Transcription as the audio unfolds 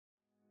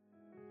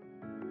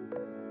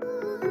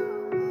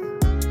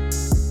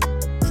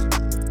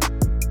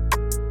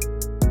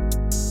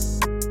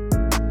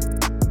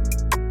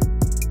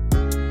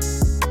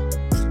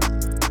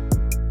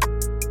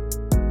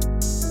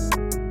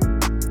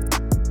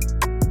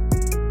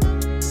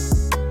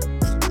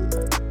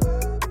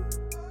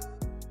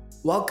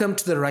Welcome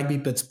to the Rugby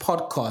Bits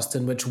podcast,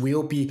 in which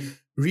we'll be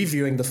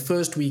reviewing the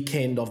first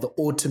weekend of the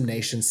Autumn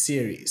Nation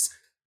series.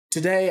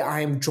 Today,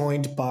 I am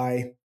joined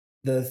by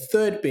the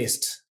third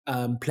best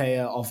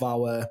player of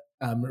our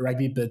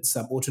Rugby Bits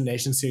Autumn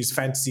Nation series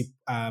fantasy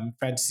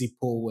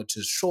pool, which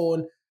is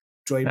Shaun,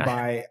 joined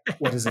by,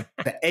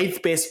 the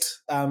eighth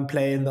best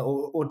player in the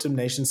Autumn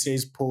Nation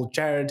series pool,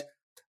 Jared.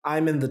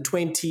 I'm in the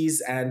 20s,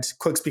 and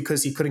Quicks,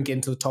 because he couldn't get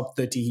into the top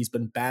 30, he's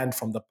been banned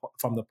from the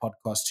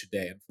podcast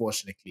today,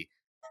 unfortunately.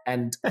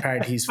 And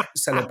apparently he's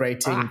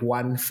celebrating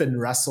one Finn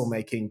Russell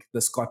making the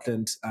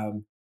Scotland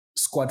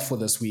squad for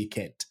this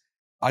weekend.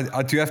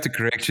 I do have to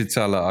correct you,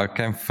 Thala. I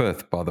came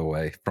fifth, by the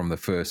way, from the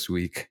first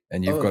week,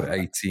 and you've got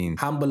 18.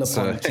 Humble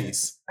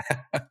apologies.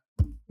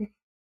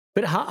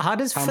 But how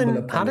does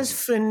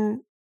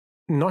Finn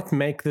not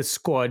make the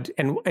squad?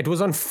 And it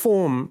was on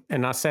form,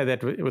 and I say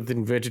that with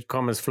inverted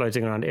commas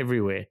floating around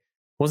everywhere.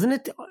 Wasn't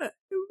it?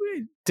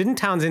 Didn't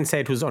Townsend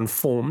say it was on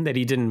form that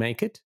he didn't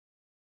make it?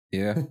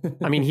 Yeah.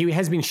 I mean, he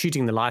has been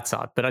shooting the lights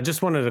out, but I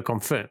just wanted to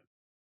confirm.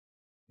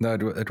 No,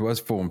 it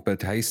was formed,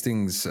 but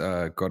Hastings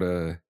got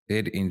a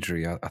head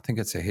injury. I think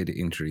it's a head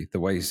injury. The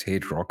way his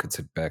head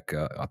rocketed back,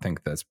 I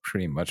think that's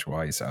pretty much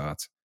why he's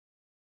out.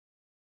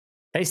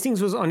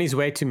 Hastings was on his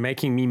way to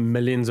making me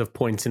millions of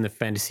points in the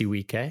fantasy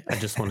week, I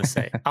just want to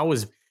say. I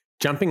was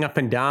jumping up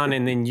and down,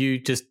 and then you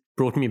just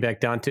brought me back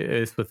down to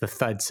earth with a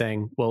thud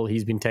saying, well,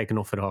 he's been taken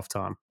off at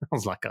halftime. I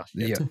was like, oh,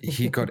 shit. Yeah,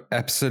 he got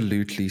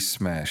absolutely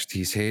smashed.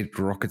 His head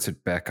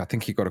rocketed back. I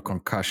think he got a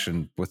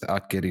concussion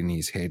without getting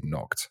his head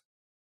knocked.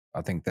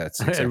 I think that's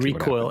exactly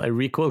a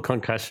recoil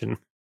concussion.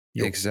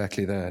 Yep.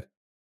 Exactly that.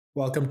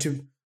 Welcome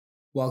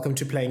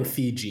to playing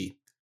Fiji.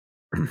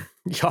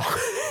 Yeah,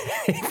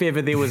 if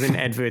ever there was an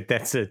advert,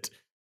 that's it.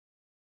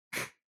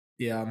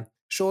 Yeah.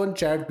 Shaun,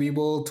 Jared, we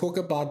will talk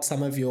about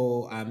some of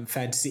your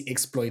fantasy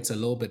exploits a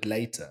little bit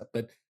later,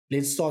 but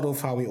let's start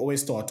off how we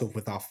always start off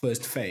with our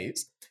first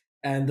phase.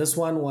 And this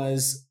one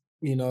was,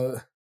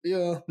 a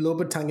little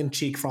bit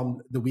tongue-in-cheek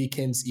from the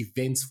weekend's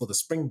events for the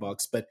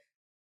Springboks, but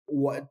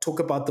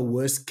talk about the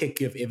worst kick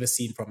you've ever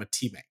seen from a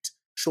teammate.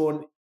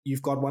 Shaun,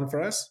 you've got one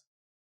for us?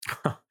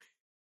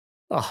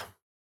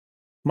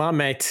 My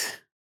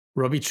mate,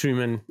 Robbie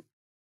Truman,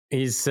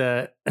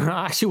 I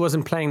actually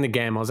wasn't playing the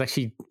game. I was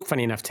actually,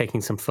 funny enough,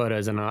 taking some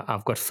photos, and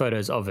I've got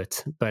photos of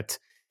it. But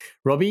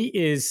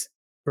Robbie's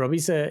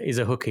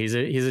a hooker. He's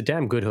a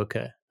damn good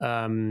hooker.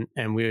 And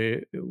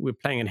we're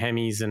playing at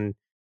Hammies, and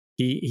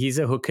he's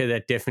a hooker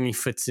that definitely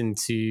fits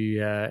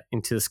into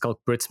the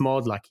Skulk Brits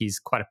mold. Like, he's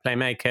quite a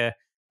playmaker.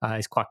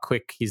 He's quite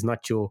quick. He's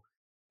not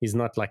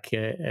like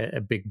a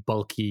big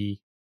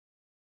bulky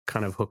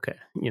kind of hooker,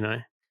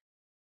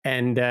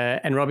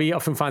 And Robbie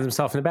often finds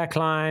himself in the back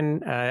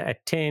line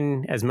at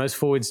 10, as most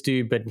forwards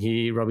do, but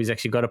Robbie's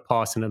actually got a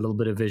pass and a little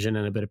bit of vision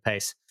and a bit of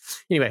pace.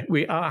 Anyway,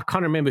 I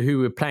can't remember who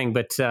we were playing,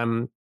 but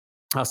I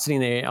was sitting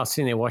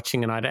there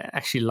watching, and I'd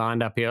actually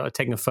lined up here,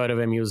 taking a photo of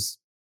him. He was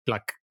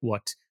like, we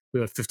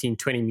were 15,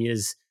 20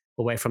 meters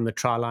away from the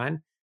try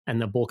line,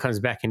 and the ball comes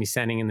back, and he's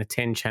standing in the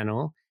 10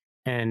 channel,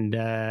 and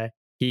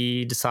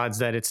he decides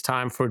that it's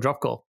time for a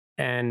drop goal,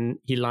 and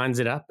he lines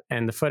it up,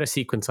 and the photo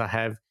sequence I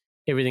have,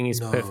 everything is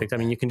perfect. I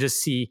mean, you can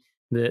just see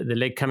the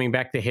leg coming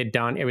back, the head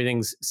down.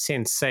 Everything's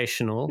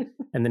sensational.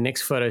 And the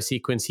next photo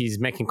sequence, he's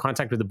making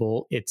contact with the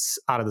ball. It's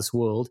out of this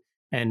world.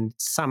 And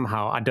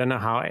somehow, I don't know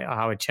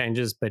how it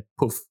changes, but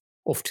poof,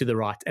 off to the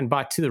right. And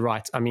by to the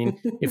right, I mean,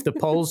 if the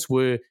poles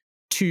were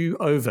 2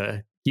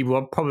 over, he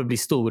probably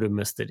still would have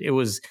missed it.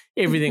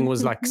 Everything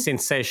was like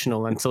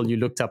sensational until you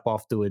looked up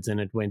afterwards and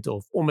it went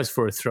off almost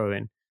for a throw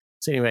in.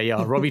 So anyway,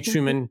 yeah, Robbie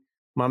Truman,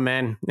 my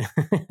man,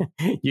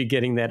 you're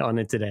getting that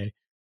honor today.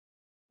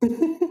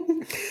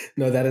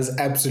 No, that is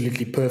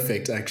absolutely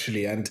perfect,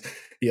 actually. And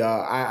yeah,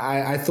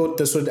 I thought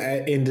this would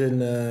end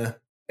in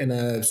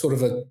a sort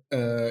of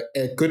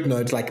a good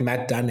note, like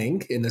Matt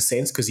Dunning, in a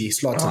sense, because he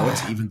slotted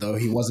it, even though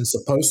he wasn't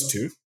supposed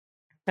to.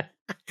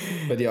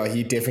 But yeah,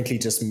 he definitely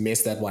just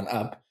messed that one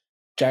up.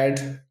 Jared,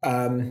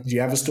 do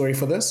you have a story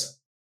for this?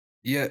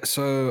 Yeah,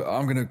 so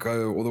I'm going to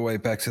go all the way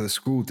back to the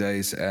school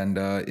days, and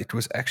it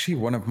was actually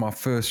one of my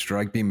first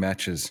rugby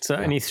matches. So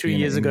only 3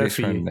 years ago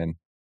for you? Then.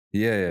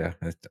 Yeah.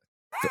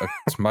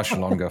 It's much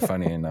longer,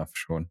 funny enough,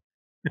 Shaun.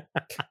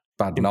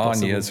 About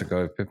 9 years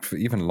ago,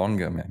 even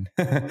longer, man.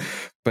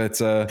 But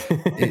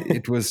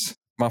it was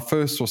my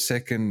first or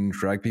second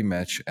rugby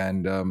match.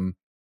 And at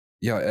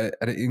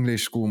an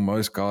English school,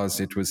 most guys,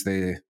 it was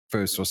their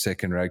first or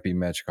second rugby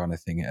match kind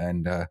of thing.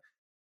 And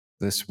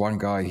this one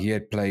guy, he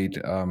had played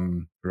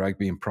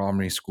rugby in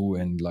primary school,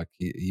 and like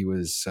he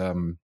was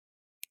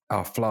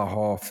our fly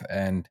half.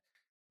 And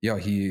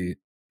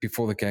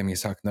before the game,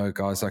 he's like, no,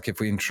 guys, like if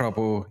we're in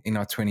trouble in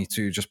our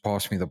 22, just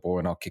pass me the ball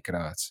and I'll kick it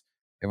out.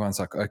 Everyone's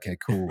like, okay,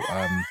 cool.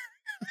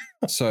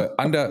 So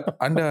under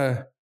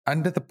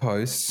the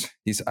post,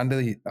 he's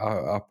under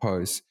our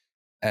post,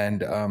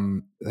 and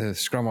the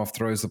scrum half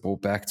throws the ball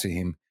back to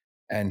him,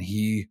 and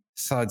he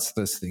thuds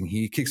this thing.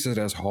 He kicks it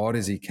as hard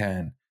as he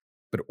can,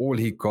 but all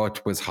he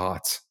got was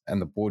height, and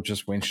the ball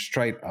just went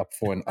straight up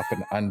for an up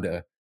and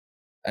under.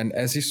 And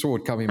as he saw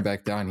it coming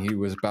back down, he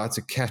was about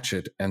to catch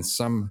it, and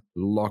some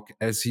lock,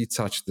 as he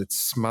touched it,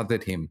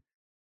 smothered him.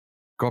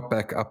 Got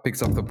back up,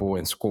 picked up the ball,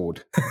 and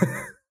scored.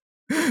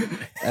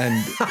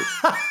 And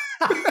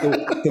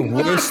the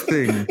worst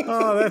thing...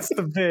 Oh, that's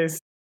the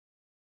best.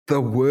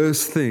 The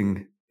worst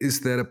thing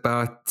is that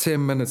about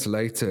 10 minutes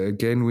later,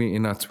 again, we're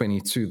in our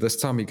 22. This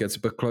time he gets a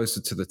bit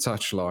closer to the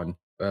touchline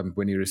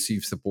when he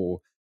receives the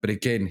ball. But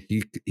again,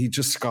 he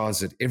just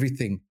scars it.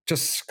 Everything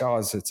just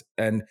scars it.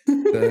 And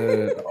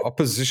the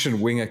opposition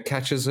winger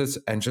catches it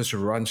and just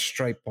runs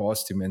straight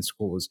past him and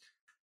scores.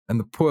 And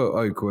the poor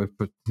Oak,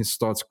 he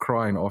starts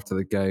crying after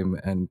the game.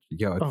 And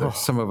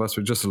some of us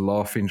were just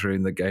laughing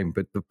during the game,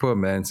 but the poor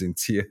man's in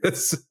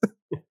tears.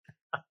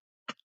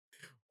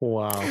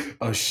 Wow.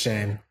 Oh,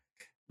 shame.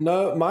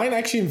 No, mine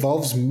actually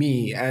involves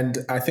me, and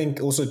I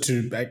think also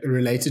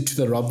related to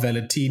the Rob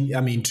Valentine,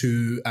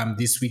 to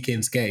this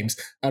weekend's games.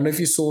 I don't know if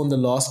you saw in the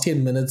last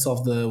 10 minutes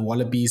of the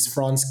Wallabies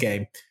France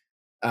game,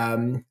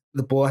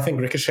 the ball, I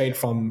think, ricocheted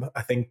from,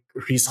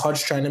 Reece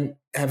Hodge trying to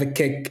have a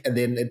kick, and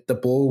then the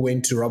ball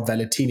went to Rob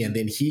Valentine, and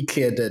then he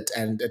cleared it,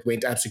 and it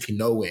went absolutely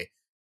nowhere.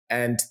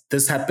 And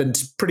this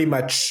happened pretty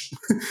much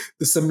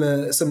the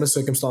similar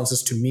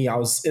circumstances to me. I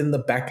was in the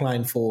back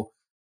line for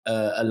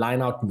a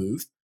line-out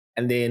move,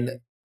 and then...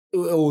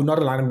 or not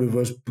a line move,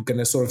 was going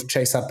to sort of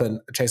chase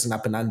an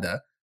up and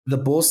under. The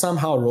ball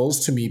somehow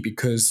rolls to me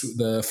because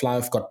the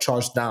Flier got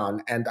charged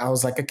down, and I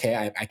was like,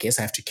 okay, I guess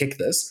I have to kick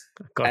this.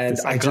 I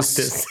got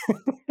this.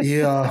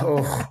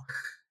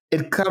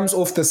 It comes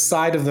off the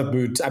side of the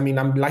boot. I mean,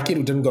 I'm lucky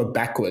it didn't go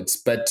backwards,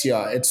 but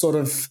it sort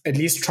of at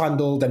least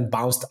trundled and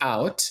bounced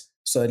out.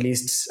 So at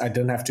least I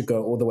didn't have to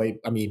go all the way.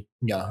 I mean,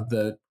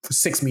 the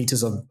 6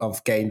 meters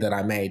of gain that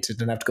I made, I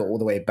didn't have to go all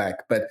the way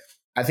back, but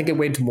I think it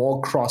went more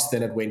across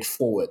than it went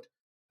forward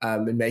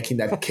in making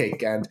that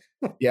kick. And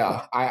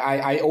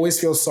I always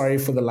feel sorry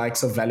for the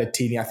likes of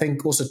Valentini. I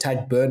think also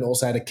Tag Byrne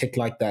also had a kick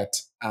like that.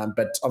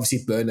 But obviously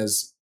Byrne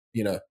is,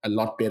 a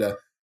lot better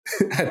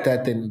at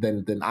that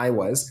than I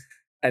was.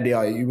 And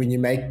when you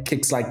make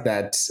kicks like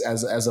that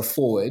as a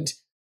forward,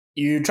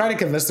 you try to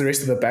convince the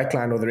rest of the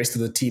backline or the rest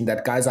of the team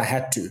that, guys, I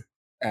had to.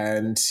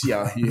 And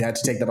you had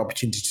to take that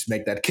opportunity to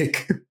make that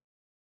kick.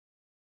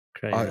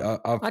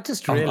 I've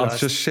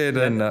just shared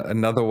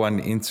another one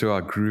into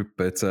our group,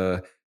 but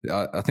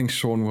I think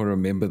Shaun will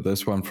remember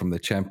this one from the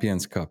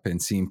Champions Cup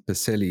and seeing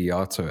Paseli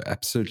Yato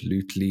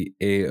absolutely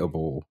air a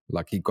ball.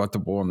 Like he got the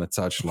ball on the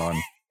touchline,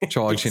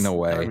 charging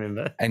away,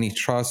 and he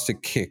tries to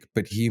kick,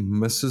 but he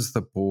misses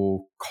the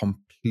ball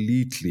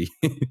completely.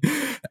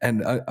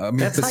 And I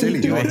mean,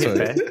 Paseli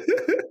Yato...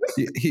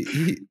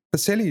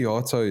 Paseli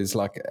Yato is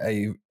like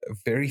a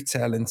very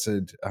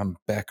talented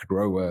back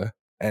rower,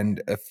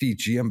 and a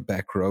Fijian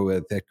back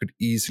rower that could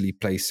easily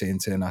play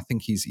center. And I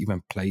think he's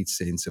even played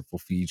center for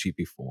Fiji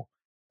before.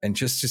 And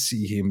just to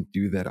see him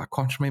do that, I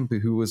can't remember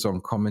who was on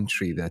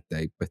commentary that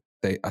day, but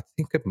I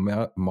think it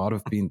might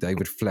have been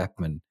David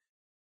Flatman.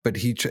 But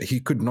he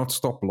could not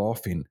stop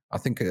laughing. I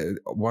think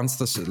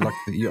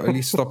you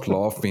only stopped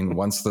laughing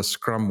once the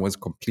scrum was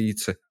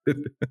completed.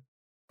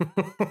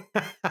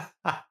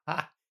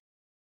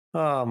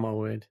 Oh, my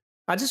word.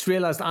 I just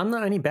realized I'm the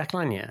only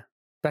backline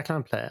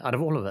player out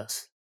of all of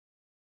us.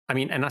 I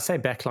mean, and I say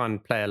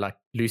backline player like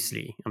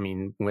loosely. I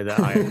mean, whether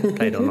I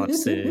played or not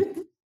this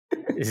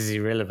is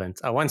irrelevant.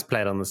 I once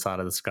played on the side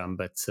of the scrum,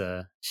 but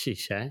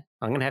sheesh,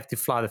 I'm going to have to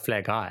fly the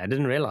flag high. I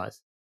didn't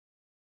realize.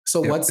 So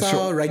what's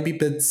our Rugby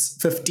Bits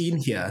 15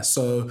 here?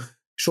 So,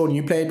 Shaun,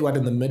 you played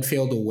in the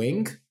midfield or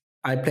wing?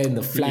 I played in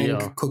the flank.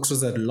 Yeah. Cooks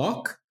was at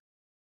lock.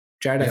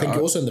 Jared, I think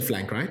you're also in the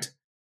flank, right?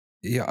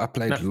 Yeah, I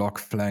played lock,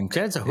 flank.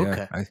 Jared's a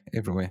hooker. Yeah,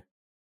 everywhere.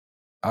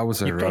 I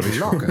was a rubbish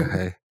hooker,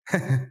 hey.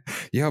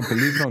 Yeah,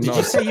 believe it or not. Did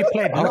you say you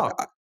played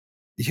lock?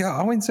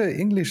 I went to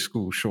English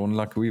school, Shaun.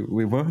 Like we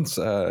weren't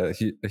a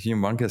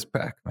humongous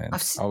pack, man.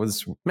 I've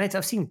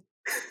seen,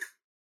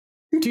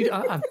 dude.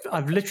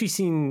 I've literally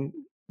seen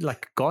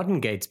like garden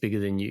gates bigger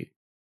than you.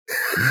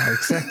 Yeah,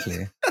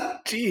 exactly.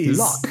 Jeez.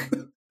 Lock.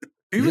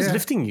 Who was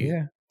lifting you?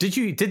 Yeah.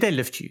 Did they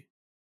lift you?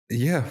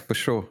 Yeah, for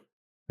sure.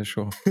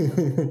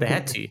 They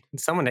had to.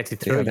 Someone had to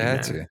throw you. They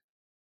had to.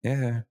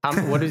 Yeah.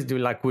 What did you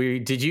like? Were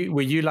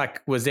you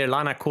like? Was there a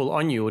line-out call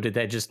on you, or did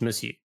they just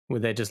miss you? Were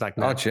they just like?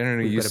 No, I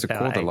generally used to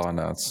call the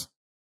line-outs.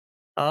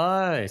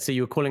 Oh, so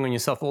you were calling on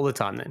yourself all the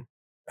time then?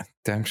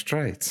 Damn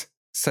straight.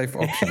 Safe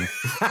option.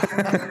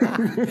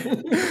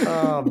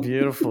 Oh,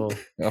 beautiful.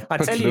 I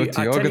put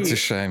Yoga to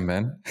shame,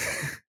 man.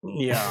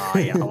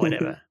 Yeah,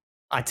 whatever.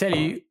 I tell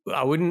you,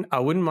 I wouldn't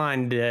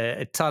mind.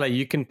 Thala,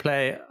 you can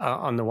play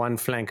on the one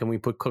flank, and we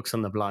put Cooks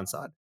on the blind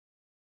side.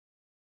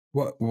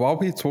 Well, while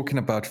we're talking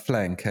about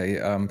flank, hey,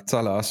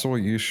 Thala, I saw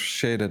you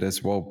shared it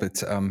as well,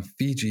 but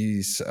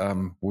Fiji's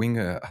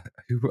winger,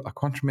 I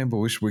can't remember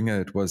which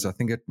winger it was. I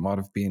think it might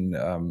have been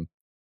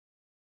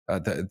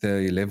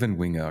the 11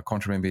 winger. I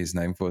can't remember his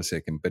name for a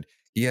second, but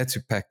he had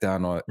to pack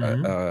down at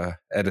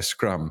a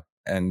scrum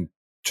and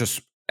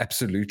just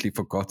absolutely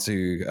forgot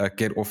to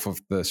get off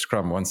of the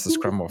scrum once the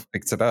scrum off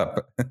picked it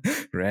up.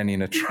 Ran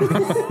in a trap.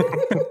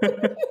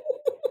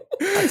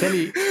 I tell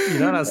you, you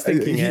know what I was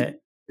thinking?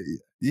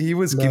 He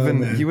was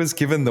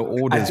given the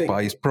orders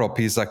by his prop.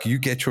 He's like, you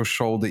get your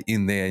shoulder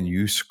in there and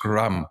you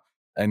scrum.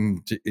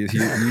 And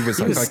he was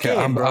like, okay, scared,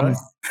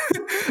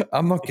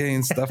 I'm not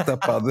getting stuffed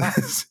up by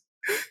this.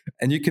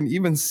 And you can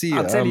even see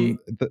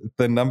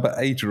the number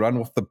 8 run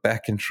off the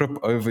back and trip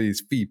over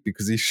his feet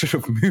because he should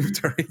have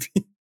moved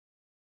already.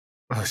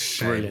 Oh,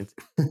 shame.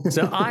 Brilliant.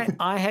 So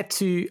I had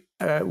to,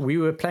 we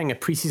were playing a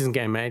preseason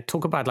game. I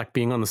talk about like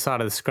being on the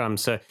side of the scrum.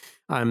 So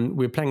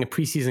we were playing a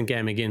preseason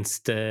game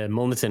against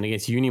Milnerton,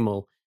 against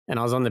Unimil, and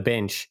I was on the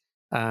bench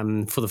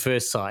for the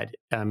first side.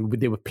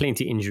 There were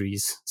plenty of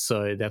injuries,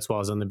 so that's why I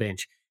was on the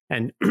bench.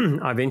 And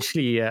I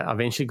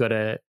eventually got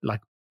a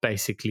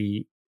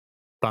basically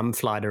bum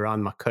flight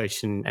around my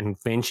coach and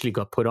eventually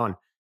got put on.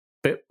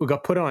 But we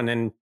got put on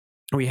and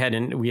we had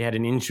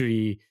an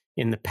injury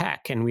in the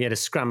pack, and we had a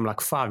scrum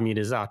like 5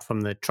 meters out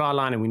from the try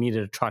line, and we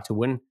needed to try to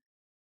win.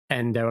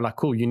 And they were like,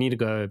 cool, you need to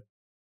go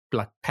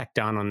like pack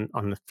down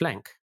on the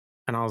flank.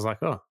 And I was like,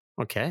 oh,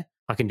 okay,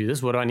 I can do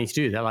this. What do I need to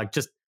do? They're like,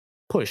 just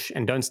push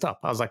and don't stop.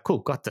 I was like, cool,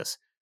 got this.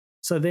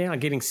 So they are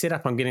getting set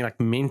up. I'm getting like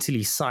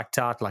mentally psyched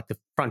out. Like the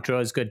front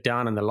rows go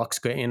down and the locks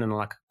go in, and I'm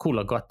like, cool,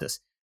 I got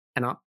this.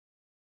 And I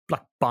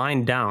like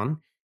bind down,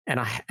 and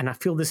I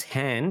feel this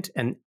hand,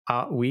 and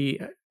we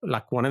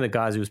like one of the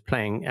guys who was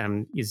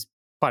playing is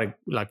quite a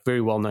like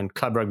very well known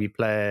club rugby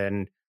player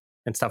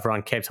and stuff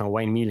around Cape Town.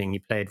 Wayne Mealing, he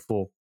played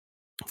for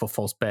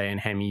False Bay and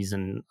Hammies,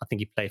 and I think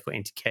he played for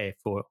NTK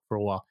for a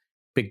while.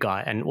 Big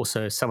guy, and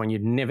also someone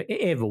you'd never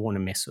ever want to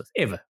mess with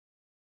ever.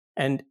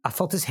 And I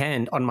felt his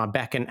hand on my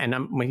back, and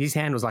his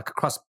hand was like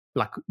across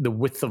like the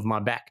width of my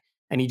back,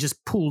 and he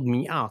just pulled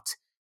me out.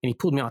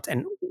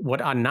 And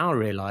what I now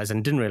realize,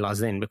 and didn't realize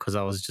then because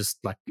I was just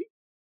like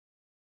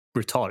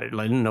retarded,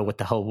 I didn't know what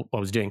the hell I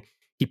was doing.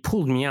 He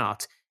pulled me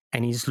out,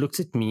 and he just looked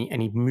at me,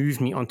 and he moved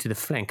me onto the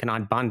flank, and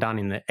I'd bound down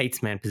in the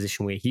 8th man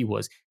position where he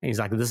was, and he's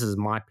like, this is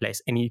my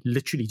place. And he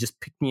literally just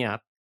picked me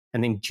up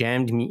and then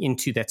jammed me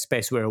into that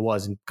space where it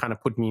was and kind of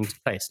put me into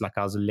place like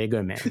I was a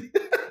Lego man.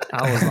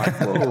 I was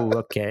like, whoa,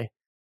 okay.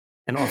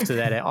 And after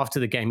that, after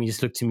the game, he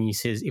just looked at me, he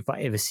says, if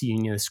I ever see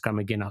you near the scrum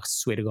again, I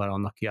swear to God, I'll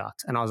knock you out.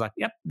 And I was like,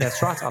 yep,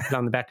 that's right. I'll play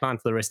on the back line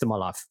for the rest of my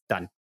life.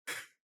 Done.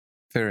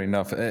 Fair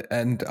enough.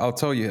 And I'll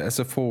tell you, as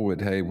a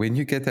forward, hey, when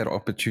you get that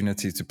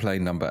opportunity to play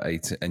number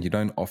 8, and you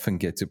don't often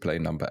get to play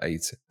number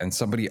 8, and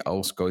somebody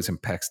else goes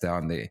and packs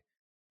down there,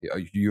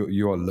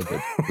 you are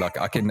livid. Like,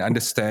 I can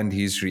understand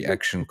his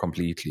reaction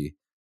completely.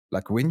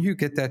 Like, when you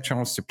get that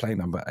chance to play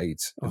number 8,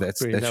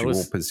 that's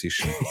your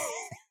position.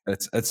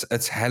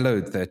 It's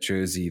hallowed, that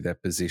jersey,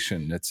 that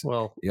position. That's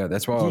why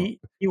there's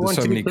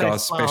so many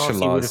guys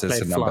specialize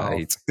as a number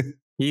 8.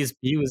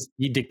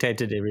 He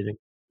dictated everything.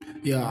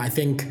 Yeah, I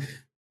think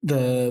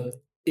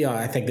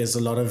there's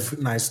a lot of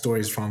nice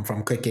stories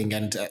from kicking,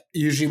 and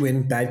usually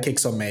when bad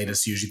kicks are made,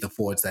 it's usually the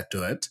forwards that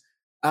do it.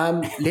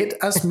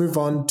 Let us move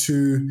on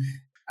to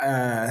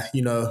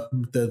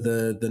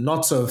the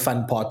not so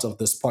fun part of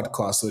this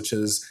podcast, which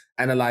is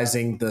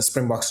analyzing the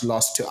Springboks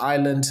loss to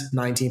Ireland,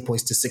 19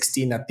 points to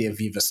 16 at the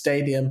Aviva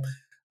Stadium.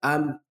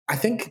 I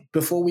think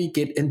before we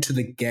get into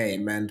the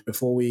game and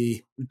before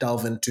we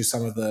delve into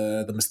some of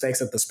the mistakes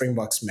that the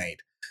Springboks made,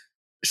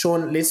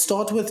 Shaun, let's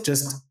start with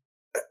just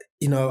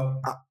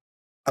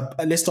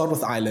let's start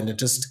with Ireland and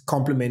just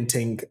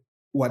complimenting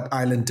what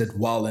Ireland did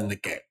well in the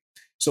game.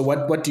 So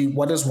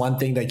what is one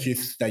thing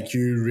that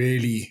you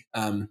really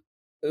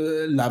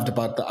loved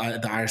about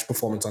the Irish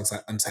performance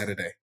on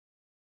Saturday?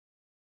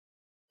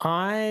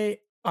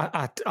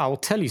 I'll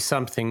tell you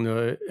something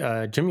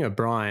though. Jimmy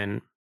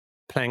O'Brien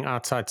playing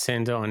outside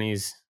centre on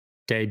his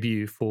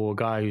debut for a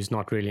guy who's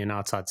not really an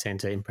outside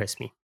centre impressed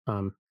me.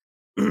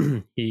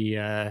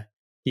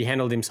 He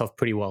handled himself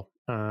pretty well.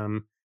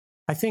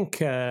 I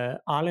think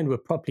Ireland were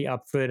properly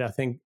up for it. I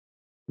think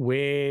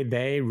where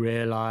they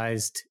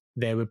realised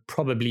they were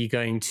probably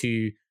going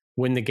to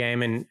win the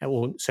game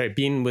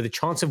being with a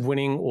chance of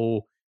winning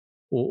or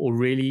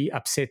really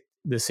upset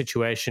the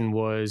situation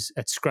was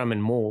at scrum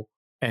and maul,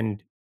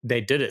 and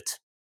they did it.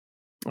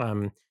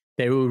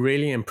 They were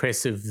really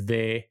impressive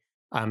there.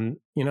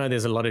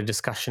 There's a lot of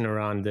discussion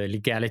around the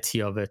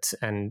legality of it,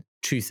 and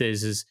truth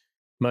is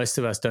most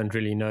of us don't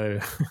really know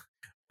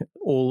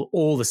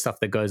all the stuff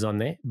that goes on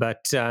there.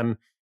 But I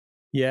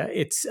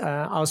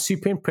was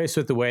super impressed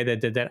with the way they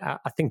did that.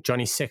 I think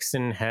Johnny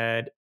Sexton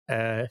had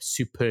a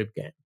superb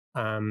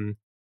game.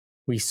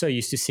 We're so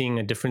used to seeing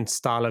a different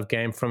style of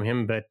game from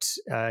him, but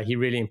he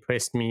really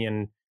impressed me,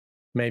 and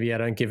maybe I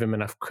don't give him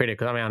enough credit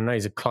because I know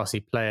he's a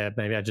classy player.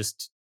 Maybe I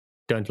just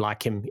don't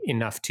like him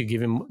enough to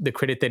give him the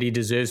credit that he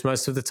deserves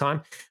most of the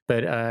time.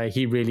 But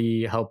he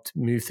really helped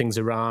move things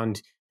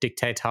around,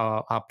 dictate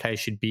how our play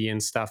should be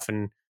and stuff.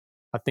 And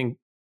I think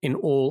in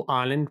all,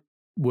 Ireland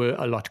were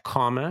a lot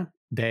calmer.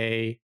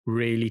 They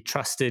really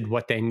trusted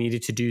what they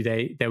needed to do.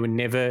 They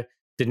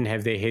didn't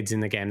have their heads in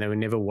the game. They were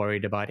never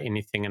worried about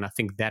anything. And I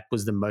think that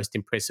was the most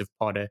impressive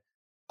part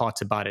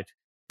about it.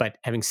 But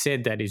having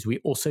said that, we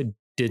also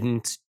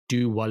didn't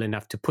do well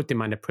enough to put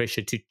them under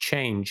pressure to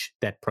change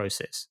that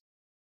process.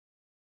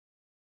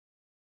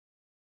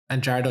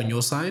 And Jared, on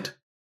your side?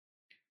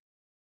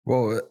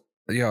 Well,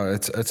 yeah,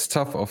 it's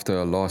tough after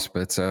a loss,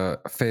 but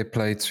fair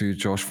play to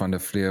Josh van der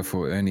Flier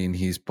for earning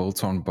his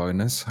biltong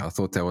bonus. I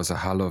thought that was a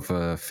hell of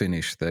a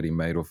finish that he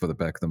made off of the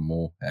back of the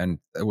maul, and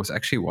it was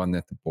actually one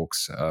that the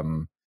Boks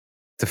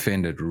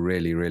defended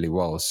really, really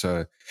well.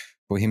 So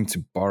for him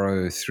to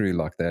borrow through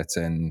like that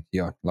and,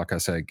 yeah, like I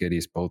say, get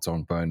his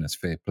biltong bonus,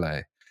 fair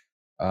play.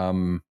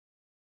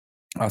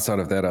 Outside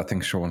of that, I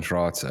think Shaun's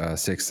right.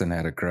 Sexton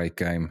had a great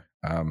game.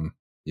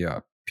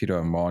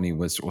 Peter Manie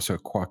was also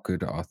quite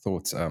good. I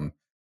thought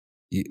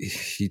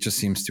he just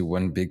seems to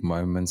win big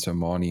moments,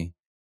 Manie.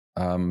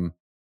 I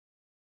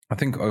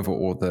think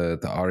overall the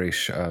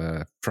Irish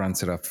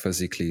fronted up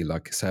physically.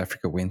 Like South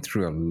Africa went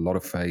through a lot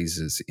of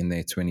phases in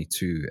their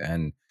 22,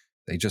 and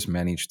they just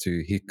managed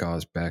to hit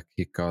guys back.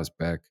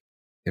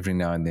 Every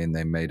now and then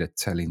they made a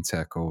telling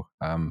tackle.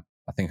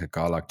 I think a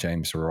guy like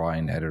James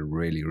Ryan had a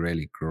really,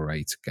 really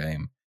great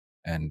game.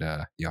 And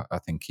I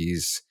think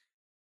he's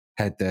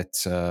had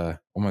that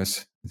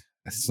almost,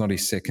 it's not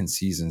his second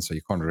season, so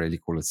you can't really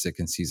call it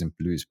second season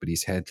blues, but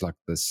he's had like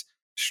this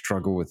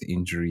struggle with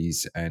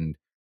injuries and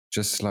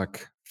just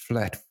like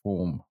flat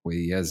form where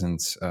he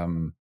hasn't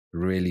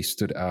really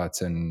stood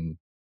out and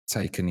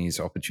taken his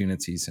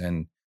opportunities.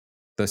 And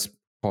this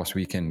past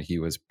weekend, he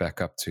was back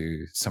up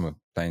to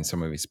playing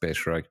some of his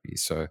best rugby.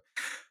 So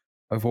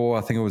overall,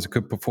 I think it was a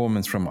good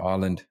performance from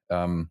Ireland,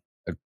 a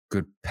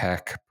good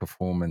pack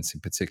performance in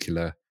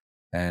particular.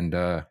 And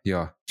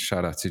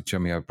shout out to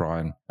Jimmy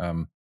O'Brien.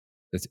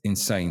 It's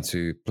insane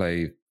to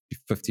play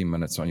 15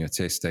 minutes on your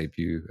test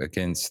debut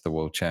against the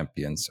world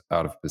champions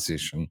out of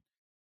position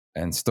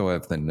and still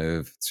have the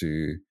nerve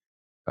to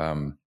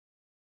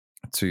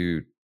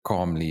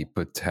calmly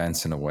put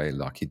Hansen away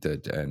like he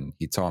did. And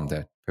he timed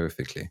that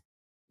perfectly.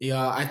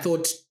 Yeah, I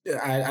thought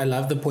I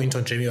love the point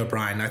on Jimmy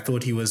O'Brien. I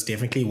thought he was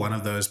definitely one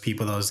of those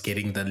people that was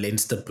getting the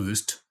Leinster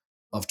boost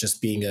of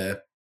just being a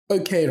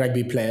okay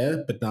rugby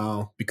player, but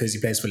now because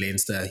he plays for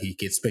Leinster, he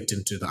gets picked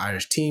into the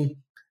Irish team.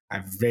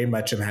 I very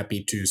much am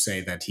happy to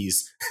say that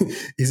he's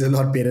a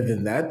lot better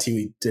than that.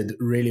 He did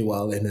really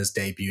well in his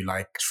debut,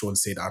 like Shaun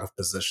said, out of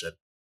position.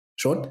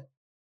 Shaun?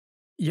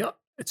 Yeah,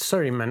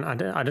 sorry, man. I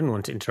didn't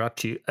want to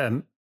interrupt you,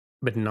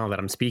 but now that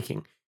I'm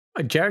speaking.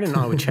 Jared and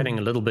I were chatting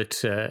a little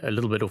bit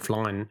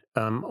offline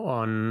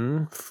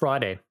on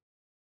Friday,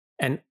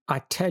 and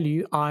I tell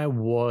you, I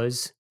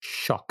was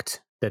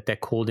shocked that they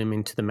called him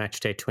into the match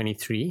day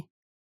 23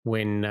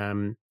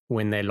 when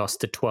they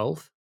lost to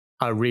 12.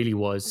 I really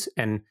was,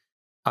 and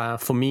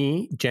for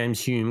me,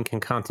 James Hume can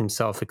count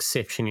himself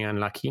exceptionally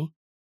unlucky.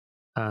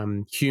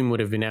 Hume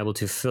would have been able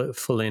to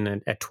fill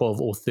in at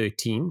 12 or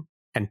 13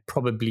 and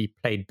probably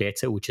played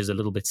better, which is a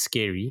little bit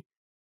scary.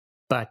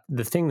 But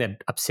the thing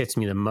that upsets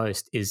me the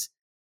most is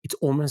it's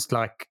almost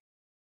like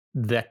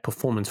that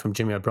performance from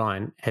Jimmy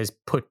O'Brien has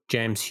put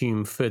James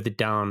Hume further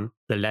down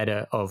the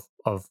ladder of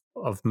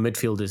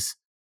midfielders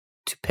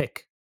to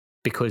pick,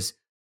 because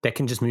they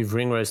can just move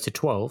Ringrose to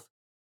 12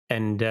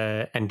 and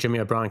Jimmy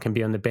O'Brien can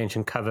be on the bench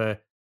and cover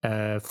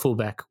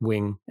fullback,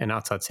 wing, and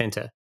outside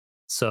centre.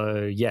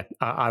 So yeah,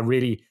 I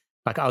really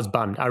I was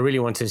bummed. I really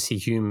wanted to see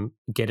Hume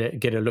get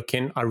a look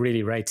in. I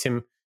really rate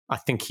him. I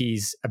think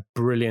he's a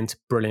brilliant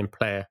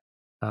player.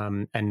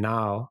 And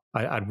now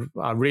I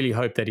really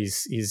hope that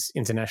his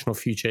international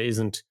future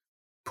isn't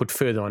put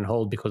further on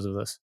hold because of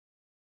this.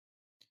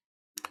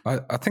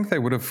 I think they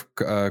would have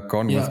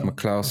gone with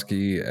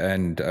McCloskey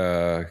and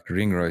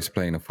Ringrose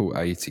playing a full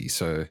 80.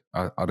 So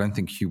I don't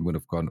think Hume would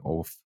have got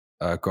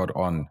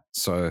on.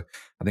 So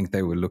I think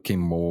they were looking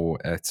more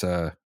at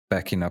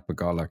backing up a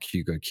guy like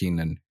Hugo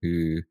Keenan,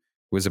 who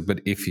was a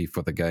bit iffy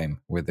for the game,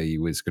 whether he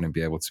was going to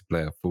be able to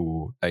play a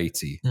full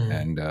 80.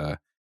 And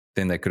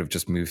then they could have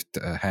just moved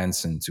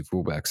Hansen to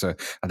fullback. So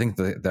I think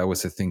that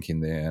was the thinking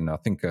there. And I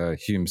think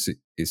Hume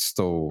is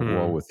still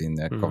well within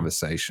that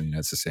conversation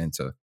as a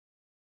centre.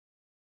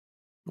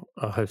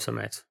 I hope so,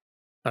 mate.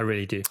 I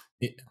really do.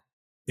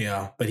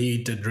 Yeah, but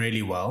he did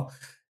really well.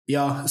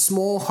 Yeah,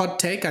 small hot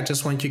take. I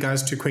just want you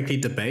guys to quickly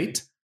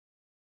debate.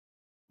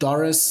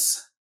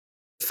 Doris,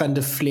 Van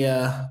der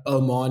Flier,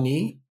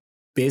 Omani,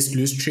 best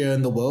loose trio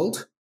in the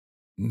world?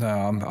 No,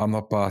 I'm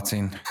not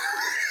parting.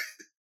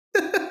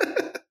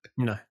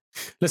 No.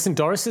 Listen,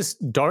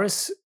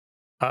 Doris,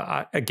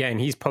 again,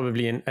 he's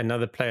probably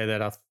another player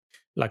that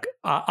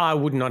I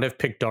would not have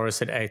picked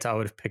Doris at 8. I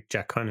would have picked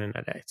Jack Conan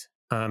at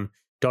 8.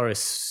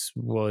 Doris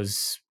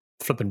was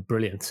flippant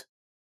brilliant.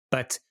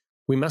 But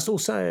we must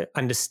also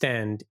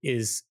understand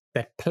is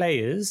that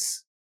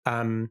players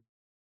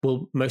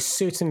will most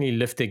certainly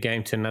lift their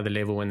game to another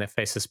level when they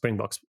face the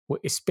Springboks,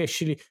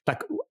 especially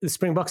like the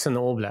Springboks and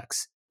the All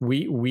Blacks.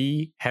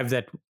 We have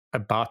that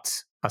about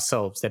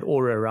ourselves, that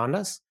aura around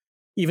us.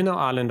 Even though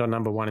Ireland are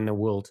number 1 in the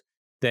world,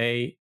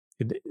 they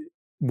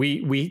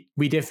definitely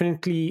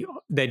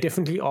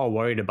are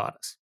worried about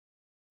us.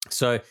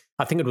 So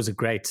I think it was a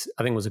great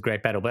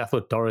battle. But I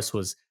thought Doris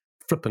was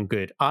flipping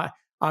good. I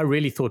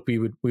really thought we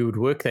would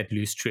work that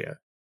loose trio,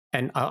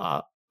 and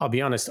I'll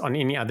be honest. On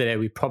any other day,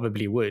 we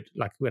probably would.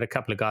 Like we had a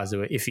couple of guys that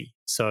were iffy.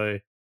 So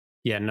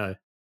yeah, no,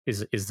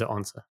 is the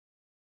answer.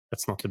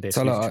 That's not the best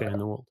So, loose trio in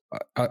the world.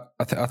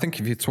 I think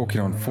if you're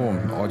talking on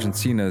form,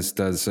 Argentina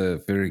does a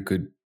very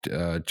good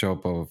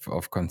job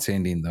of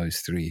contending those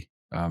three,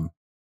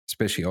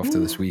 especially after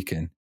this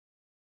weekend.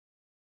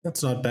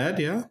 That's not bad,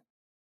 yeah.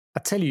 I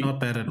tell you, not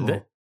bad at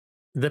all.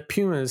 The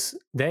Pumas,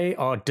 they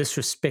are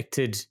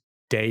disrespected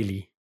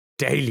daily.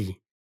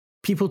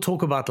 People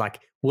talk about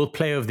like World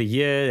Player of the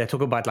Year. They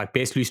talk about like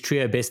best loose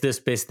trio, best this,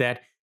 best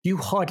that. You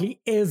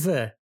hardly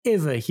ever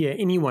hear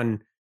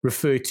anyone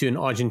refer to an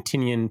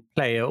Argentinian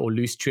player or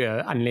loose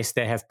trio unless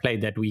they have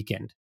played that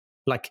weekend.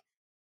 Like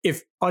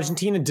if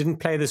Argentina didn't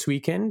play this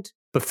weekend,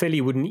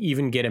 Baffelli wouldn't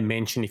even get a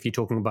mention if you're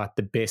talking about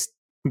the best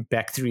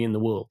back three in the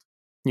world.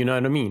 You know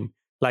what I mean?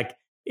 Like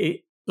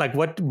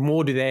what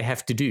more do they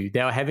have to do? They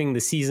are having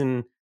the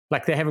season,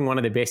 like they're having one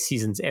of the best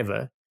seasons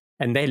ever,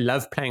 and they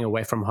love playing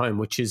away from home,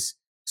 which is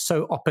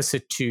so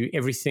opposite to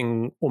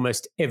everything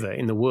almost ever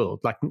in the world.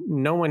 Like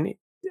no one,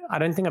 I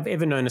don't think I've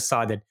ever known a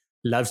side that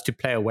loves to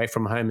play away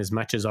from home as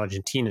much as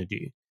Argentina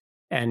do.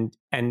 And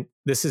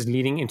this is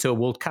leading into a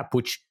World Cup,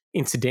 which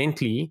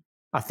incidentally,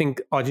 I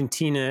think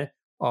Argentina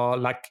are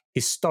like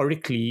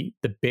historically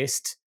the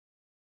best,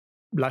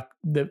 like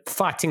the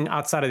fighting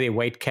outside of their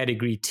weight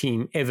category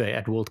team ever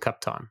at World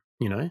Cup time,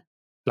 you know,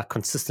 like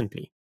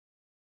consistently.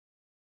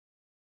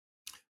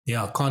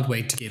 Yeah, I can't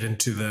wait to get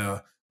into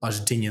the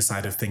Argentina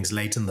side of things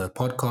late in the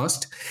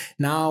podcast.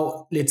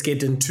 Now let's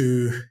get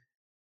into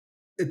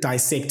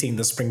dissecting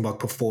the Springbok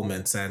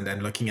performance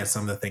and looking at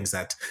some of the things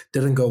that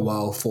didn't go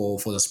well for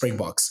the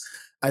Springboks.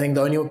 I think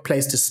the only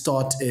place to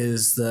start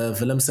is the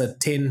Willemse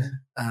 10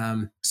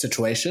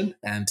 situation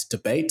and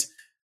debate.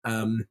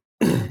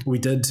 We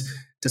did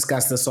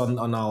discuss this on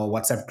our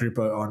WhatsApp group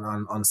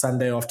on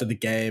Sunday after the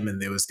game, and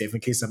there was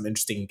definitely some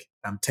interesting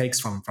takes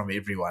from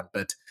everyone.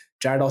 But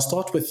Jared, I'll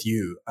start with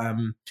you.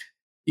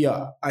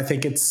 Yeah, I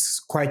think it's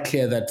quite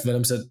clear that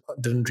Willemse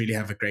didn't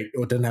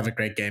have a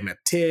great game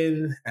at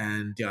 10.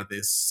 And yeah,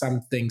 there's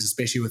some things,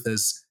 especially with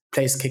his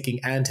place kicking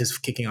and his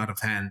kicking out of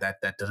hand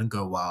that didn't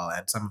go well,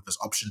 and some of his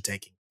option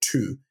taking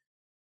too.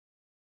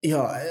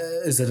 Yeah,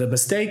 is it a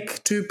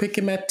mistake to pick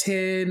him at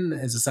 10?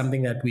 Is it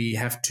something that we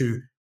have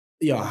to,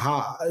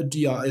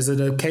 is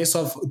it a case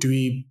of, do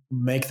we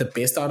make the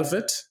best out of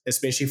it,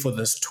 especially for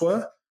this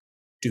tour?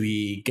 Do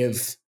we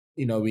give,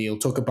 we'll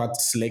talk about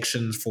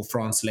selections for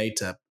France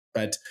later,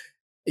 but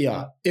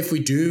yeah, if we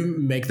do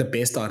make the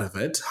best out of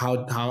it,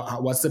 how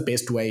what's the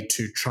best way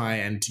to try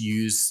and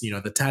use,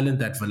 the talent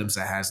that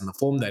Willemse has and the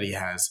form that he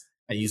has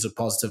and use it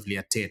positively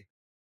at 10?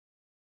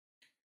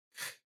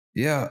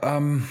 Yeah,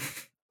 I'm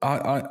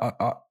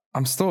now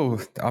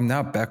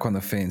back on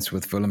the fence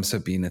with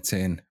Willemse being a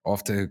 10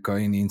 after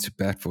going into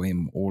bat for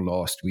him all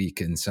last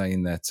week and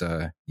saying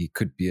that he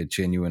could be a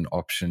genuine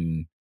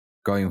option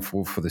going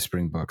forward for the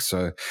Springboks.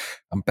 So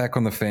I'm back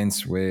on the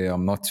fence where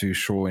I'm not too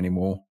sure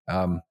anymore.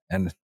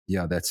 And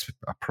yeah,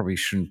 I probably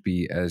shouldn't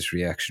be as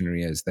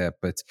reactionary as that.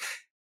 But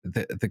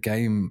the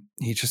game,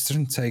 he just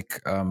didn't take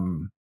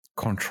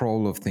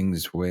control of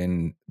things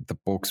when the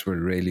Boks were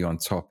really on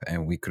top,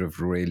 and we could have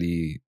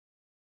really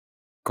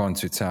gone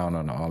to town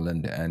on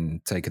Ireland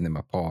and taken them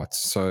apart.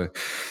 So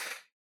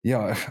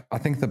yeah, I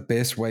think the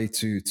best way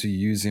to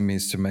use him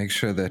is to make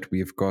sure that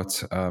we've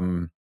got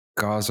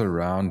guys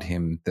around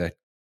him that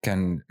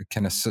can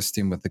assist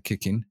him with the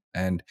kicking.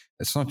 And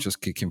it's not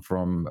just kicking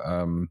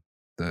from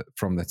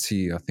the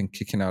tee. I think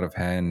kicking out of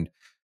hand,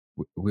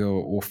 we were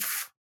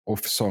off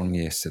song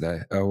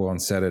on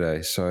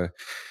Saturday. So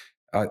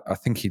I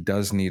think he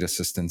does need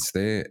assistance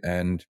there.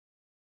 And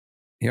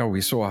yeah,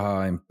 we saw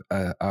how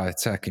our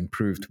attack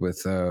improved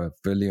with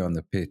Willie on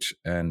the pitch,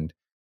 and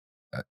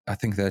I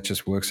think that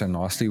just works so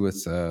nicely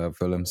with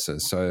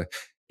Willemse. So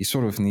he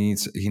sort of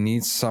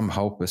needs some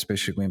help,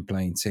 especially when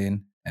playing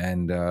 10.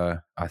 And I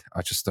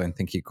just don't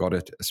think he got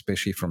it,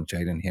 especially from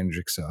Jaden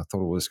Hendrickse. I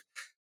thought it was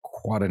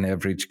quite an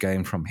average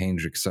game from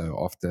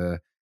Hendrickse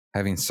after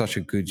having such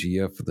a good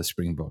year for the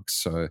Springboks.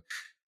 So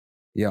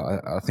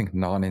yeah, I think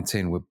 9 and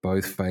 10 were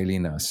both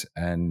failing us.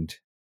 And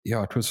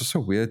yeah, it was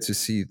also weird to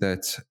see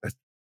that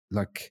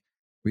like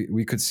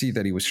we could see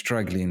that he was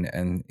struggling,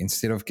 and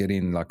instead of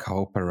getting like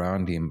help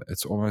around him,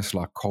 it's almost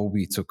like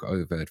Colby took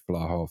over at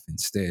fly half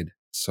instead.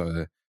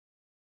 So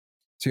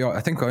yeah, I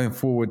think going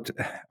forward,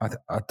 I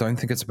don't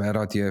think it's a bad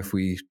idea if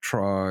we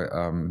try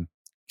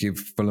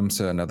give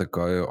Willemse another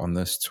go on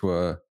this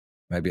tour,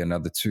 maybe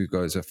another 2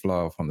 goes at fly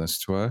off on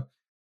this tour.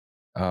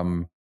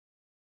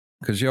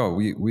 Because yeah,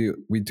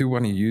 we do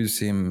want to use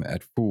him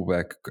at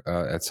fullback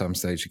at some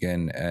stage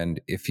again,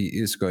 and if he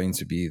is going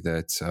to be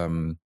that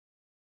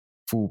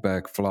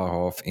fullback, fly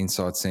half,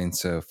 inside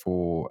centre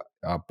for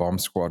our bomb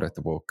squad at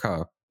the World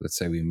Cup, let's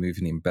say we're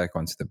moving him back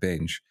onto the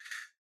bench,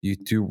 you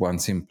do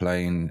want him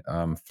playing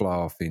fly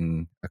half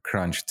in a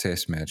crunch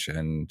test match.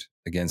 And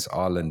against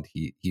Ireland,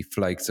 he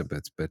flaked a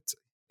bit, but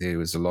there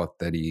was a lot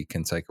that he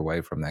can take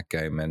away from that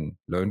game and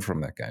learn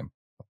from that game.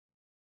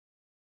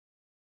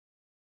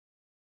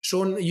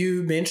 Shaun,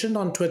 you mentioned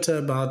on Twitter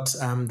about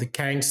the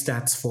carrying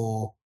stats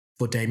for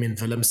for Damian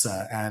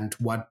Willemse and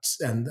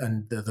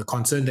the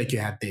concern that you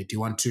had there. Do you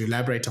want to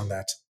elaborate on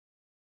that?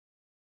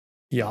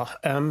 Yeah.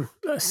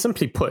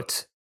 Simply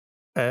put,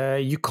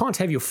 you can't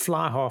have your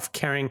fly half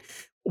carrying,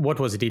 what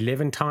was it,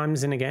 11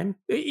 times in a game?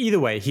 Either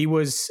way, he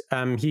was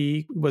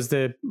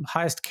the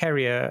highest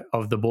carrier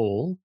of the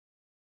ball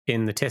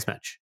in the test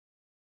match.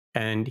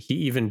 And he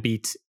even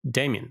beat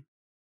Damian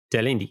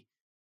Willemse.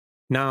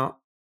 Now,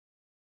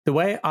 the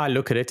way I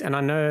look at it, and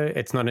I know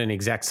it's not an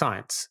exact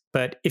science,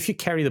 but if you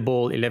carry the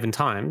ball 11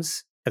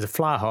 times as a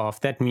fly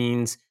half, that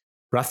means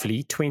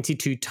roughly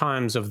 22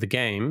 times of the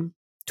game,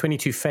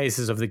 22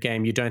 phases of the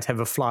game, you don't have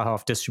a fly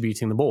half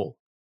distributing the ball.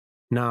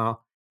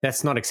 Now,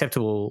 that's not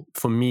acceptable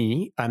for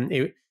me.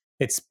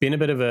 It's been a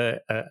bit of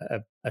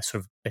a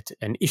sort of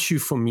an issue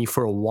for me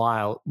for a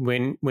while.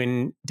 When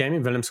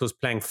Damian Willemse was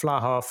playing fly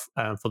half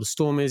for the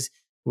Stormers,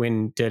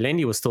 when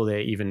Willemse was still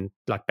there, even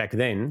like back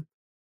then,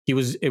 it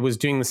was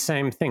doing the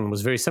same thing. It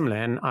was very similar,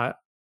 and I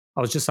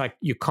was just like,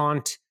 you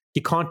can't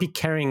be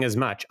carrying as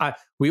much.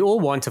 We all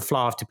want a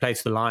fly half to play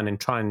to the line and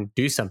try and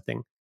do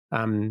something.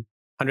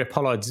 Andre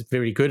Pollard's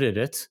very good at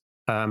it,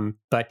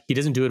 but he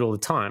doesn't do it all the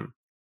time.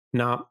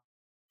 Now,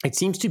 it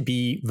seems to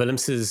be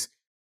Willemse's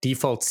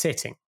default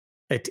setting.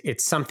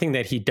 It's something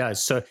that he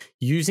does. So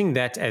using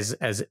that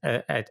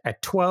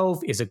at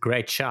 12 is a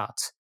great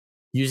shot.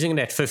 Using it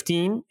at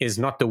 15 is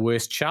not the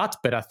worst shot,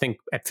 but I think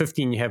at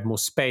 15 you have more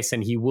space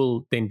and he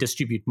will then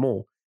distribute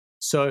more.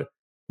 So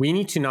we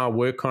need to now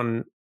work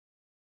on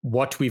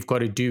what we've got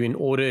to do in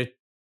order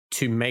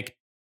to make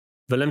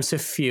Willemse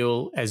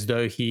feel as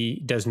though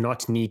he does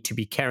not need to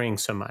be carrying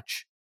so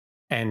much.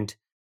 And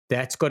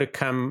that's got to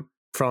come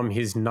from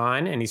his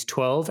 9 and his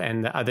 12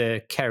 and the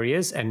other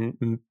carriers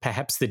and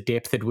perhaps the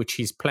depth at which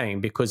he's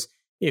playing. Because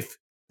if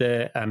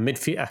the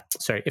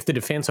if the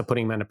defense are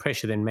putting him under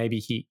pressure, then maybe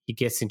he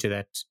gets into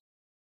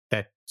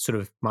that sort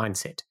of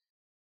mindset.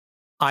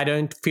 I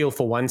don't feel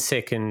for 1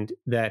 second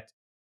that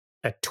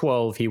at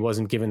 12 he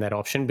wasn't given that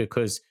option,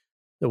 because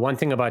the one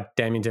thing about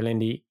Damian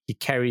Willemse, he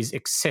carries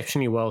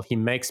exceptionally well. He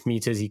makes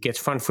meters. He gets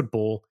front foot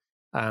ball.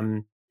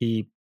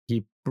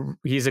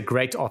 He's a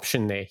great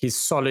option there.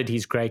 He's solid.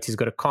 He's great. He's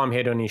got a calm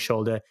head on his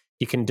shoulder.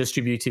 He can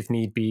distribute if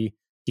need be.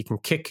 He can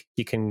kick.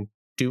 He can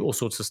do all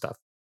sorts of stuff.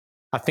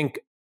 I think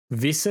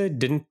Visser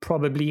didn't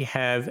probably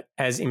have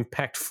as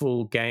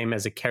impactful game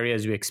as a carrier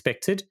as we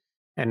expected,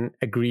 and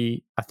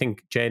agree. I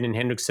think Jaden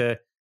Hendrikse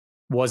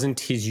wasn't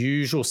his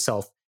usual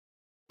self.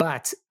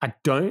 But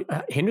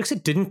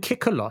Hendrikse didn't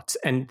kick a lot,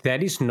 and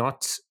that is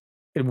not.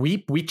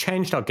 We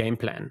changed our game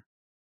plan,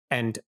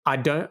 and I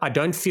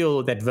don't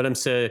feel that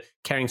Willemse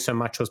carrying so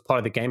much was part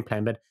of the game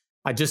plan. But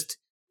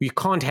you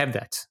can't have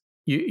that.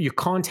 You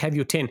can't have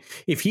your 10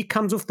 if he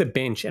comes off the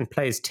bench and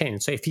plays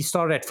 10. So if he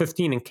started at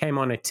 15 and came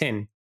on at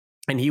 10,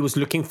 and he was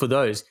looking for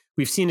those,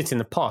 we've seen it in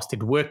the past.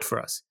 It worked for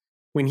us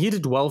when he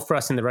did well for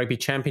us in the Rugby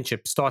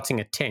Championship, starting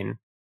at 10.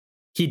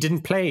 He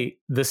didn't play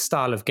this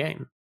style of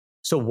game.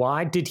 So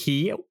why did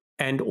he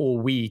or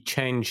we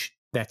change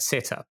that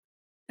setup?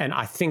 And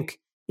I think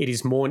it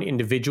is more an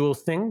individual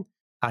thing.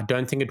 I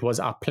don't think it was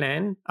our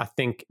plan. I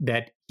think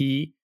that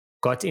he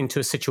got into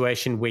a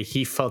situation where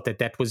he felt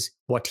that was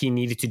what he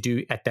needed to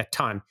do at that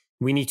time.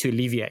 We need to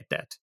alleviate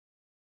that.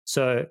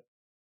 So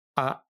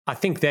I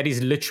think that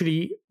is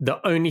literally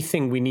the only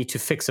thing we need to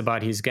fix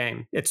about his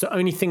game. It's the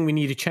only thing we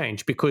need to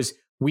change, because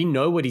we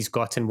know what he's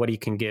got and what he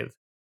can give.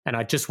 And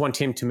I just want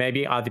him to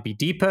maybe either be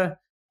deeper,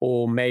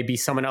 or maybe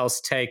someone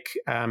else take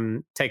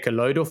a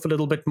load off a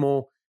little bit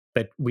more.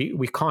 But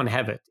we can't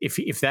have it.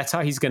 If that's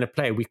how he's going to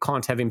play, we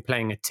can't have him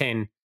playing at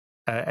 10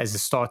 as a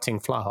starting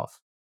fly half.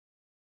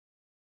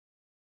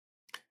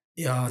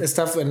 Yeah, it's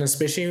tough, and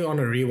especially on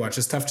a rewatch,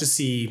 it's tough to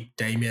see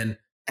Damian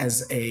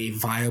as a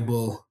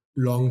viable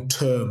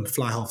long-term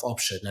fly half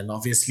option. And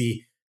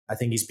obviously, I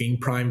think he's being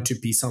primed to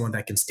be someone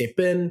that can step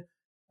in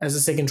as a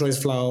second choice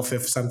fly half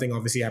if something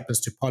obviously happens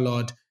to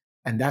Pollard.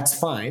 And that's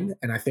fine.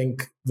 And I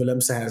think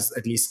Willemse has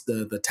at least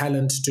the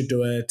talent to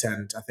do it.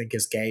 And I think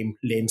his game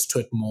lends to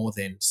it more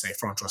than, say,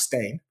 Francois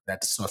Steyn.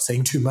 That's not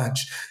saying too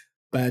much.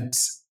 But,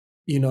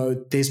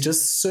 there's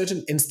just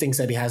certain instincts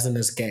that he has in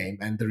his game.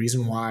 And the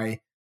reason why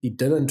he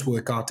didn't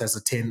work out as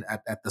a 10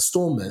 at the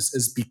Stormers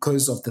is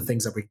because of the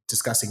things that we're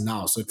discussing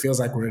now. So it feels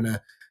like we're in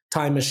a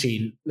time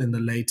machine in the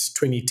late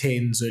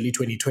 2010s, early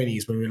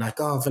 2020s, when we're like,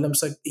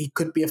 Willemse, he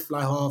could be a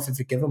fly half if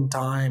you give him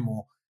time,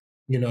 or,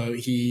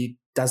 he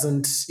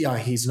doesn't,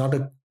 he's not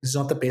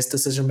the best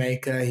decision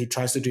maker. He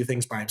tries to do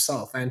things by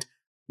himself. And,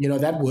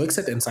 that works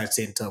at inside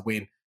center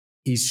when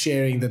he's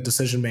sharing the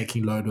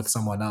decision-making load with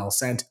someone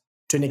else. And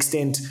to an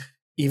extent,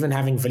 even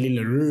having Willie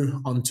Le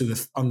Roux on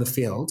the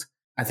field,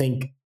 I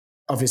think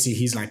obviously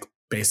he's like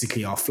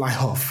basically our fly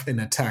half in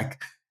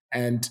attack.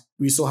 And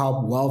we saw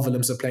how well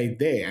Willemse played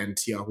there. And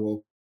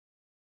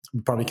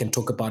we probably can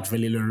talk about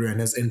Willie Le Roux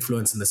and his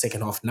influence in the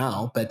second half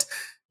now. But,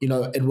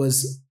 it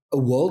was a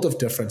world of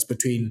difference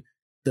between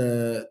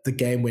the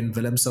game when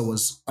when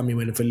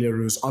Willie Le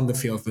Roux was on the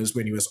field versus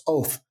when he was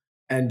off.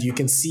 And you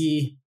can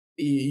see,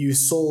 you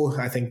saw,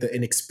 I think, the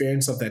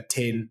inexperience of that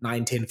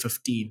 9, 10,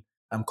 15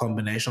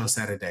 combination on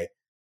Saturday.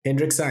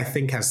 Hendrikse, I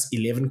think, has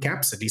 11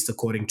 caps, at least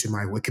according to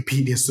my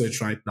Wikipedia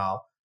search right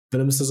now.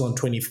 Willemse is on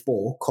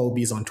 24,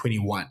 Kolbe's on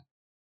 21.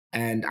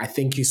 And I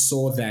think you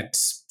saw that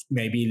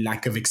maybe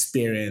lack of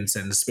experience,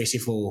 and especially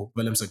for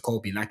Willemse and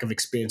Kolbe, lack of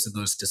experience in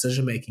those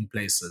decision-making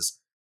places,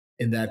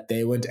 in that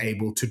they weren't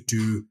able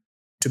to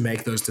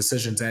make those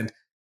decisions. And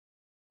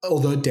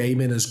although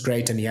Damian is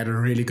great and he had a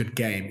really good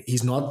game,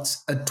 he's not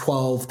a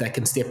 12 that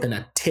can step in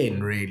at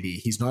 10, really.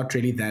 He's not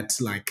really that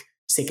like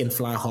second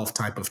fly half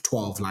type of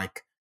 12,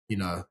 like, you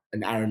know,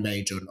 an Aaron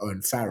Mage or an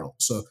Owen Farrell.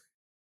 So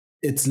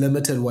it's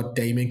limited what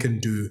Damian can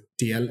do,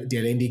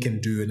 DLND can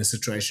do in a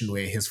situation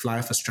where his fly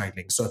half is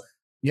struggling. So,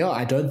 yeah,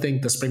 I don't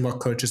think the Springbok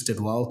coaches did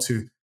well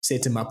to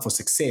set him up for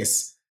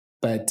success.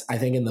 But I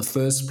think in the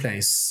first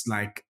place,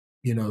 like,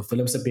 you know,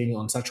 Willemse being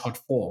on such hot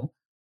form,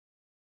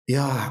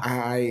 yeah,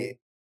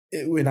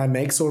 when I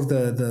make sort of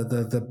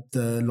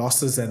the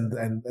losses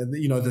and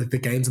you know the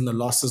gains and the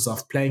losses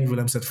of playing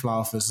Willemse at fly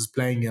half versus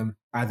playing him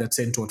either at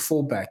centre or at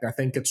fullback, I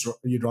think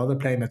you'd rather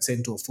play him at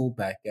centre or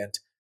fullback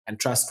and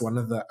trust one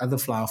of the other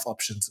fly half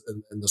options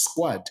in the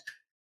squad.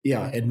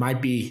 Yeah, it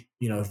might be,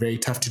 you know, very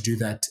tough to do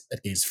that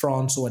against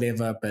France or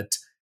whatever, but,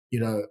 you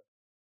know,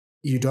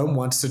 you don't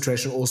want a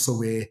situation also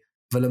where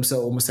Willemse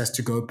almost has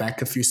to go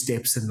back a few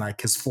steps in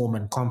like his form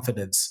and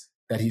confidence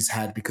that he's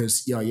had,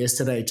 because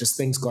yesterday just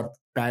things got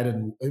bad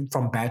and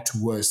from bad to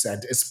worse,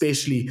 and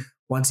especially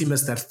once he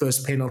missed that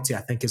first penalty, I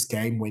think his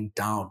game went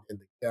down.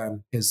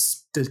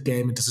 His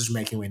game and decision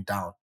making went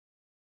down.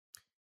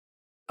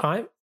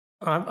 I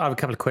have a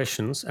couple of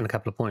questions and a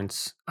couple of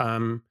points.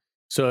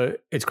 So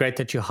it's great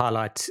that you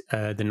highlight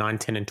the 9,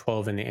 10, and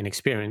 12 and the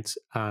inexperience.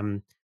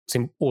 It's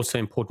also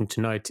important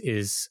to note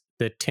is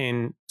the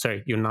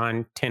your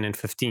 9, 10, and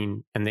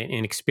 15 and the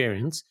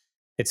inexperience.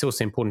 It's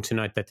also important to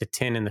note that the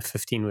 10 and the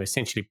 15 were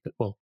essentially,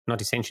 well,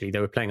 not essentially, they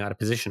were playing out of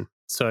position.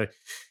 So,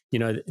 you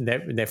know,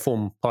 they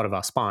form part of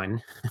our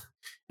spine,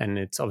 and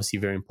it's obviously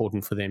very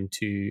important for them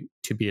to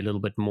be a little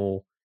bit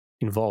more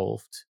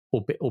involved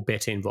or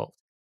better involved.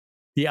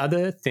 The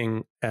other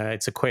thing,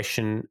 it's a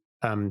question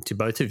to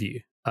both of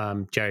you.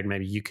 Jared,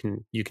 maybe you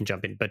can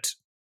jump in, but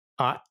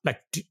I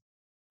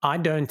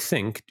don't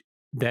think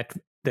that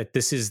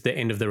this is the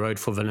end of the road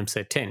for Willemse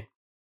at 10.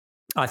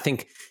 I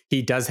think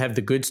he does have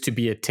the goods to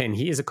be a 10.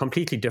 He is a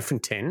completely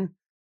different 10,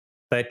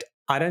 but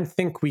I don't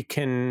think we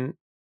can.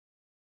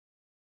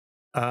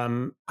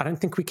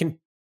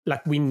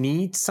 We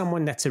need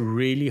someone that's a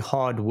really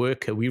hard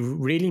worker. We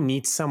really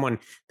need someone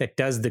that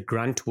does the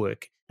grunt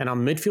work, and our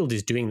midfield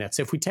is doing that.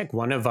 So if we take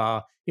one of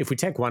our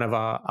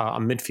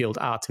midfield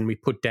out and we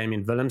put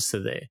Damian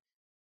Willemse there,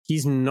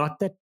 he's not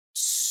that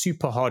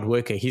super hard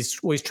worker. He's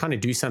always trying to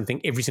do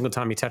something every single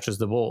time he touches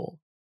the ball.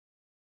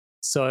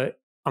 So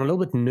I'm a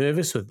little bit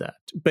nervous with that.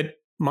 But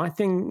my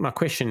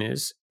question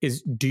is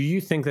do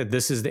you think that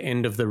this is the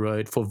end of the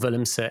road for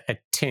Willemse at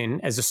 10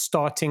 as a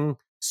starting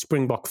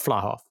Springbok fly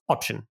half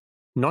option?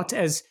 Not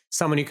as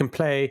someone who can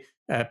play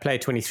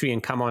 23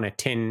 and come on at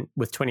 10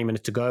 with 20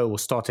 minutes to go, or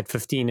start at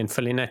 15 and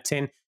fill in at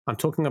 10. I'm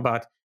talking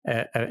about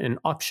an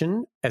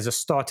option as a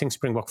starting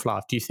Springbok fly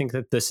half. Do you think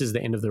that this is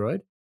the end of the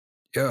road?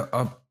 Yeah,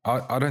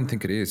 I don't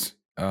think it is.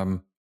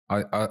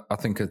 I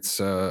think it's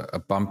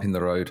a bump in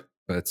the road,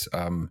 but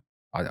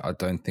I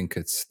don't think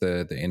it's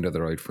the end of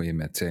the road for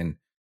him at 10.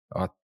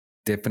 I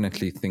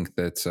definitely think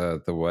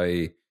that the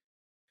way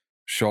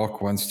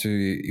Shark wants to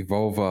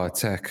evolve our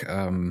attack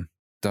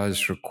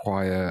does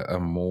require a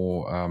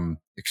more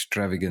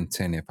extravagant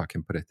 10, if I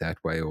can put it that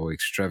way, or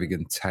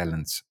extravagant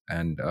talent,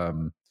 and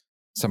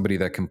somebody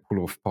that can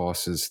pull off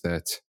passes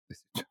that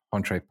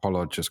Andre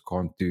Pollard just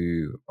can't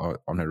do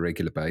on a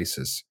regular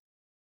basis.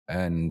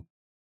 And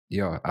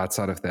yeah,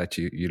 outside of that,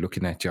 you're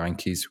looking at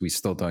Yankees. We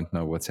still don't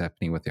know what's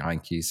happening with the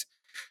Yankees.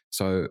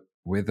 So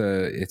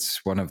whether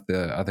it's one of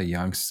the other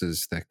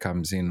youngsters that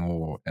comes in,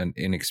 or an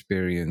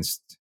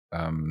inexperienced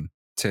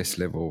test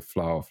level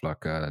fly off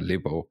like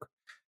Libbok,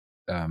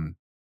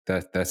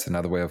 that's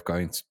another way of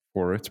going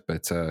for it.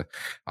 But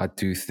I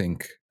do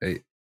think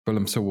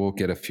Willemse will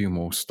get a few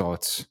more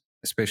starts,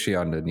 especially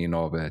under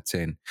Ninabe at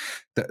 10.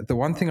 The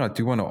one thing I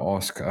do want to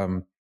ask,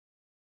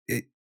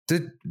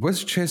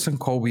 was Chess and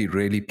Kolbe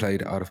really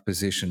played out of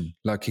position?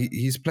 Like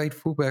he's played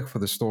fullback for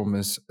the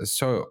Stormers,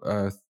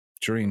 so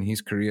during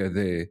his career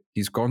there,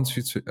 he's gone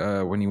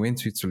to when he went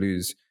to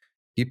Toulouse,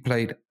 he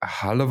played a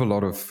hell of a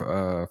lot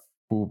of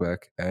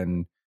fullback,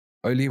 and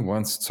only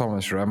once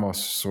Thomas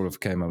Ramos sort of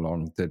came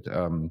along did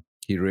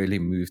he really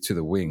moved to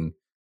the wing,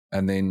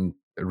 and then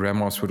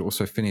Ramos would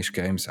also finish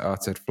games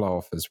out at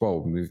fly-off as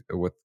well,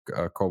 with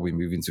Kolbe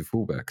moving to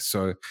fullback.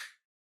 So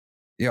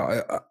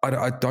yeah,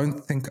 I don't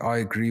think I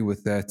agree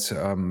with that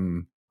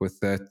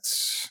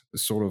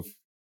sort of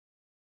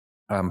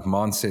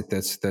mindset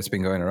that's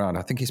been going around.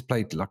 I think he's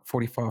played like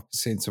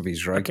 45% of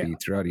his rugby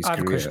throughout his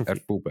career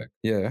at fullback.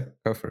 Yeah,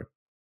 go for it.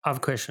 I have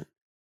a question.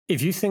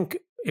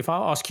 If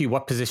I ask you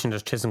what position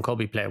does Chess and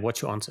Kolbe play,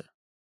 what's your answer?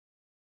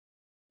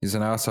 He's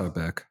an outside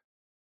back.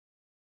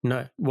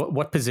 No.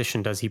 What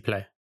position does he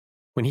play?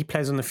 When he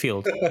plays on the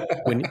field,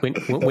 when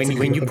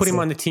you put him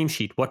on the team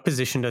sheet, what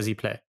position does he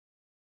play?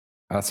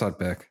 Outside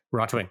back.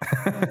 Right wing.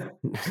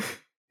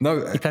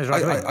 No, he plays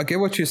right wing. I get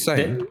what you're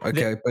saying.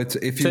 But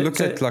if you look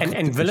at like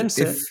and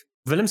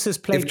Willemse's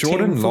played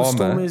Jordan 10 for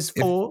Stormers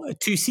for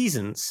 2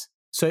 seasons.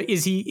 So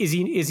is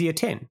he a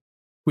 10?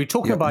 We're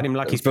talking about him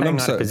like he's playing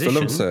out of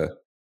position.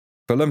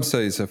 Willemse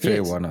is a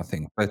fair one, I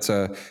think. But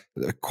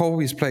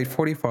Colby's played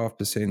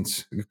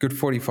 45%, a good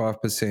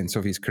 45%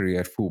 of his career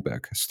at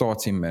fullback,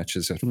 starting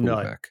matches at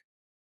fullback.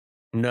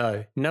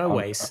 No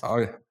ways.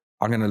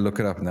 I'm going to look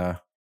it up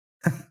now.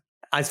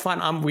 It's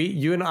fine.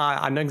 You and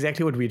I know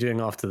exactly what we're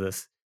doing after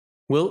this.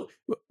 I'll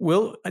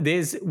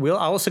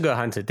also go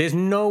hunter. There's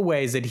no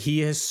ways that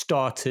he has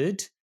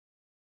started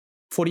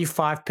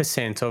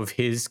 45% of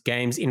his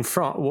games in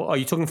France. Are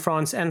you talking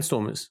France and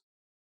Stormers?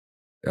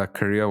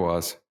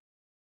 Career-wise.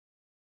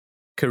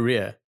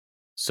 Career.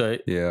 So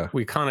yeah,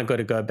 we kind of got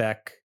to go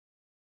back.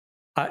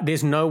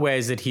 There's no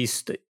ways that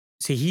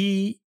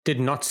he did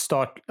not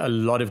start a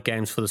lot of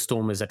games for the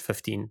Stormers at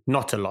 15.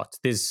 Not a lot.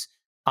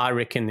 I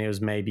reckon there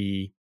was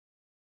maybe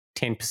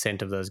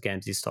 10% of those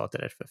games he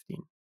started at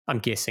 15. I'm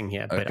guessing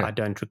here, but I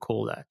don't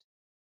recall that.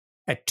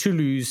 At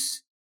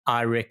Toulouse,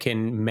 I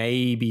reckon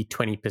maybe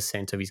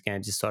 20% of his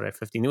games he started at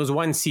 15. There was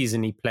one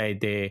season he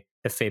played there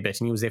a fair bit,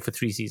 and he was there for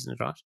 3 seasons,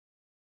 right?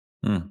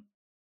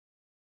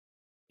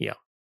 Yeah.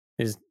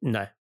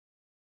 No.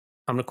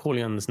 I'm not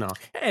calling on this now.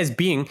 As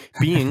being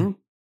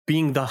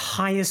the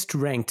highest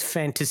ranked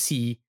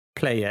fantasy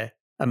player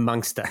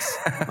amongst us.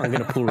 I'm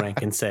going to pull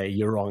rank and say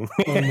you're wrong.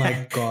 Oh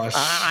my gosh.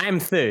 I am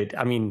third.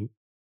 I mean,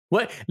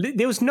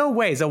 there was no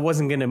ways I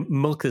wasn't going to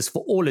milk this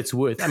for all it's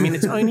worth. I mean,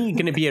 it's only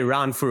going to be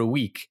around for a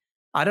week.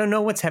 I don't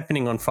know what's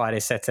happening on Friday,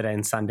 Saturday,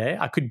 and Sunday.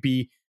 I could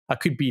be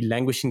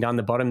languishing down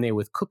the bottom there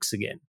with Cooks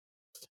again.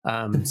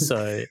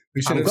 So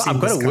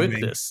I've got to work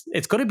this.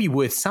 It's got to be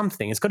worth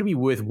something. It's got to be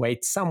worth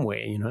weight somewhere,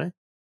 you know?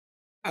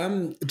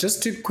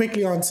 Just to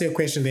quickly answer your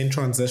question, then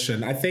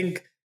transition. I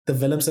think the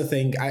Willemse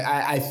thing,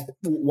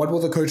 what will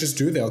the coaches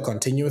do? They'll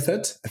continue with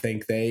it. I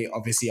think they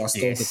obviously are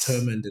still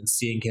determined in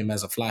seeing him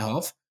as a fly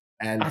half.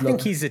 And I think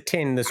he's a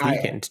 10 this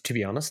weekend, to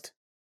be honest.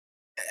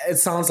 It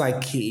sounds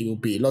like he will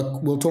be.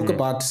 Look, we'll talk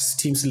about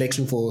team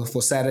selection for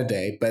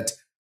Saturday, but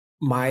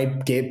my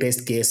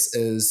best guess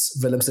is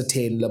Willemse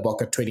 10,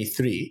 Libbok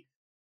 23.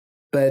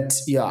 But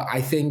yeah,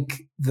 I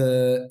think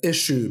the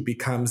issue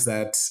becomes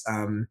that,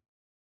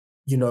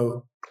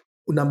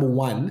 number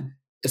one,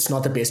 it's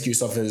not the best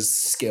use of his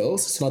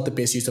skills. It's not the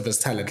best use of his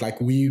talent. I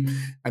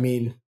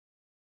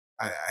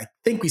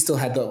think we still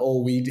had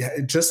we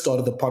just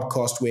started the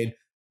podcast when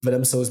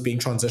Willemse was being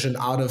transitioned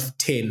out of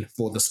 10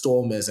 for the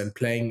Stormers and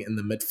playing in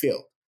the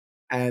midfield.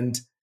 And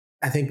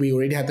I think we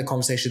already had the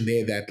conversation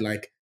there that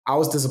I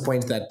was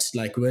disappointed that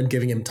we weren't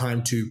giving him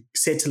time to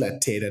settle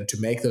at 10 and to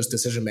make those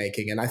decision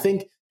making. And I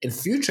think in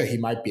future he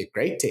might be a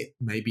great 10,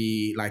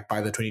 maybe by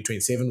the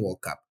 2027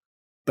 World Cup.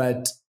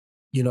 But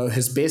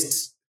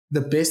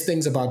the best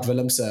things about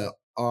Willemse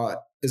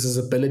is his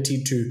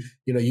ability to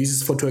use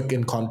his footwork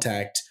in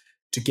contact,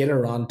 to get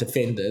around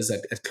defenders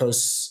at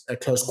close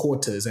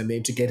quarters, and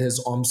then to get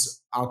his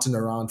arms out and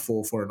around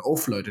for an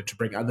offload and to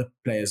bring other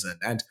players in.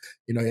 And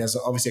he has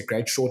obviously a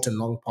great short and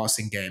long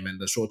passing game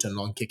and a short and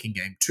long kicking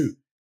game too.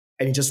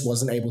 And he just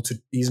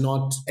he's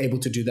not able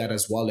to do that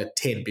as well at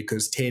 10,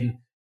 because 10,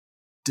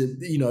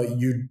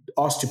 you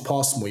asked to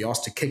pass more, you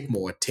asked to kick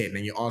more at 10,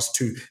 and you asked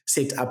to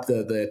set up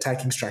the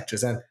attacking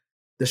structures. And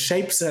the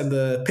shapes and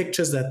the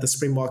pictures that the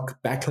Springbok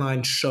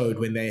backline showed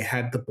when they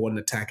had the ball in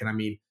attack, and I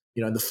mean,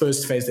 in the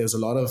first phase, there was a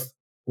lot of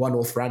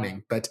one-off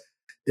running, but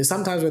there's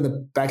sometimes when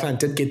the backline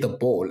did get the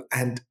ball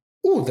and,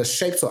 the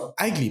shapes were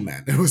ugly,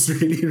 man. It was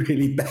really,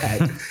 really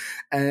bad.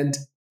 And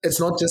it's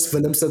not just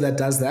Willemse that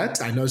does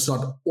that. I know it's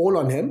not all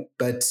on him,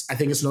 but I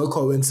think it's no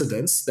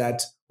coincidence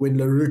that when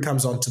Le Roux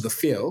comes onto the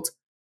field,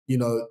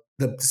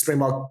 the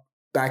Springbok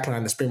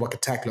backline, the Springbok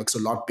attack looks a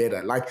lot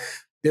better.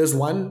 There's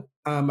one,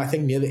 I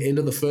think near the end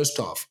of the first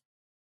half.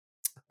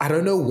 I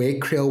don't know where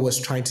Kriel was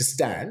trying to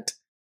stand.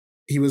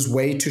 He was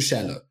way too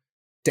shallow.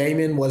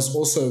 Damian was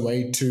also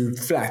way too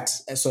flat,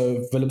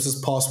 so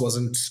Willemse's pass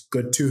wasn't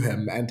good to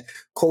him. And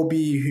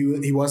Colby,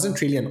 he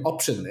wasn't really an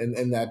option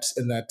in that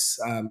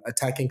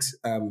attacking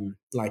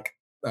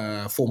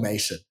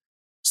formation.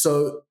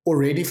 So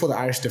already for the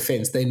Irish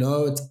defense, they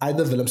know it's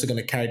either Willemse going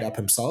to carry it up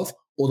himself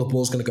or the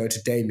ball's going to go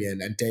to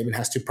Damian, and Damian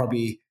has to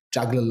probably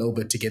juggle a little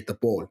bit to get the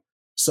ball.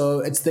 So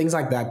it's things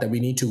like that we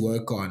need to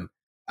work on.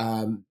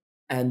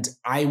 And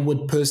I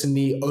would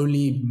basically,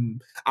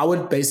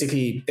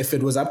 if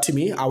it was up to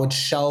me, I would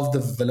shelve the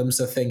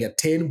Willemse thing at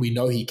 10. We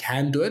know he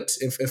can do it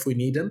if we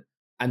need him,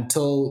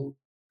 until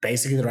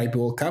basically the Rugby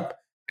World Cup,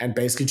 and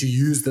basically to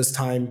use this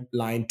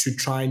timeline to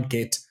try and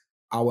get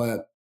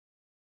our,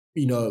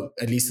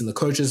 at least in the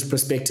coach's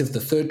perspective, the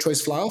third choice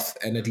fly-off,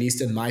 and at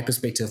least in my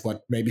perspective,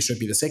 what maybe should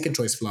be the second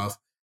choice fly-off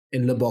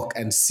in Libbok,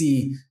 and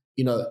see,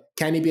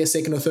 can he be a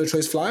second or third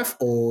choice fly-off,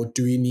 or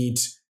do we need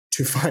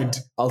to find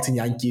Alton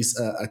Yankees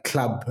a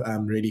club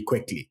really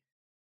quickly?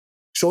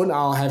 Shaun,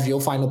 I'll have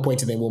your final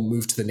point and then we'll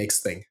move to the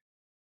next thing.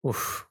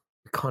 Oof,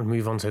 we can't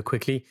move on so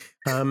quickly.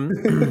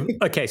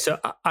 Okay, so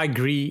I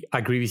agree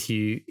with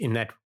you in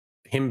that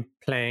him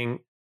playing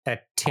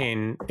at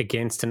 10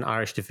 against an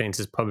Irish defence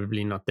is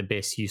probably not the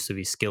best use of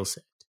his skill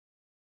set.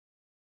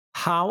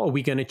 How are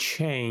we going to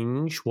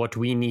change what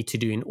we need to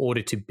do in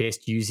order to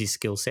best use his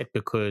skill set?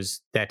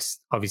 Because that's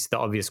obviously the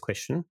obvious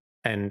question.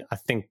 And I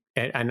think,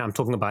 and I'm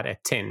talking about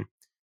at 10.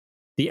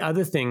 The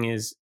other thing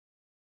is,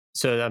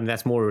 so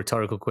that's more a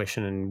rhetorical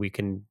question and we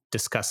can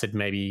discuss it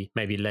maybe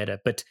later.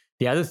 But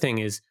the other thing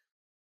is,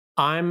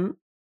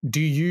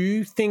 do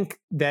you think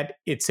that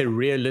it's a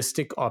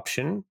realistic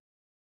option?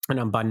 And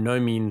I'm by no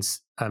means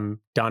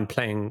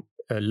downplaying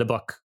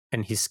Libbok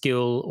and his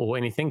skill or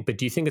anything, but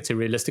do you think it's a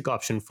realistic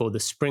option for the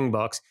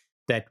Springboks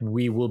that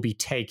we will be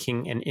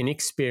taking an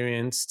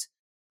inexperienced,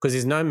 because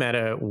there's no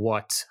matter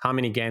how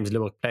many games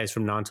Libbok plays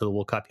from now until the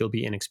World Cup, he'll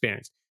be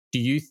inexperienced. Do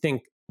you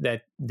think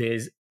that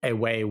there's a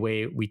way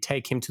where we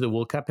take him to the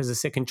World Cup as a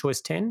second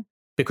choice 10?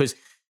 Because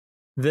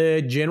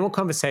the general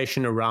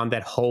conversation around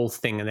that whole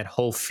thing and that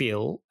whole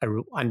feel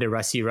under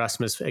Rassie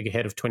Erasmus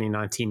ahead of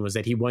 2019 was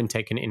that he won't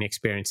take an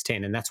inexperienced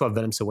 10. And that's why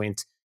Willemse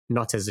went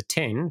not as a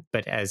 10,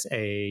 but as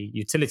a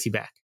utility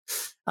back.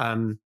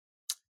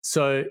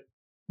 So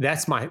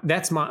that's my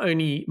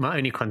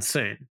only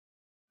concern.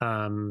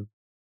 But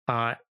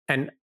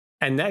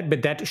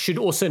that should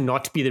also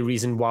not be the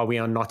reason why we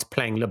are not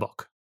playing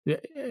Libbok.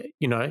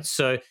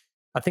 So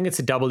I think it's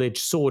a double-edged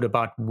sword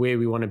about where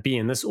we want to be.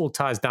 And this all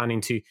ties down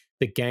into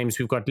the games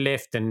we've got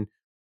left and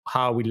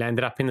how we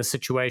landed up in the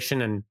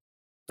situation. And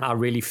I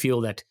really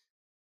feel that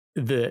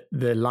the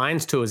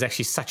Lions tour is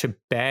actually such a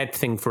bad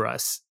thing for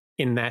us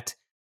in that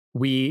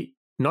we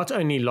not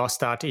only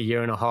lost out a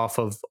year and a half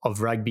of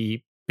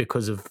rugby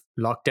because of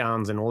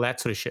lockdowns and all that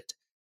sort of shit,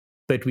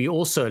 but we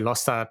also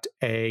lost out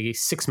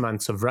 6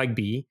 months of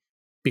rugby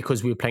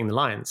because we were playing the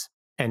Lions.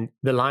 And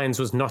the Lions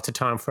was not a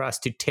time for us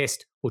to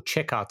test or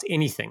check out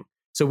anything.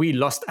 So we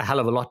lost a hell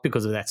of a lot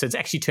because of that. So it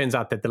actually turns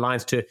out that the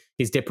Lions tour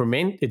is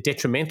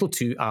detrimental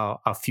to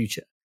our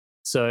future.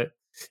 So,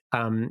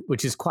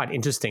 which is quite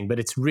interesting, but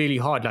it's really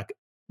hard. Like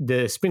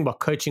the Springbok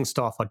coaching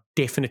staff are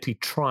definitely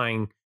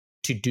trying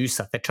to do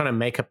stuff. They're trying to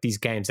make up these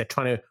games. They're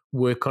trying to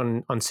work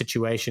on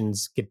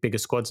situations, get bigger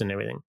squads and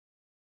everything.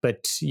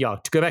 But yeah,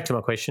 to go back to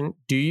my question,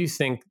 do you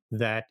think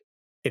that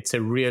it's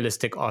a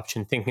realistic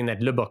option, thinking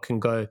that Libbok can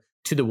go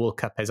to the World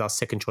Cup as our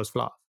second choice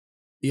fly?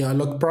 Yeah,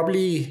 look,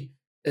 probably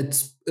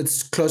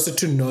it's closer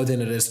to no than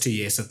it is to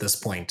yes at this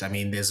point. I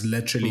mean, there's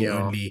literally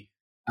only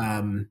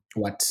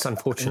it's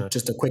unfortunate.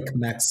 Just a quick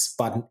maths,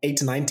 about 8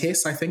 to 9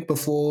 tests, I think,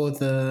 before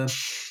the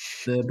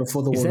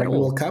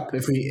World Cup.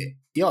 If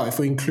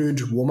we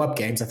include warm-up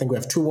games, I think we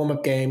have 2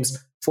 warm-up games,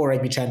 4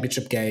 rugby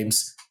championship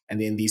games, and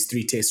then these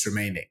 3 tests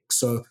remaining.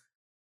 So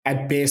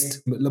at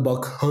best,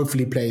 Libbok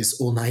hopefully plays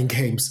all 9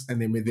 games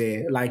and then we're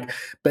there.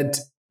 But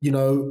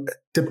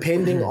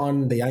depending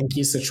on the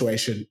Yankees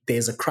situation,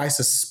 there's a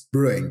crisis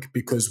brewing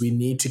because we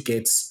need to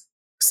get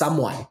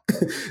someone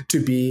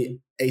to be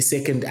a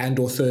second and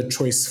or third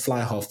choice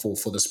fly half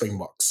for the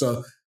Springboks.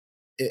 So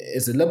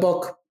is it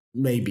Libbok?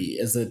 Maybe.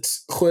 Is it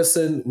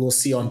Goosen? We'll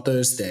see on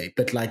Thursday.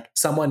 But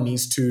someone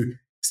needs to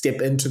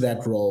step into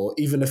that role,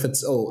 even if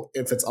it's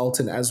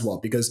Alton as well.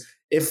 Because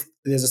if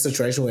there's a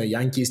situation where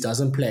Yankees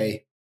doesn't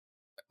play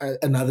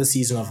another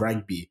season of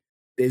rugby,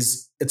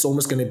 it's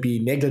almost going to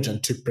be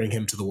negligent to bring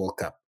him to the World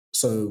Cup.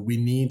 So we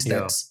need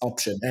that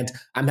option. And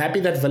I'm happy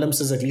that Willemse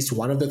is at least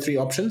one of the 3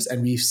 options.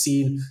 And we've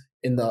seen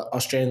in the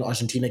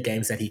Australian-Argentina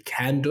games that he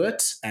can do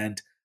it.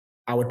 And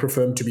I would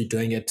prefer him to be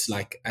doing it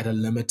at a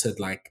limited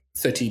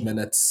 30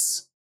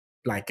 minutes,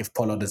 if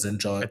Pollard is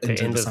injured at the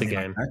end of the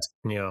game. Like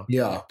that.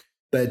 Yeah.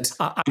 But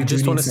I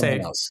just want to say,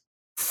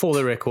 for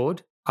the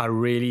record, I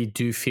really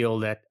do feel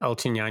that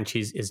Elton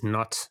Jantjies is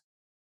not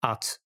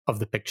out of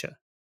the picture.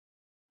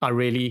 I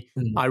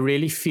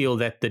really feel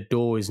that the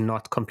door is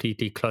not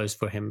completely closed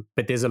for him,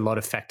 but there's a lot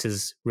of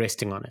factors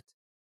resting on it.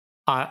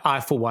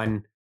 I for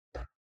one,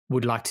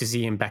 would like to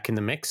see him back in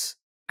the mix.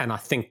 And I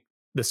think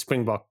the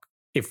Springbok,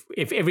 if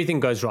everything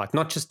goes right,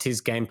 not just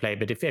his gameplay,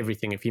 but if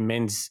he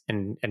mends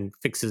and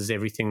fixes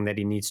everything that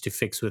he needs to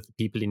fix with the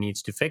people he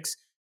needs to fix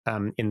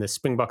in the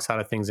Springbok side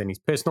of things and his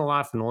personal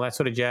life and all that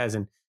sort of jazz,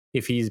 and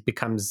if he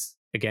becomes,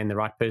 again, the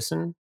right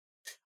person,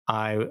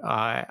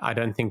 I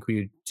don't think we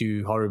would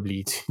do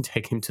horribly to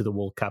take him to the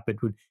World Cup.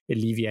 It would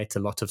alleviate a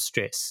lot of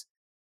stress.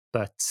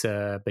 But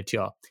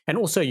yeah. And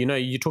also,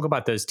 you talk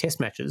about those test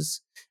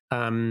matches.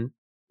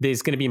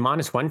 There's going to be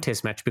 -1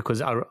 test match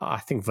because I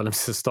think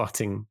Willemse is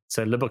starting.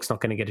 So Libbok's not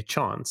going to get a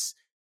chance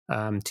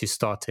to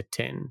start at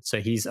 10. So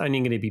he's only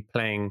going to be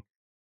playing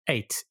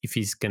 8 if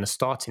he's going to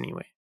start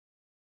anyway.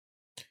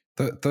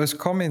 Those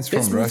comments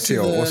from Rassie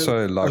are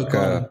also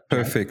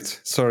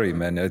perfect. Sorry,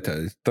 man.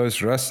 Those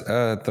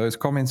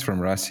comments from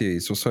Rassie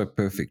is also a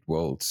perfect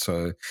world.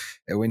 So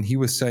when he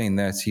was saying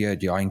that, he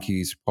had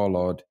Jantjies,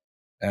 Pollard,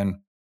 and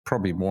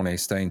probably Mornay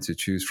Steyn to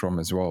choose from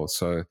as well.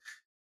 So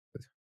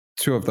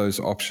 2 of those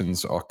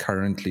options are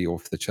currently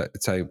off the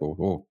table,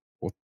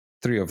 or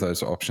 3 of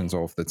those options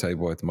are off the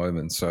table at the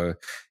moment. So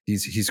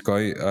he's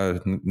going.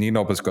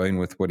 Nienob is going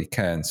with what he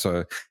can.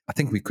 So I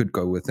think we could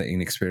go with the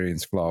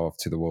inexperienced fly off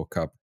to the World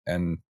Cup,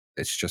 and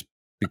it's just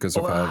because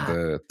of how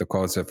the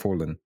cards have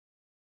fallen.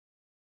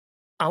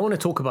 I want to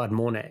talk about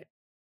Mornay.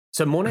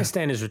 So Mornay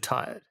Steyn is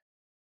retired,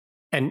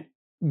 and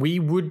we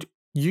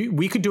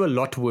could do a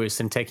lot worse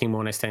than taking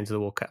Mornay Steyn to the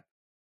World Cup.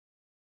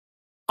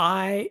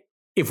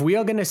 If we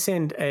are going to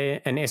send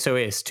an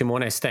SOS to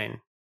Mornay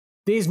Steyn,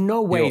 there's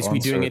no ways we're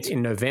doing it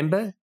in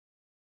November.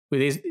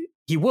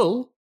 He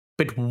will,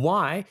 but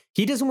why?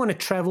 He doesn't want to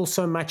travel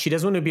so much. He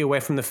doesn't want to be away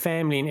from the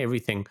family and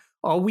everything.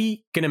 Are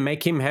we going to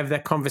make him have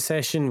that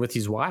conversation with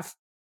his wife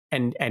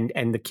and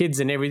the kids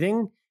and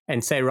everything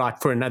and say, right,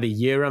 for another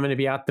year, I'm going to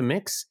be out the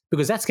mix?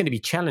 Because that's going to be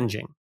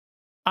challenging.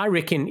 I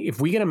reckon if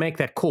we're going to make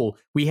that call,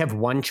 we have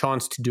one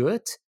chance to do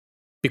it,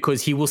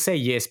 because he will say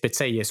yes, but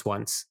say yes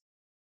once.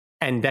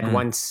 And that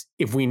once,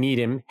 if we need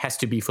him, has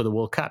to be for the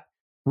World Cup.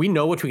 We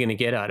know what we're going to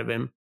get out of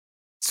him.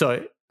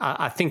 So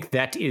I think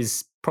that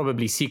is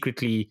probably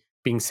secretly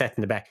being sat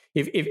in the back.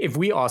 If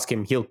we ask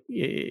him,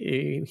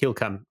 he'll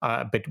come.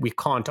 But we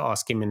can't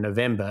ask him in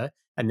November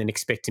and then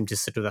expect him to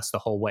sit with us the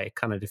whole way. It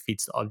kind of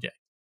defeats the object.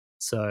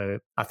 So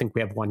I think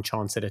we have one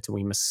chance at it, and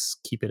we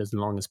must keep it as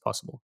long as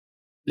possible.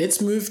 Let's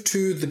move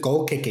to the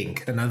goal kicking,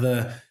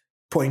 another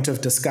point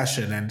of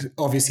discussion. And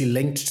obviously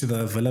linked to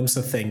the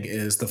Willemse thing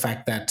is the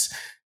fact that,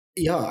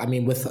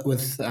 with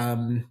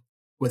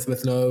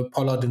no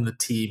Pollard in the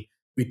team,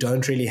 we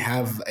don't really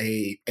have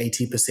a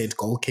 80%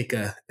 goal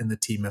kicker in the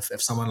team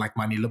if someone like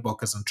Manie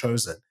Libbok isn't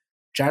chosen.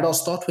 Jad, I'll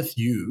start with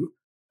you.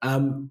 How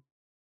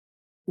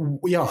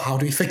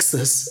do we fix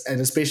this?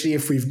 And especially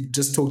if we've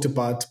just talked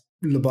about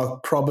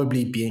Libbok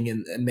probably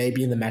being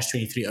maybe in the match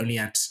 23 only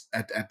at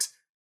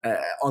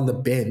on the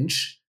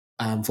bench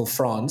for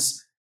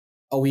France.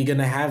 Are we going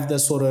to have the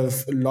sort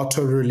of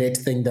lotto roulette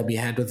thing that we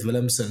had with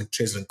Willemse and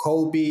Cheslin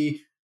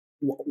Colby?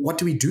 What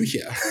do we do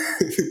here?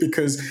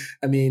 Because,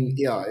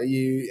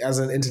 you as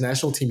an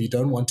international team, you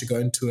don't want to go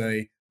into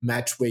a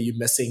match where you're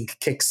missing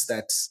kicks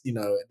that,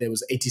 there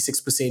was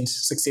 86%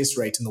 success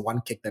rate in the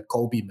one kick that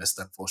Colby missed,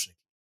 unfortunately.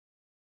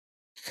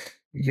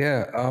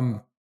 Yeah,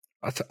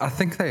 I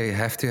think they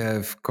have to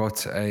have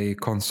got a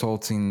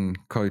consulting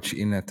coach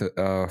in at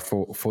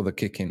for the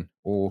kicking,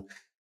 or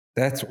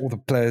that's all the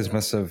players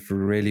must have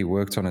really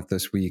worked on it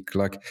this week.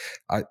 Like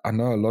I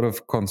know a lot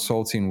of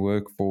consulting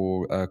work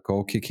for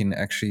goal kicking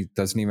actually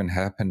doesn't even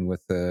happen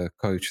with the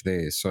coach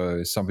there.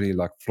 So somebody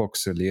like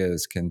Flier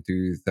can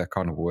do that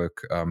kind of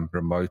work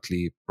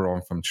remotely.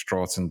 Brian from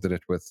Straten did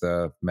it with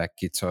Mac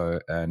Gito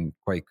and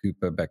Quay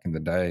Cooper back in the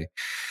day.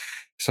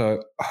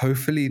 So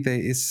hopefully there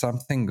is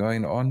something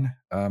going on,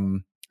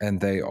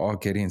 and they are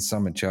getting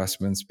some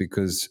adjustments,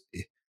 because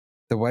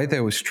the way they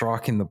were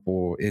striking the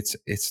ball,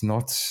 it's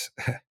not,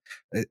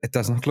 it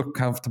does not look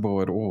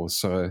comfortable at all.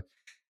 So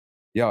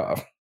yeah,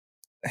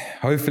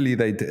 hopefully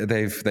they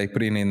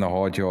put in the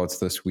hard yards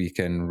this week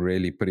and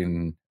really put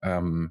in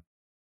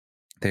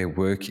their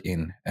work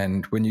in.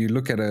 And when you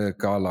look at a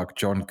guy like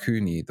John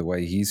Cooney, the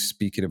way he's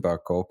speaking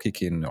about goal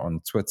kicking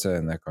on Twitter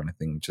and that kind of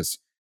thing, just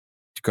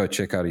go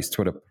check out his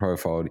Twitter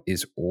profile. It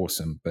is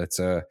awesome. But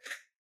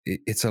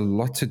it's a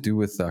lot to do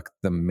with like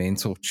the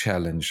mental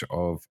challenge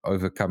of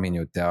overcoming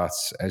your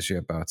doubts as you're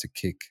about to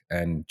kick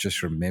and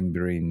just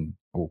remembering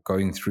or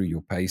going through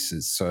your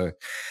paces. So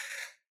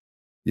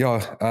yeah,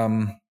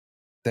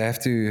 they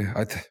have to,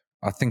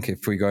 I think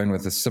if we're going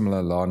with a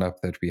similar lineup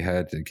that we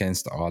had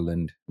against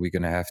Ireland, we're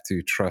going to have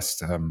to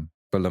trust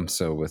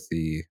Willemse with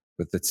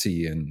the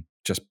T and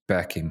just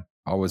back him.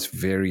 I was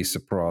very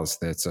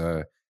surprised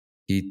that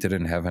he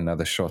didn't have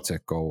another shot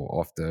at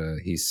goal after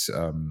his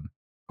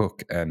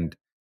hook, and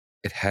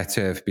it had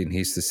to have been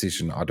his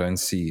decision. I don't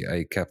see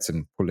a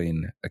captain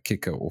pulling a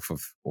kicker off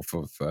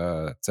of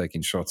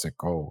taking shots at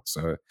goal.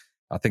 So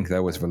I think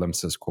that was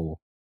Willemse's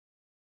call.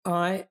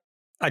 I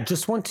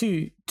just want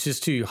to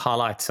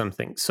highlight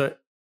something. So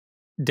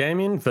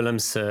Damian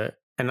Willemse,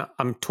 and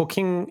I'm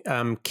talking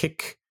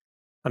kick.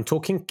 I'm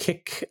talking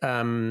kick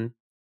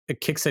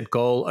kicks at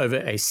goal over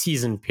a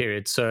season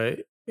period. So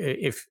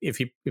if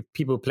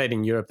people played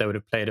in Europe, they would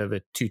have played over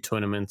 2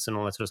 tournaments and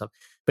all that sort of stuff.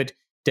 But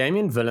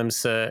Damian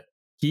Willemse,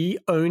 he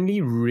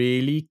only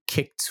really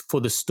kicked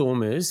for the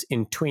Stormers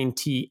in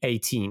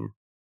 2018,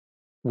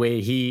 where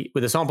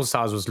the sample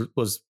size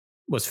was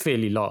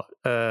fairly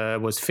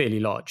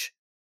large,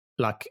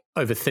 like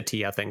over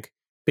 30, I think.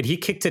 But he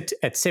kicked it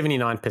at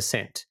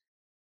 79%.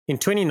 In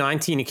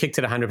 2019, he kicked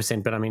it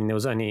 100%, but I mean, it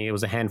was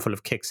a handful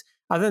of kicks.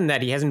 Other than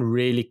that, he hasn't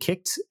really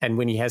kicked, and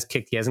when he has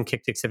kicked, he hasn't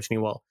kicked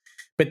exceptionally well.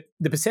 But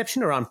the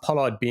perception around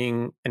Pollard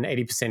being an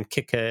 80%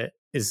 kicker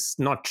is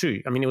not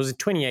true. I mean, it was in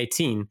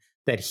 2018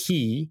 that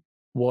he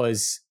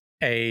was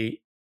in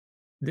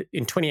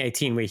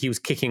 2018 where he was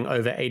kicking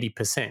over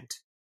 80%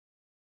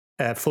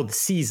 for the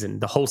season,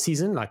 the whole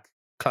season, like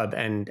club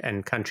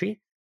and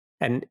country.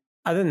 And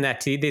other than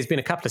that, there's been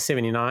a couple of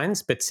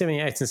 79s, but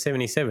 78s and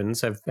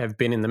 77s have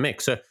been in the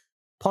mix. So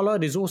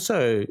Pollard is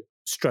also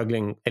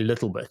struggling a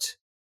little bit.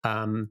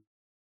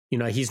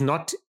 He's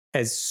not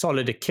as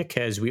solid a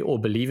kicker as we all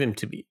believe him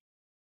to be,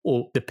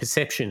 or the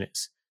perception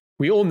is.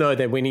 We all know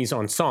that when he's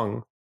on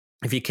song,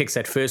 if he kicks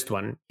that first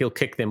one, he'll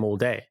kick them all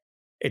day.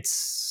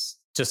 It's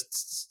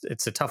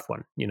a tough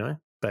one,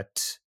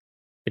 But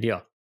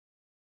yeah.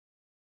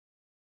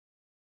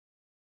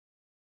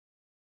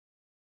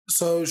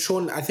 So,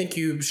 Shaun, I think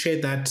you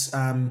shared that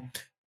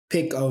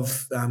pick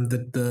of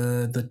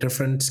the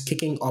different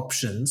kicking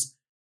options.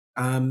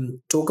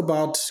 Talk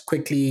about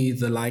quickly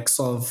the likes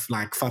of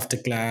like Faf de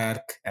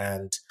Klerk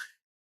and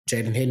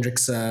Jaden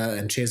Hendrickse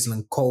and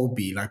Cheslin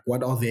Colby. Like,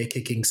 what are their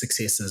kicking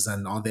successes,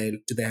 and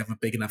do they have a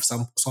big enough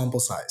sample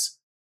size?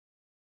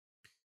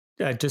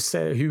 Just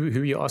say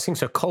who you're asking.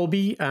 So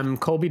Colby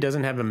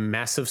doesn't have a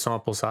massive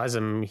sample size.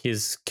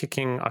 His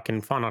kicking, I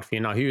can find out for you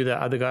now. Who are the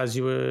other guys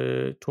you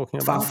were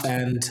talking about? Faf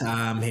and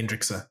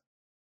Hendrickse.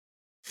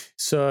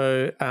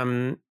 So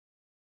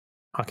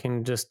I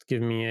can just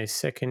give me a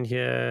second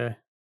here.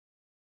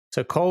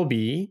 So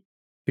Colby,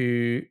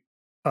 who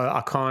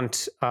I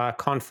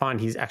can't find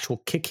his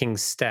actual kicking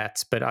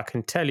stats, but I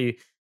can tell you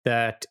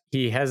that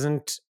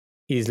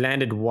he's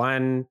landed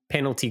one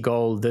penalty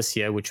goal this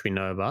year, which we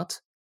know about.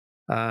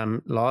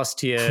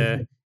 Last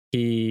year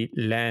he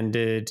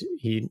landed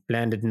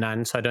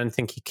none, so I don't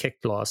think he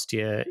kicked last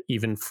year,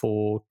 even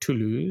for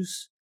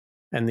Toulouse.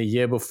 And the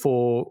year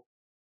before,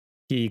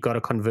 he got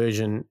a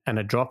conversion and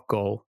a drop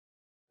goal,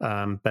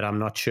 but I'm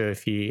not sure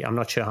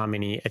how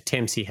many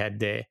attempts he had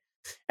there.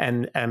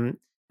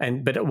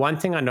 But one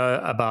thing I know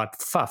about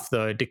Faf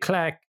though, de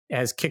Klerk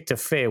has kicked a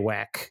fair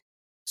whack,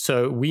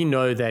 so we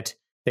know that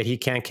he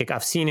can kick.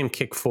 I've seen him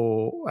kick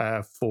for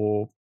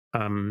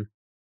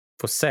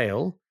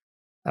Sale.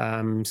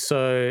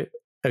 So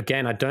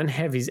again, I don't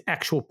have his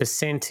actual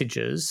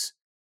percentages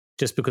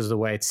just because of the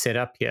way it's set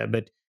up here.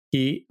 But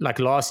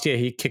last year,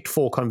 he kicked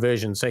 4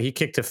 conversions. So he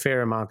kicked a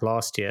fair amount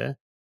last year.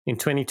 In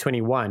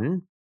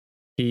 2021,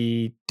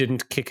 he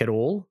didn't kick at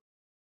all,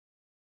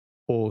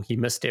 or he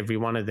missed every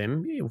one of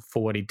them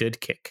for what he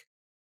did kick.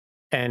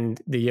 And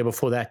the year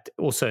before that,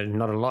 also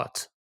not a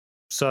lot.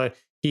 So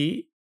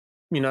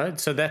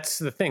so that's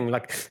the thing.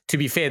 Like, to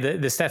be fair,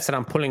 the stats that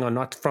I'm pulling are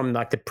not from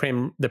like the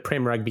Prem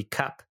Rugby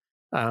Cup.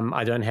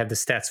 I don't have the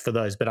stats for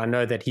those, but I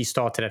know that he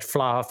started at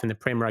fly half in the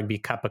Prem Rugby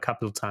Cup a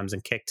couple of times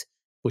and kicked,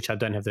 which I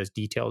don't have those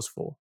details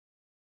for.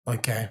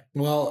 Okay.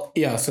 Well,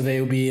 yeah, so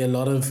there will be a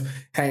lot of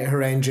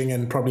arranging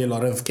and probably a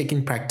lot of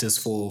kicking practice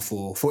for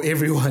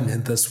everyone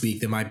in this week.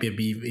 There might be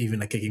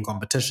even a kicking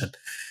competition.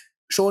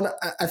 Shaun,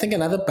 I think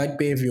another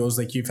bugbear of yours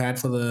that you've had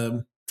for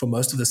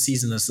most of the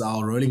season is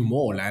our rolling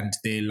maul and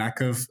their lack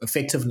of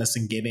effectiveness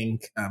in getting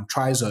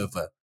tries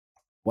over.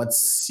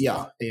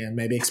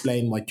 Maybe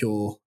explain what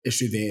your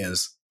issue there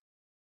is.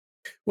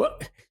 Well,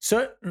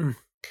 so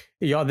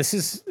yeah, this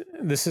is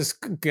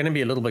going to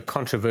be a little bit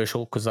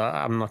controversial because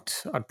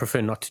I'd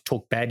prefer not to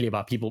talk badly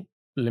about people.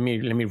 Let me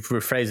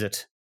rephrase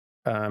it.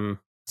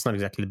 It's not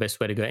exactly the best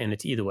way to go in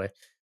it either way,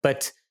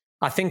 but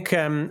I think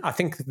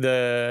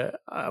we're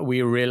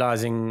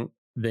realizing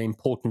the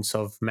importance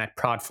of Matt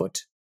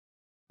Proudfoot.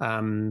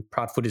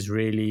 Proudfoot is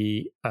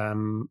really,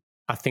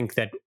 I think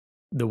that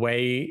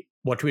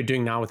what we're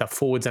doing now with our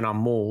forwards and our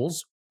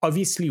mauls,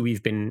 obviously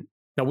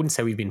I wouldn't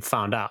say we've been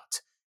found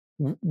out.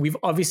 We've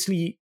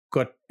obviously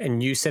got a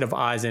new set of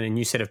eyes and a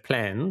new set of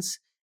plans,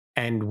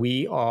 and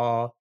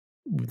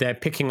they're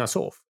picking us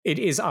off. It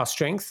is our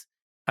strength.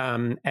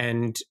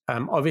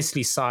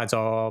 Obviously sides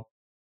are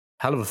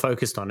hell of a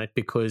focused on it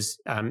because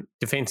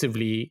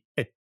defensively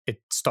it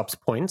stops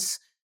points,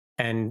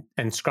 and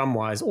scrum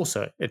wise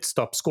also it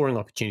stops scoring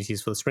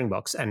opportunities for the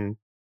Springboks. And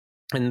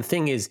the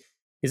thing is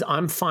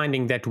I'm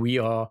finding that we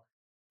are,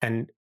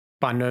 and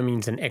by no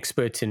means an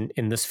expert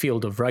in this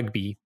field of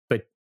rugby,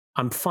 but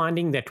I'm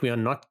finding that we are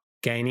not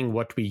gaining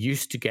what we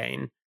used to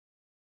gain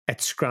at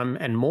scrum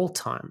and maul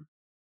time.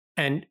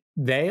 And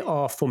they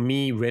are, for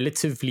me,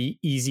 relatively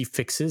easy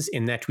fixes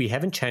in that we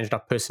haven't changed our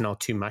personnel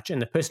too much,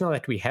 and the personnel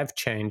that we have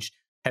changed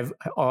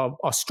are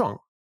strong.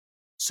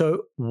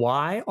 So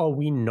why are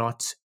we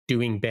not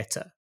doing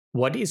better?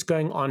 What is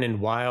going on, and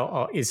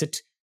why is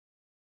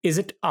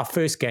it our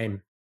first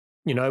game?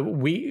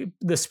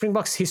 The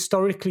Springboks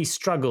historically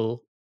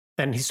struggle,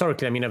 and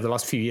historically, I mean over the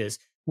last few years,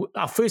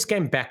 our first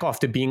game back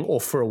after being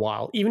off for a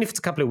while, even if it's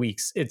a couple of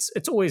weeks, it's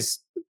always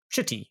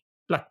shitty.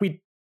 Like,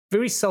 we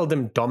very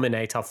seldom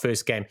dominate our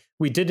first game.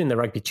 We did in the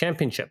Rugby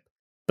Championship,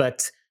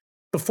 but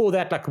before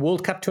that, like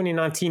World Cup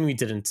 2019, we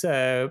didn't.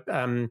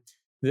 On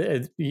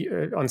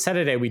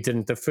Saturday, we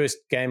didn't. The first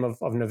game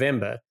of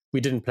November,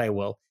 we didn't play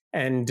well.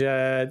 And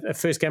the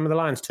first game of the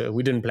Lions tour,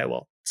 we didn't play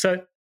well.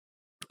 So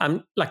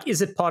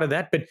is it part of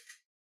that? But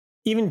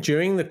even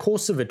during the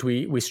course of it,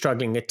 we're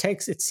struggling.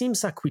 It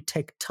seems like we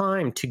take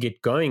time to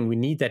get going. We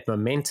need that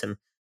momentum.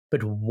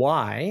 But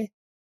why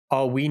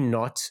are we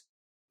not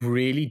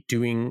really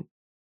doing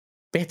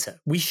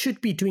better? We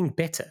should be doing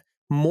better.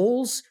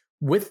 Mauls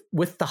with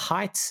the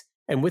heights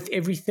and with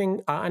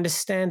everything. I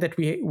understand that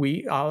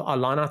our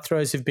line-out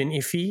throws have been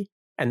iffy,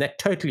 and that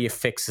totally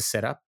affects the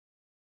setup.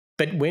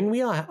 But when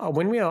we are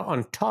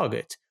on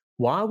target,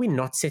 why are we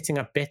not setting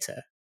up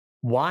better?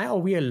 Why are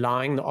we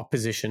allowing the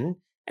opposition?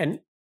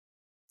 And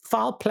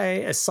foul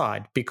play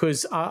aside,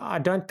 because I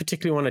don't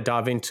particularly want to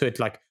dive into it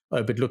like,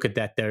 oh, but look at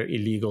that, they're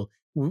illegal.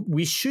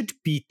 We should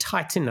be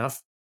tight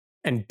enough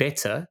and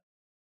better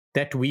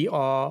that we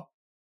are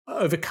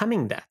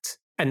overcoming that,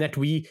 and that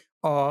we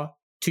are,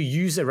 to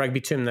use a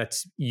rugby term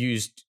that's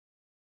used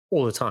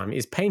all the time,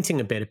 is painting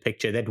a better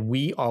picture, that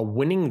we are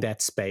winning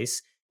that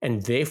space,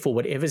 and therefore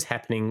whatever's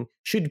happening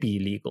should be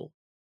illegal,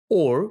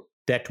 or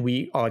that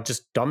we are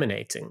just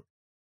dominating.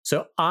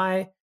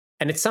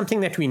 And it's something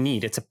that we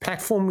need. It's a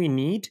platform we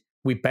need.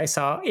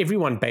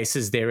 Everyone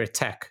bases their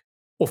attack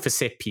off a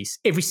set piece.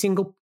 Every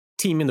single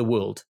team in the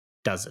world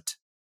does it.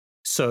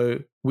 So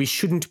we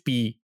shouldn't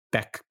be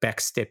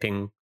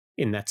backstepping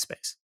in that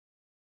space.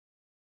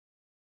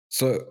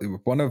 So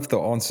one of the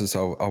answers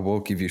I will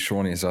give you,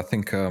 Shaun, is I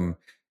think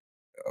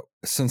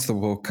since the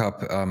World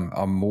Cup,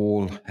 our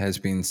maul has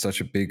been such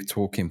a big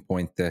talking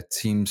point that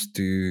teams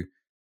do,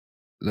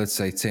 let's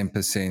say,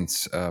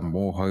 10%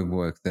 more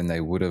homework than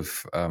they would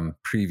have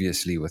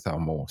previously with our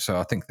maul. So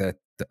I think that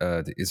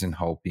isn't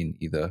helping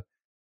either.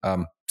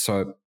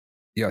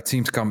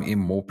 Teams come in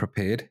more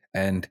prepared.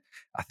 And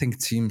I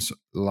think teams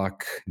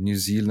like New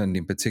Zealand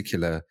in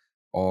particular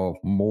are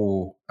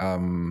more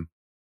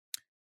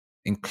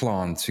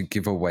inclined to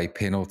give away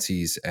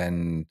penalties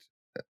and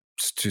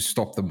to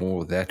stop the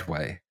maul that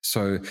way.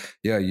 So,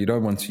 you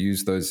don't want to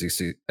use those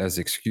as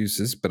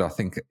excuses, but I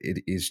think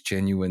it is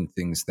genuine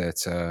things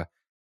that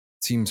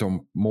teams are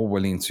more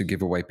willing to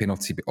give away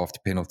penalty after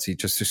penalty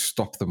just to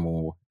stop the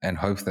maul and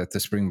hope that the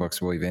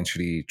Springboks will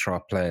eventually try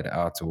to play it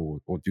out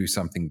or do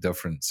something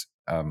different.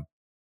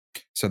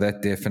 So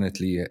that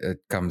definitely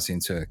comes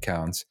into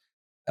account.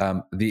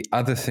 The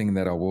other thing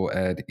that I will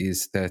add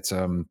is that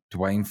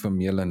Duane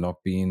Vermeulen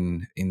not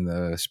being in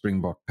the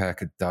Springbok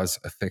pack, it does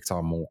affect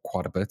our maul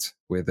quite a bit,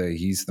 whether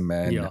he's the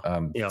man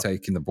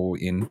taking the ball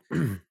in.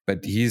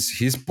 But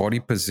his body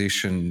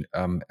position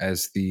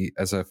as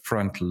a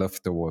front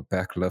lifter or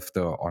back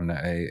lifter on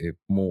a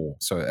maul.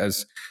 So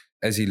as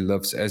he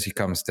lifts, as he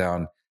comes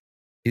down,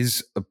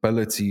 his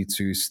ability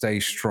to stay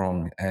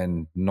strong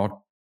and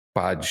not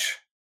budge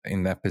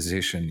in that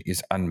position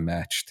is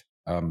unmatched.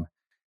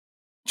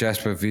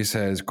 Jasper Wiese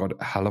has got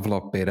a hell of a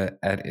lot better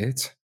at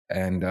it,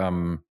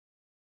 and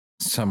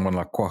someone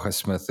like Kwagga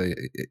Smith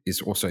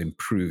is also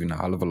improving a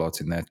hell of a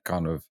lot in that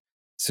kind of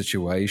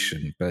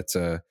situation. But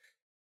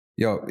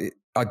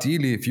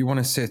ideally, if you want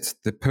to set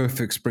the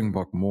perfect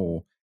Springbok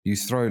maul, you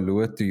throw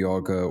Louis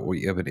Dujaga or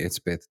Eben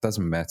Etzebeth. It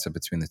doesn't matter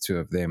between the two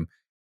of them,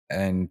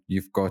 and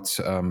you've got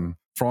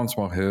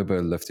Francois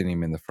Herber lifting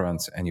him in the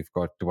front, and you've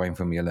got Duane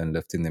Vermeulen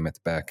lifting them at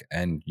the back,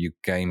 and you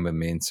gain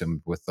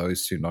momentum with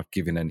those two not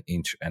giving an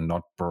inch and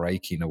not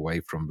breaking away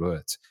from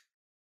Louis.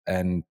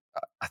 And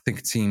I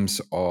think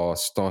teams are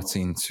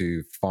starting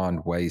to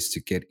find ways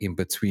to get in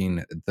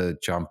between the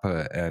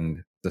jumper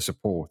and the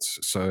supports.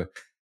 So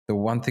the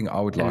one thing I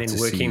would like to see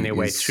is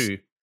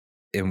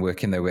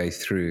working their way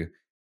through,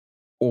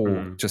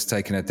 or just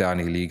taking it down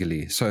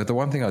illegally. So the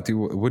one thing I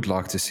would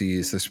like to see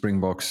is the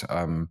Springboks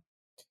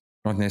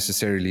not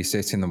necessarily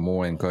setting the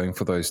maul and going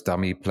for those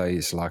dummy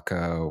plays like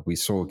we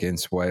saw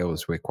against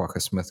Wales, where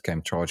Kwagga Smith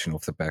came charging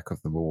off the back of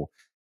the ball.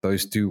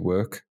 Those do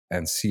work,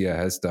 and Sia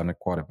has done it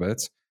quite a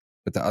bit.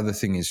 But the other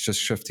thing is just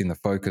shifting the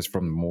focus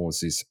from the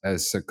mauls is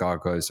as the guy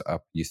goes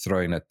up, you're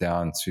throwing it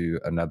down to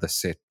another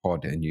set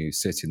pod and you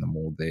setting the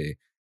maul there.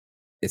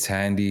 It's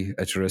handy,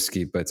 it's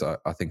risky, but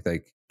I think they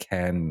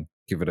can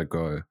give it a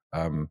go.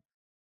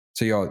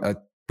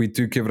 We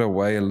do give it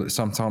away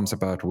sometimes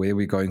about where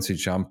we're going to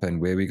jump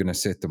and where we're going to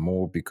set the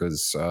maul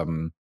because,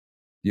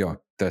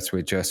 that's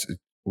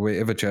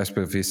wherever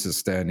Jasper Wiese is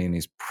standing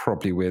is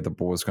probably where the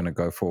ball is going to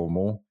go for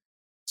more.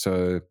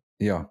 So,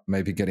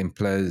 maybe getting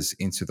players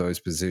into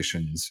those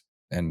positions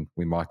and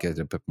we might get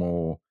a bit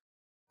more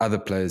other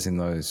players in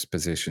those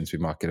positions. We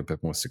might get a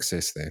bit more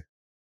success there.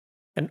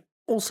 And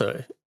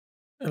also,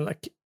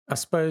 I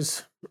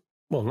suppose,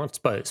 well, not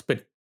suppose,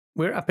 but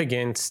we're up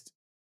against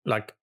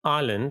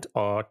Ireland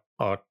are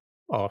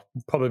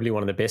probably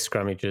one of the best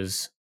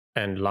scrummages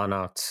and line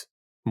out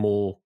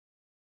more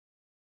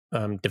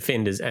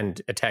defenders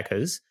and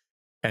attackers,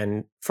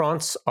 and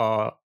France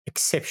are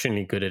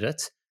exceptionally good at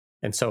it,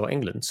 and so are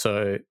England.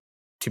 So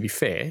to be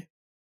fair,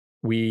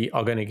 we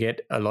are going to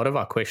get a lot of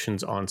our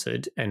questions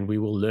answered, and we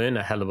will learn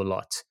a hell of a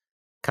lot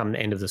come the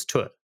end of this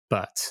tour.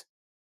 But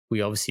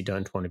we obviously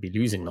don't want to be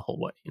losing the whole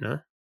way,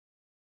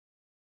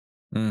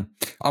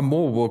 Our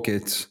maul will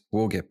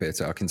get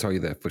better. I can tell you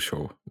that for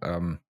sure.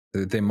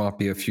 There might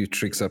be a few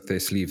tricks up their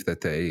sleeve that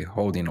they're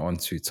holding on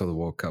to till the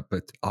World Cup,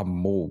 but our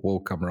maul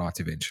will come right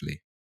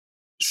eventually.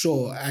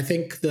 Sure. I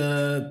think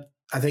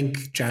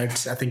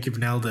Jared, you've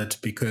nailed it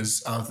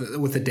because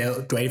with the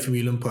Duane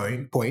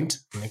Vermeulen point,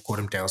 and they called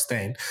him Dale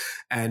Steyn,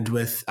 and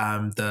with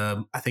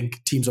I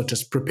think teams are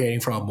just preparing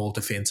for our maul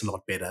defense a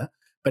lot better.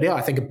 But I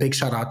think a big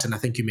shout out, and I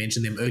think you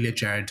mentioned them earlier,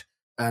 Jared.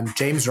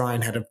 James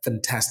Ryan had a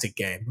fantastic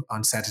game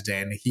on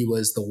Saturday, and he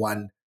was the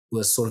one who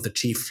was sort of the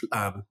chief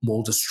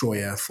maul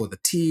destroyer for the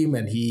team,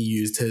 and he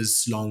used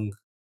his long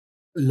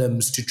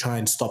limbs to try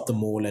and stop the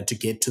maul and to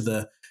get to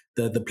the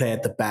player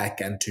at the back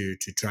and to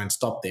try and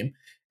stop them.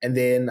 And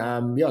then,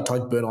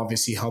 Todd Byrne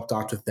obviously helped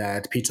out with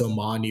that. Peter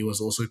Manie was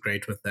also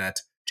great with that.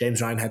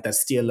 James Ryan had that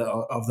steal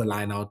of the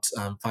line out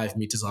 5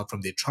 meters out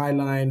from the try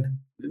line.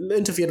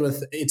 Interfered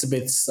with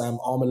Itzebeth's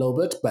arm a little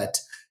bit, but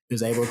he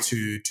was able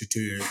to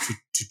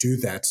do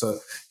that. So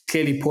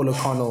clearly Paul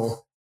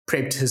O'Connell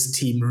prepped his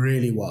team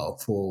really well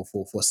for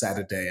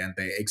Saturday, and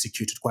they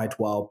executed quite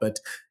well. But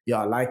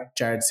yeah, like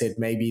Jared said,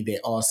 maybe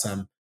there are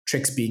some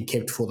tricks being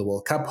kept for the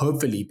World Cup,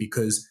 hopefully,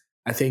 because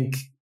I think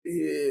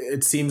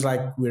it seems like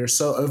we're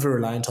so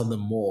over-reliant on the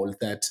maul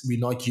that we're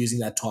not using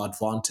that to our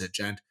advantage.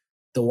 And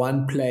the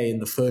one play in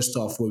the first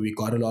half where we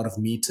got a lot of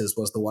meters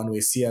was the one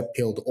where Sia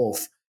peeled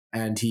off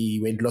and he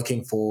went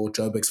looking for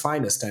Joburg's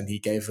finest, and he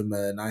gave him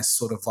a nice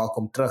sort of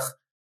welcome terug.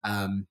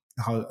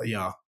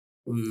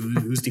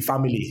 Who's the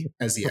family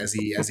as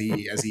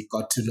he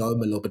got to know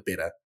him a little bit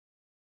better.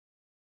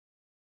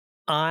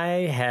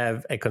 I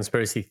have a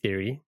conspiracy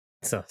theory.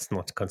 So it's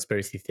not a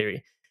conspiracy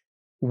theory.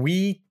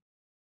 We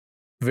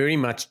very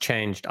much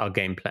changed our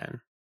game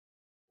plan.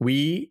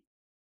 We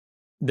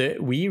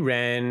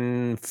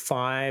ran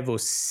 5 or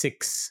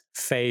 6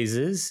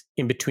 phases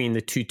in between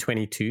the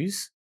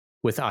 222s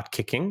without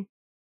kicking.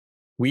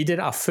 We did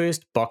our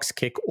first box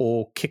kick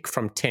or kick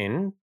from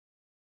 10,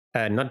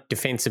 not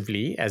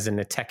defensively as an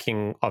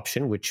attacking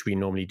option, which we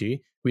normally do.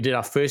 We did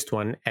our first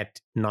one at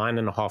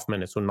 9.5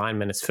 minutes or 9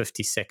 minutes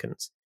 50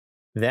 seconds.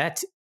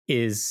 That's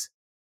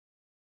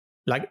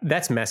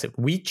massive.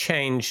 We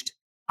changed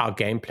our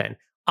game plan.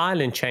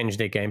 Ireland changed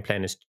their game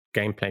plan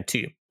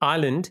too.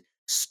 Ireland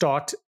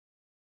start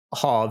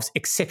halves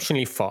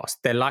exceptionally fast.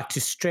 They like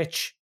to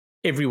stretch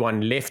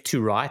everyone left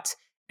to right,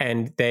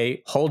 and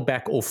they hold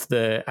back off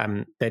the.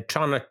 They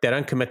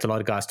don't commit a lot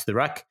of guys to the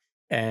ruck,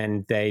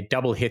 and they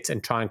double hit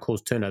and try and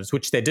cause turnovers,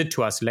 which they did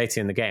to us later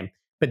in the game.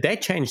 But they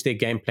changed their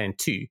game plan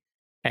too,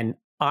 and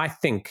I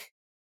think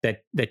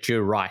that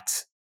you're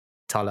right,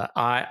 Thala.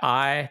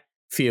 I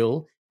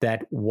feel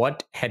that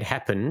what had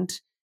happened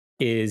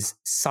is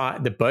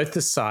both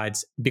the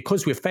sides,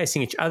 because we're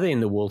facing each other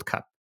in the World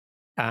Cup,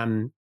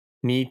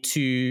 need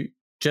to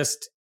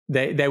just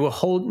they were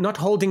not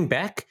holding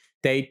back.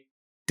 They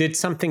did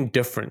something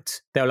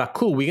different. They were like,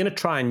 cool, we're going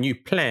to try a new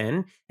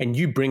plan and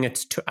you bring it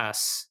to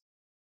us.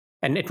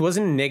 And it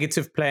wasn't a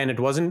negative plan. It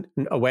wasn't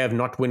a way of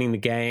not winning the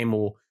game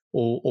or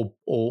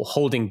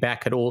holding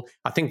back at all.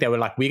 I think they were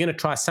like, we're going to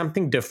try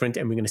something different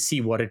and we're going to see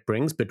what it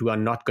brings, but we are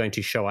not going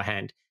to show our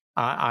hand.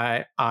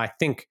 I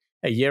think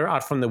a year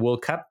out from the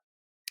World Cup,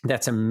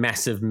 that's a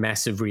massive,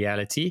 massive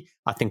reality.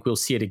 I think we'll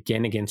see it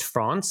again against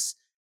France.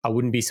 I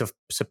wouldn't be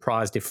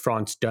surprised if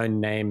France don't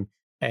name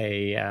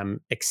a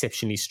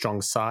exceptionally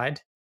strong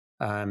side.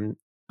 I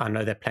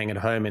know they're playing at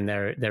home and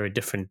they're a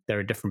different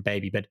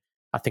baby, but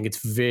I think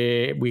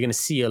we're going to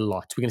see a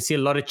lot. We're going to see a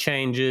lot of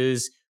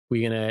changes.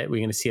 We're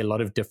going to see a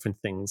lot of different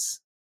things.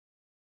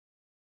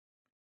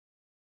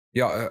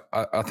 Yeah,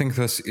 I think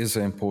this is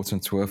an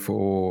important tour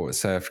for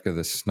South Africa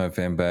this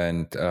November,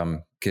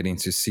 and getting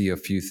to see a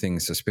few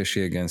things,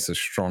 especially against the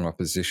strong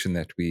opposition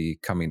that we're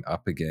coming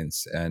up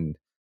against, and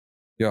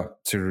yeah,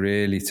 to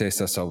really test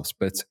ourselves.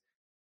 But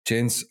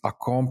gents, I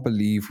can't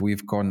believe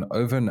we've gone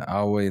over an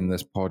hour in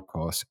this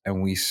podcast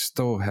and we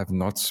still have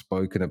not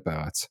spoken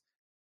about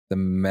the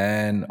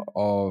man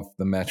of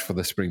the match for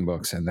the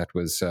Springboks, and that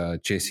was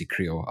Jesse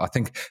Kriel. I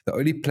think the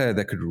only player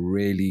that could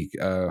really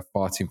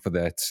fight him for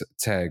that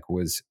tag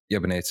was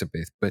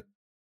Itzebeth, but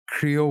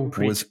Kriel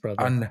was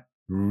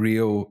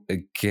unreal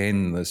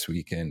again this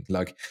weekend.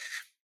 Like,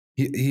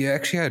 he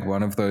actually had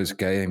one of those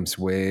games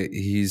where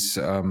his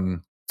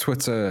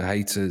Twitter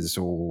haters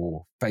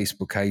or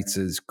Facebook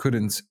haters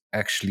couldn't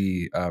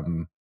actually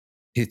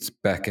hit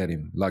back at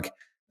him. Like,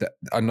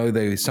 I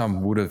know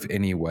some would have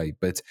anyway,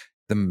 but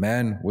the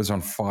man was on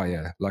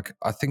fire. Like,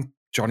 I think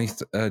Johnny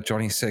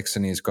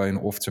Sexton is going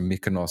off to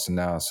Mykonos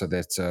now so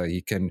that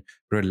he can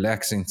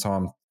relax in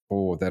time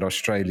for that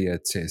Australia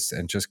test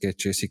and just get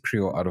Jesse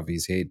Kriel out of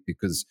his head,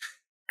 because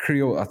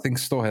Kriel, I think,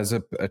 still has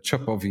a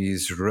chip of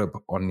his rib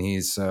on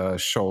his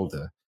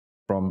shoulder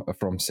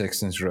from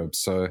Sexton's rib.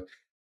 So,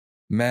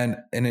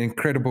 man, an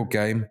incredible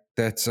game.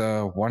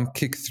 That one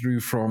kick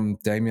through from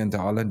Damian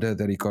Willemse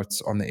that he got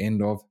on the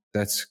end of,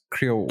 that's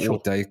Kriel all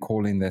day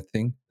calling that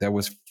thing. That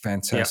was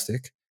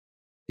fantastic.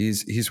 Yeah.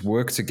 His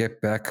work to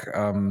get back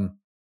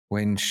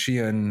when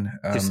Sheehan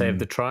to save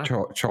the try,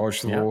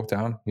 charged the ball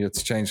down. He had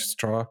to change the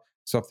try,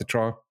 stop the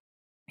try.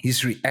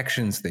 His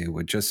reactions there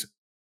were just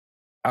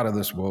out of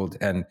this world,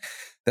 and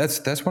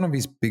that's one of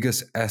his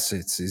biggest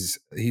assets, is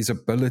his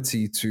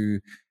ability to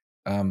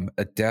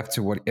adapt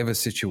to whatever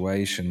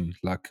situation.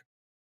 Like,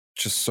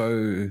 just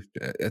so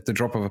at the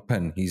drop of a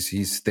pin,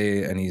 he's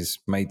there and he's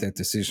made that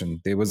decision.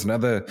 There was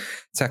another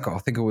tackle, I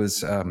think it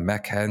was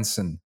Mac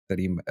Hansen, that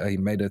he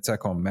made a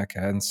tackle on Mac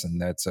Hansen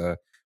that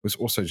was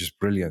also just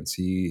brilliant.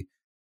 He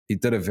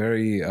did a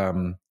very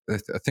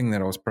a thing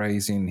that I was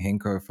praising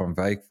Henko van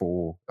Wyk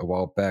for a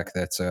while back,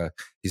 that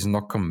he's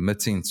not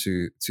committing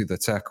to the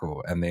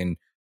tackle and then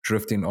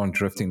drifting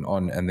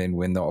on, and then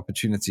when the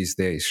opportunity is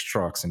there, he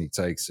strikes and he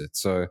takes it.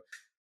 So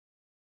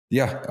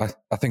yeah,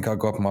 I think I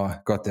got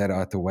that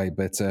out the way,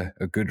 but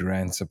a good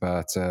rant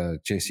about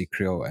Jesse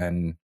Kriel,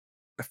 and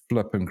a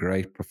flipping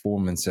great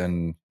performance.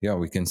 And yeah,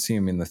 we can see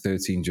him in the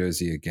 13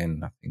 jersey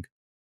again, I think.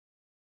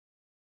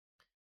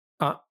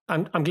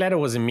 I'm glad it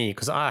wasn't me,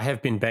 because I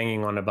have been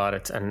banging on about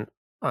it, and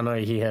I know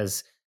he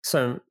has.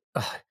 So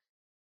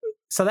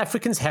South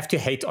Africans have to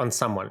hate on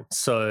someone,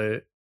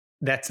 so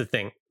that's the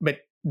thing. But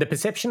the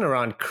perception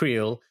around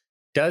Kriel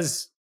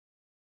does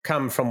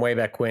come from way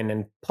back when,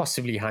 and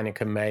possibly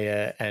Heineke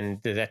Meyer and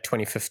that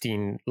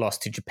 2015 loss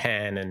to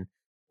Japan and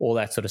all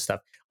that sort of stuff.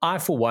 I,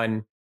 for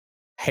one,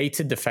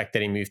 hated the fact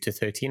that he moved to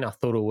 13. I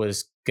thought it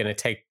was going to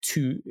take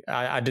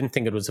I didn't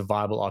think it was a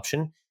viable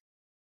option.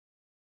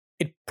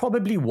 It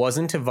probably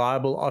wasn't a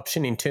viable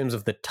option in terms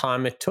of the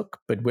time it took,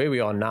 but where we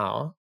are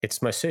now, it's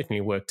most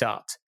certainly worked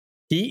out.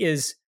 He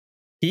is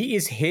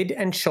head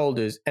and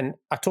shoulders, and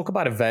I talk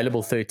about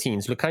available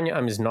 13s.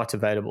 Lukhanyo is not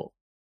available,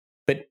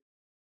 but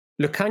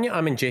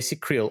Lukhanyo and Jesse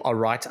Kriel are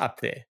right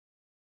up there,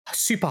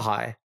 super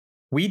high.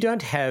 We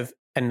don't have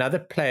another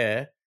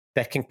player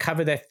that can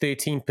cover that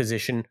 13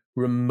 position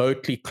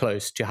remotely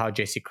close to how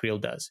Jesse Kriel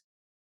does.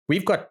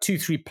 We've got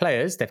 2-3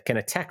 players that can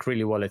attack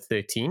really well at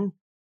 13.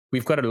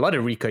 We've got a lot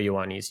of Rico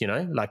Ioannis,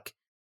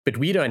 but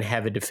we don't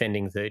have a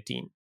defending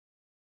 13.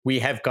 We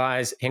have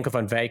guys. Henk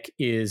van Wyk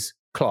is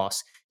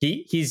class.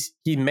 He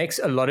makes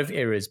a lot of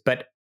errors,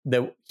 but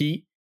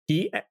he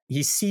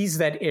sees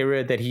that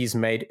error that he's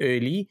made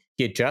early.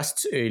 He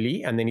adjusts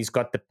early, and then he's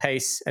got the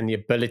pace and the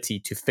ability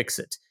to fix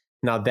it.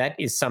 Now that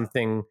is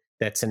something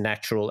that's a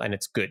natural, and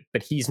it's good.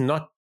 But he's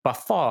not, by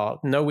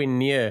far, nowhere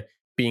near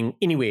being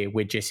anywhere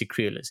where Jesse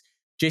Kriel is.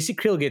 Jesse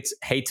Kriel gets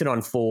hated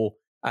on for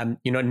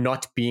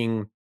not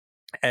being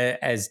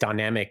as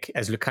dynamic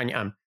as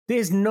Lukhanyo.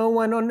 There's no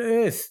one on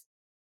earth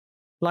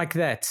like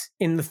that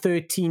in the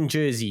 13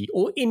 jersey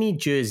or any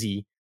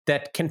jersey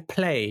that can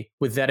play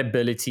with that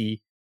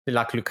ability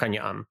like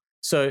Lukhanyo.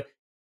 So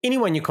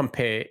anyone you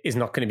compare is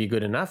not going to be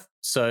good enough.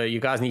 So you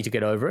guys need to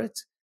get over it.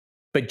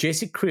 But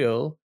Jesse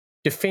Kriel,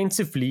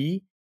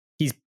 defensively,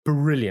 he's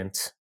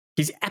brilliant.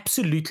 He's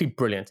absolutely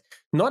brilliant.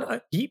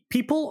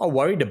 People are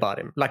worried about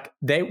him. Like,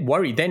 they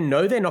worry. They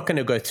know they're not going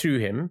to go through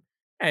him.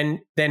 And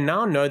they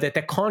now know that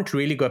they can't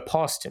really go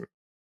past him.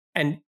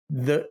 And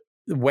the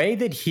way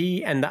that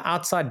he and the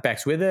outside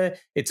backs, whether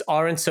it's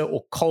Arendse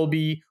or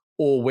Colby,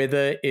 or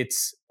whether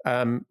it's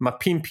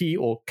Mapimpi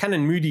or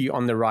Cannon Moody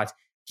on the right,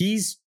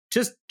 he's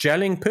just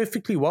gelling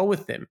perfectly well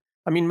with them.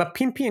 I mean,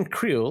 Mapimpi and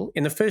Kriel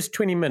in the first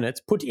 20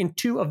 minutes put in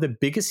 2 of the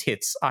biggest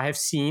hits I have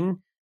seen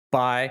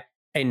by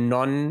a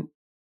non-Fiji,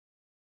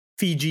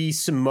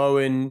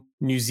 Samoan,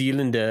 New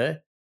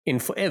Zealander in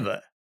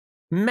forever.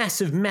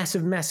 Massive,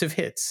 massive, massive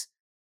hits.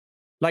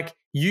 Like,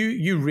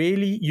 you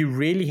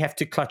really have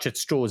to clutch at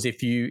straws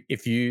if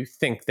you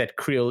think that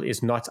Kriel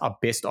is not our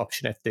best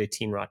option at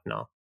 13 right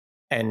now.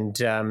 And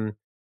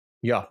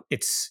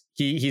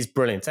he's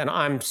brilliant, and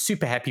I'm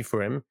super happy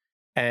for him.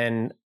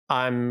 And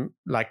I'm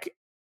like,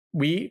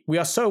 we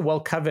are so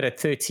well covered at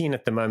 13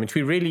 at the moment.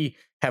 We really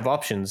have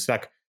options.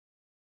 Like,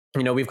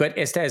 we've got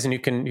Esterhuizen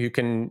who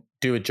can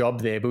do a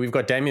job there, but we've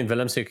got Damian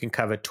Willemse who can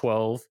cover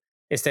 12,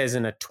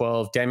 Esterhuizen at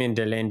 12, Damian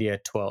Delaney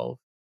at 12.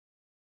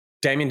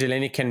 Damian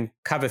Delaney can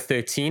cover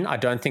 13. I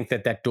don't think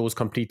that door's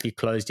completely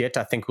closed yet.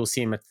 I think we'll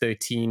see him at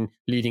 13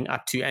 leading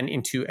up to and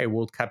into a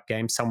World Cup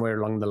game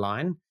somewhere along the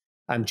line.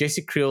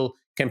 Jesse Kriel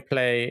can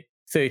play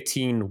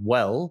 13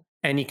 well,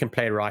 and he can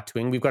play right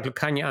wing. We've got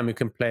Lukhanyo who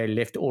can play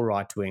left or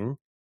right wing,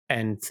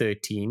 and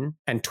 13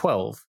 and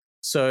 12.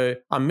 So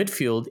our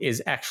midfield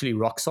is actually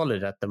rock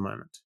solid at the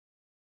moment.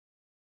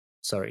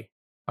 Sorry,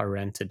 I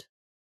ranted.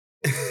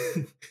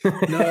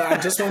 No, I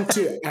just want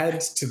to add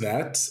to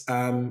that.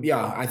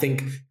 I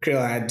think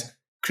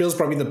Kriel's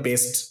probably the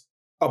best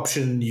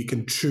option you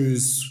can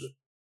choose,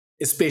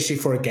 especially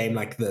for a game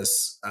like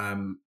this,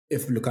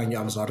 if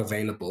Lukhanyo is not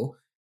available,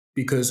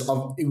 because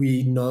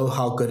we know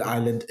how good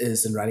Ireland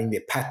is in running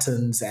their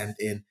patterns and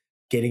in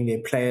getting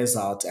their players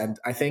out. And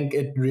I think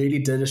it really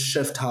did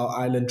shift how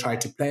Ireland tried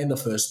to play in the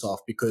first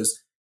half,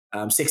 because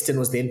Sexton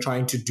was then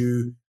trying to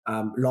do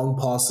long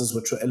passes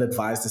which were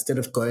ill-advised, instead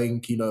of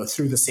going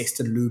through the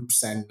Sexton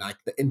loops and like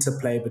the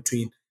interplay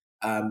between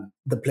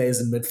the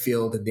players in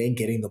midfield and then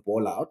getting the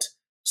ball out.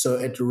 So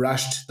it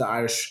rushed the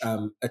Irish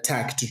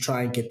attack to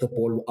try and get the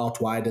ball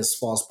out wide as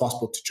far as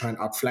possible to try and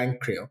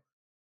outflank Kriel.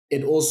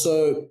 It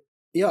also,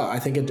 I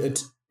think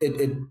it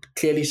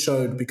clearly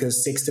showed,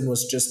 because Sexton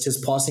was just,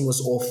 his passing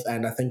was off,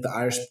 and I think the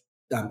Irish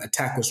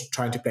attack was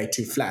trying to play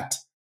too flat.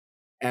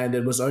 And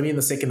it was only in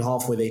the second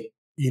half where they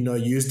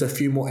used a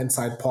few more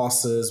inside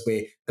passes,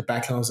 where the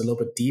backline was a little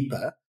bit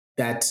deeper,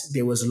 that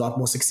there was a lot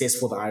more success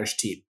for the Irish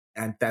team.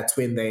 And that's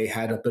when they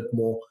had a bit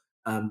more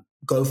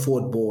go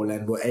forward ball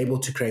and were able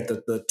to create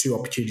the 2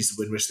 opportunities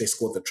in which they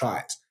scored the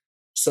tries.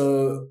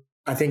 So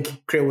I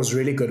think Kriel was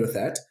really good with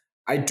that.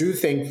 I do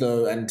think,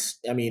 though, and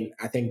I mean,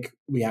 I think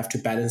we have to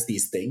balance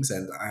these things,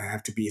 and I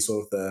have to be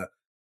sort of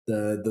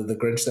the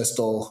Grinch that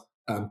stole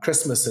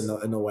Christmas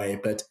in a way,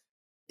 but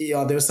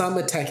there were some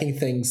attacking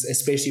things,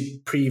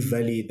 especially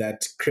pre-Willie,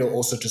 that Kriel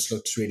also just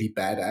looked really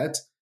bad at.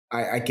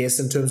 I guess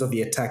in terms of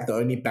the attack, the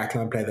only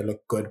backline player that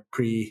looked good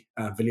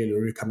pre-Willie Le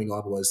Roux coming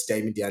on was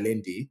Damian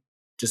Dialendi,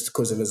 just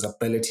because of his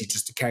ability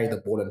just to carry the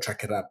ball and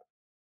track it up.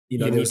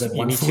 There was that you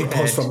one need to forward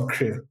pass add- from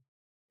Kriel.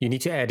 You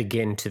need to add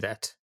again to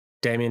that.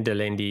 Damian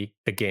Willemse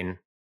again.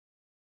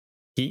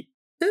 He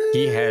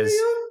has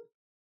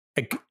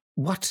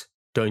what?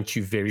 Don't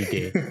you very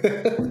dare.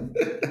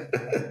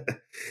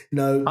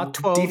 No, Our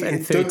 12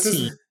 and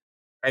 13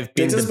 have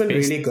been the best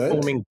really good.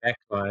 performing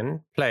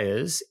backline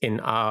players in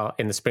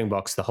the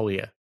Springboks the whole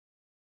year.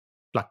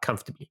 Like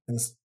comfortably.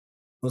 It's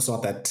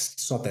not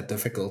that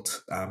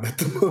difficult at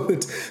the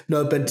moment.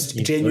 No, but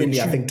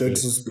genuinely, I think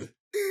Dirks was good.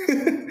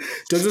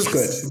 Dirks was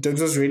good.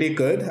 Dirks was really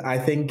good. I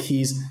think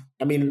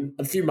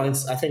a few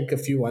months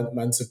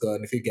ago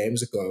and a few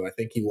games ago, I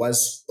think he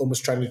was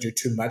almost trying to do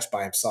too much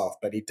by himself,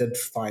 but he did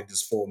find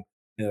his form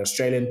in an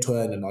Australian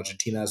tour and in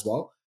Argentina as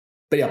well.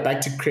 But yeah,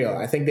 back to Kriel.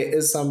 I think there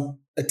is some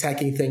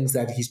attacking things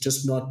that he's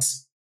just not.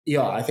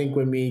 Yeah, I think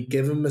when we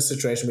give him a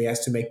situation where he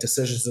has to make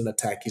decisions in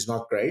attack, he's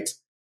not great.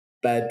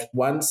 But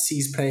once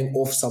he's playing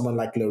off someone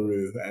like Le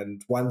Roux,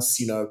 and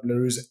once, Le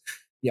Roux's,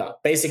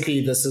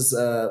 basically this is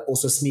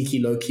also a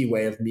sneaky, low-key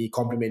way of me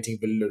complimenting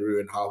Willie Le Roux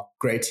and how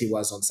great he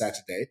was on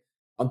Saturday.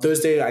 On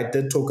Thursday, I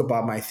did talk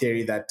about my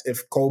theory that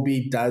if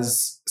Colby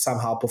does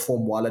somehow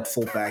perform well at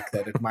fullback,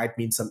 that it might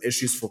mean some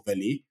issues for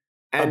Willie.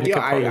 And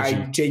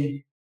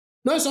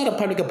no, it's not a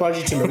public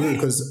apology to Le Roux,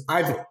 because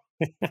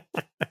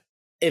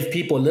if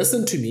people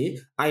listen to me,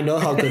 I know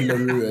how good Le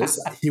Roux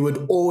is. He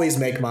would always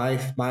make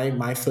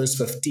my first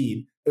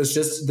 15. It was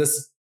just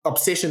this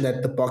obsession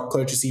that the Bok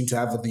coaches seem to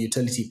have with the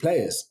utility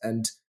players,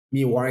 and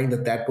me worrying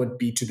that would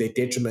be to their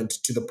detriment,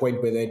 to the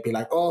point where they'd be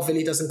like, oh,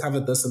 Willie doesn't cover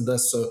this and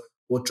this, so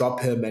we'll drop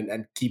him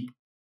and keep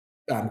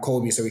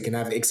Colby so we can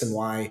have X and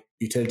Y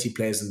utility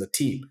players in the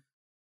team.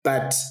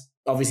 But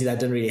obviously that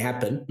didn't really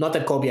happen. Not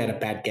that Colby had a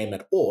bad game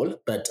at all,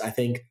 but I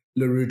think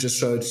Le Roux just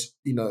showed,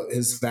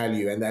 his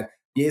value, and that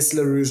yes,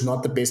 Le Roux's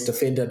not the best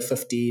defender at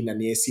 15,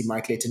 and yes, he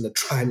might let in a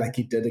try like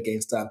he did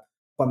against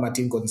Juan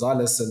Martin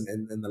Gonzalez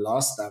in the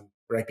last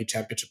rugby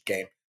championship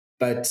game.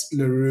 But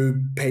Le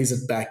Roux pays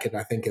it back, and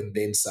I think and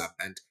then some.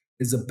 And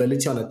his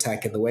ability on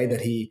attack and the way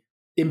that he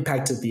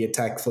impacted the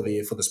attack for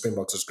the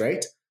Springboks was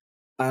great.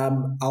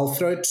 I'll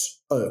throw it.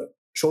 Oh,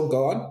 Shaun,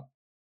 go on.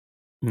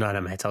 No,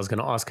 mate. I was going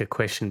to ask a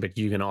question, but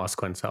you're going to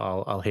ask one, so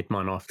I'll hit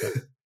mine after.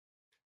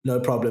 No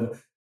problem.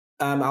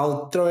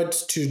 I'll throw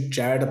it to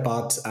Jared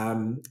about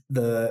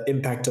the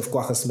impact of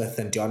Kwagga Smith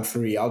and Deon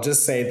Fourie. I'll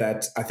just say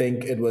that I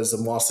think it was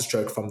a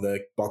masterstroke from the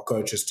Bok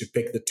coaches to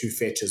pick the two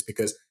fetchers,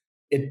 because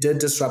it did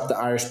disrupt the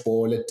Irish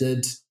ball. It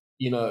did,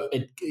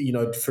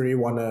 Fourie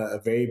won a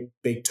very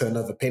big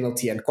turnover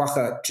penalty, and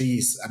Kwagga,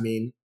 geez, I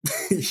mean,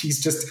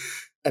 he's just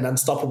an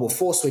unstoppable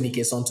force when he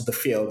gets onto the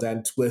field.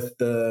 And with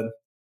the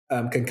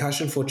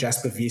concussion for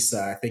Jasper Wiese,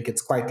 I think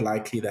it's quite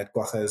likely that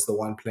Kwagga is the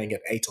one playing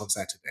at 8 on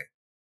Saturday.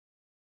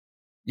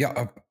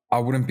 Yeah, I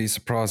wouldn't be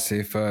surprised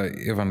if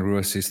Ivan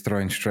Roos is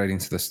thrown straight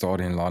into the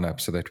starting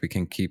lineup so that we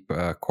can keep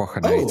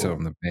Kwagga Nater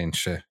on the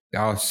bench.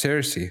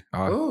 Seriously,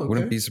 I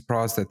wouldn't be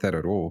surprised at that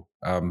at all.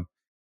 I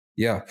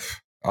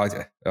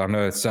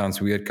know it sounds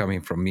weird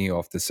coming from me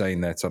after saying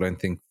that. So I don't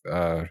think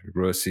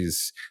Roos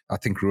is. I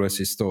think Roos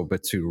is still a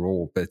bit too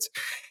raw, but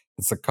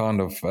it's a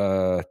kind of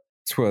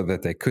tour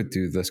that they could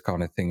do this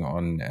kind of thing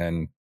on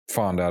and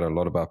find out a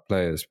lot about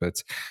players,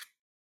 but.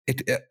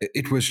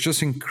 It was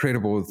just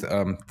incredible.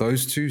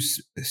 Those two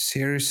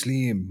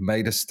seriously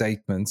made a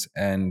statement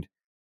and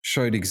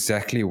showed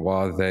exactly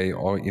why they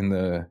are in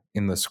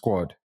the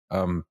squad.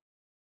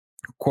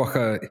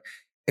 Kwagga,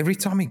 every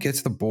time he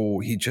gets the ball,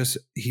 he just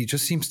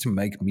seems to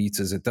make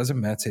meters. It doesn't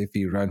matter if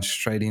he runs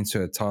straight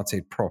into a tight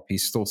head prop; he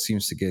still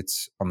seems to get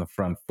on the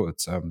front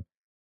foot.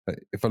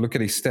 If I look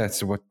at his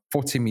stats,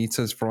 40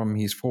 meters from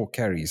his 4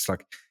 carries,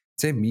 like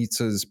 10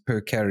 meters per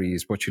carry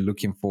is what you're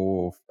looking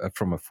for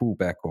from a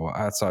fullback or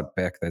outside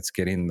back that's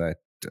getting that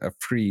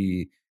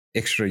free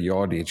extra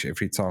yardage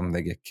every time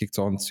they get kicked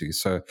onto.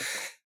 So,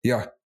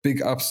 yeah,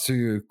 big ups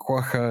to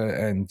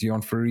Kwagga and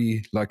Deon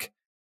Fourie. Like,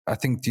 I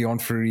think Deon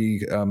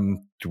Fourie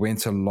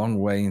went a long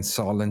way in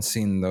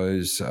silencing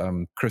those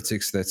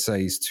critics that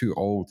say he's too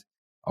old.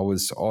 I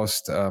was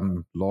asked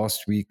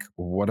last week,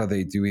 what are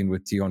they doing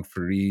with Deon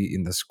Fourie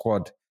in the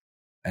squad?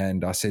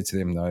 And I said to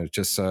them, no,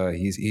 just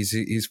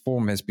his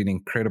form has been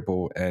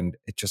incredible, and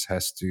it just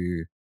has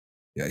to.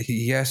 Yeah,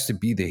 he has to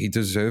be there. He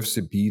deserves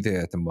to be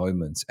there at the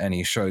moment, and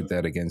he showed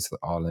that against the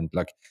Ireland.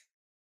 Like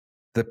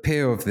the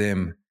pair of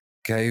them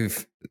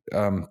gave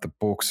the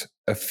Boks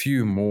a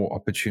few more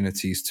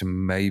opportunities to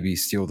maybe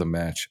steal the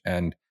match,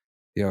 and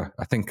yeah,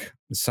 I think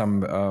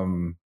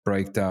some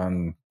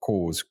breakdown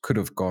calls could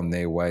have gone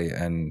their way,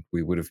 and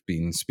we would have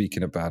been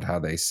speaking about how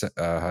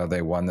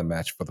they won the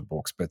match for the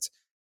Boks, but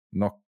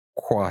not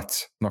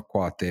quite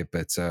there,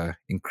 but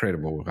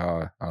incredible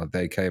how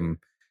they came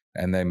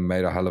and they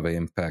made a hell of an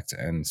impact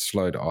and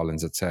slowed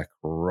Ireland's attack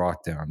right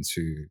down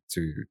to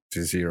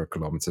 0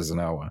 kilometers an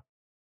hour.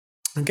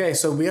 Okay,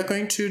 so we are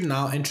going to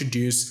now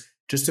introduce,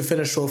 just to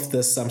finish off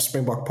this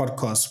Springbok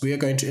podcast, we are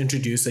going to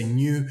introduce a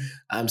new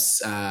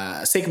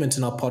segment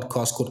in our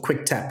podcast called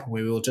Quick Tap,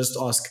 where we will just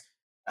ask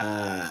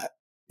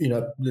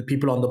the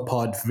people on the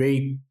pod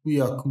very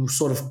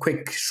sort of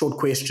quick, short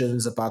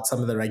questions about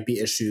some of the rugby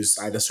issues,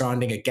 either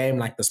surrounding a game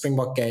like the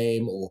Springbok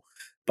game, or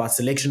about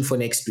selection for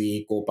next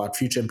week, or about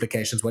future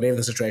implications, whatever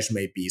the situation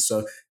may be.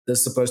 So this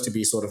is supposed to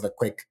be sort of a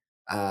quick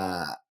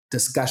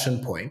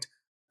discussion point.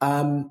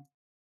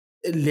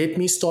 Let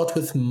me start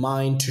with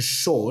mine to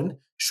Shaun.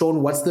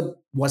 Shaun, what's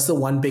the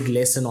one big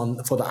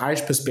lesson for the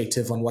Irish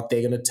perspective on what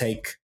they're going to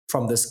take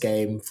from this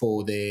game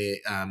for their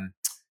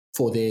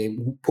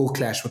pool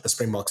clash with the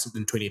Springboks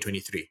in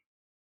 2023?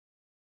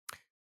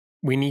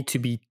 We need to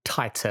be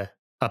tighter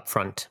up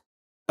front.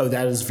 Oh,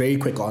 that is a very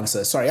quick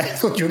answer. Sorry, I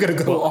thought you were going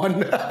to go on.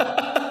 No,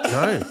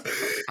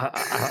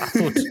 I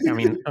thought,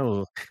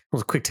 it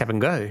was a quick tap and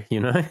go,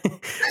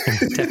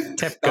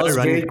 tap, go, was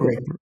run. Very quick.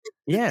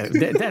 Yeah,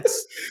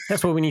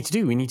 that's what we need to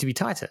do. We need to be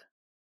tighter.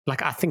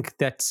 Like, I think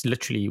that's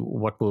literally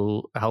what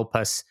will help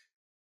us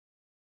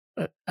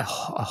a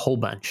whole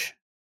bunch.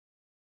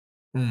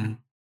 Mm.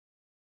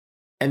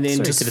 And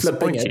then just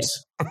flipping it.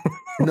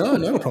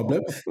 No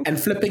problem. And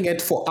flipping it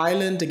for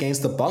Ireland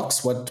against the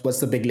Boks, what's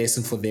the big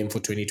lesson for them for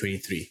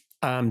 2023?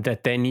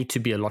 That they need to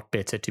be a lot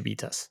better to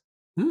beat us.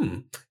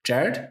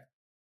 Jared?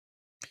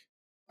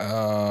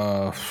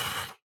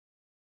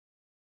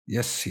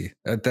 Yes,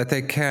 that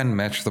they can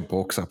match the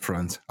Boks up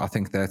front. I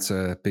think that's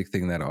a big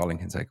thing that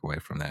Ireland can take away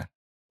from that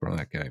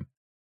game.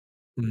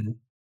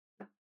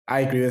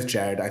 I agree with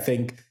Jared. I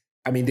think,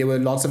 there were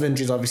lots of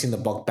injuries obviously in the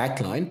Bok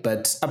backline,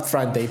 but up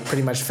front they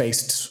pretty much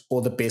faced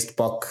all the best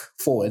Bok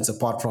forwards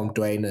apart from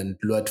Dwayne and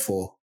Luat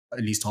for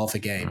at least half a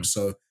game.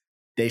 So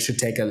they should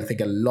take, I think,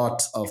 a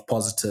lot of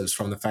positives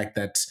from the fact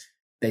that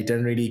they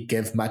didn't really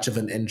give much of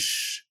an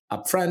inch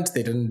up front.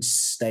 They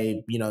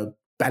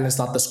balanced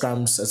out the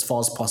scrums as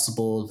far as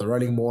possible. The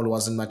rolling maul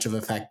wasn't much of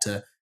a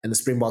factor, and the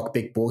Springbok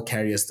big ball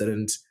carriers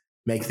didn't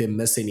make them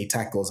miss any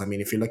tackles.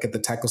 If you look at the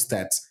tackle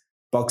stats,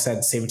 Boks had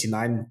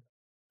 79%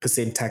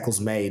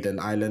 tackles made,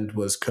 and Ireland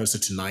was closer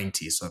to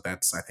 90. So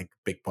that's, I think, a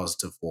big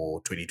positive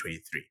for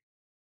 2023.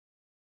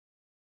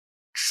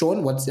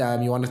 Shaun, what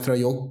you want to throw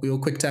your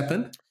quick tap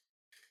in?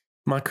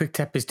 My quick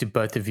tap is to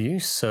both of you.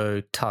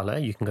 So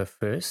Thala, you can go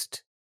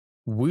first.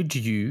 Would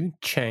you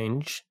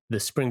change the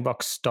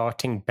Springboks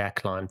starting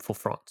backline for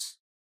France?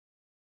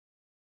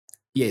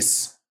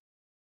 Yes.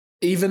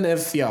 Even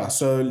if,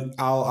 so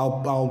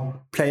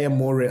I'll play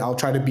I'll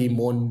try to be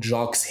more in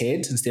Jacques'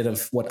 head instead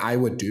of what I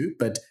would do.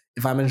 But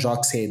if I'm in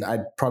Jacques' head,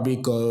 I'd probably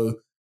go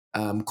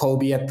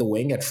Kobe at the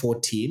wing at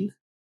 14,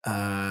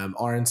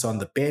 Orange on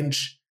the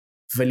bench,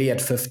 Willie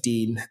at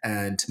 15,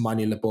 and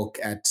Manie Libbok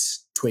at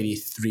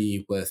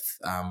 23 with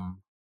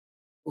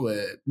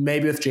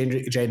maybe with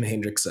Jaden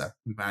Hendrickse.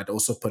 I'd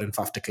also put in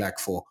Faf de Klerk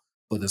for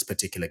this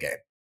particular game.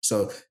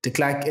 So de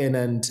Klerk in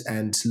and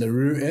Le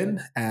Roux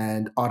in,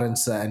 and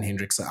Orange and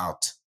Hendrickse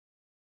out.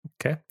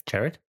 Okay,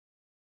 Jared?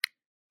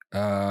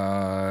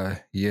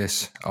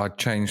 Yes, I'd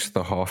change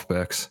the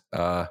halfbacks.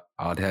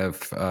 I'd have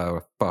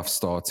Faf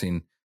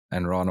starting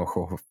and Ranoch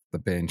off the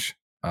bench.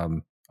 I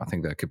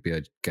think that could be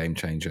a game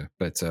changer.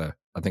 But I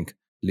think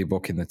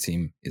Libbok in the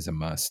team is a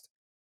must.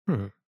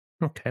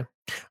 Okay.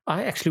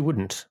 I actually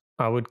wouldn't.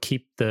 I would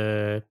keep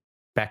the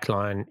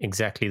backline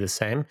exactly the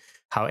same.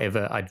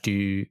 However, I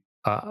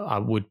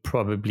would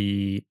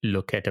probably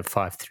look at a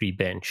 5-3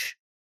 bench.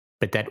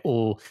 But that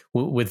all,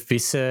 with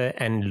Visser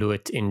and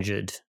Luat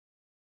injured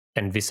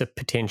and Visser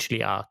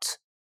potentially out,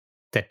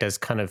 that does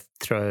kind of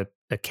throw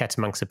a cat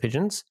amongst the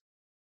pigeons.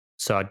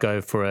 So I'd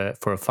go for a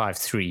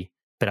 5-3,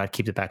 but I'd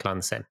keep the backline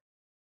the same.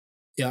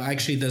 Yeah,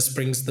 actually, this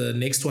brings the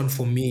next one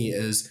for me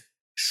is,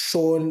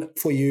 Shaun,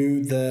 for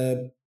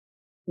you,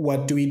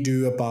 what do we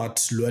do about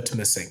Luat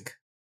missing?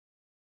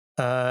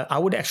 I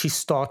would actually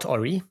start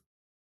Ori,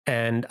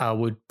 and I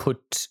would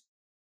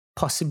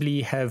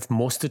possibly have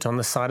Mostert on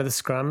the side of the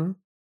scrum,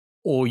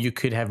 or you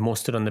could have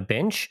Mostert on the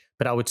bench,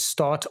 but I would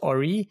start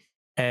Ori,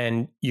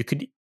 and you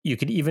could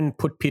even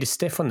put Peter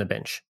Steff on the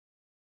bench.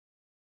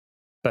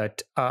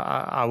 But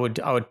I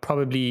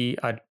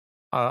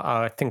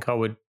think I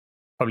would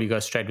probably go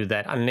straight with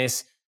that,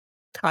 unless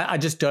I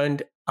just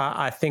don't.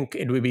 I think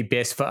it would be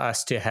best for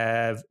us to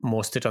have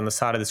Mostert on the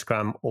side of the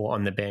scrum or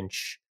on the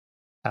bench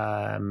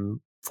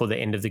for the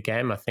end of the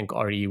game. I think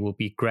Ori will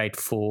be great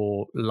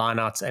for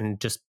lineouts and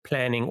just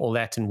planning all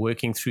that and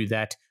working through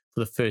that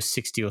for the first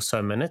 60 or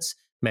so minutes.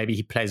 Maybe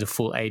he plays a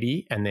full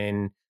 80 and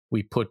then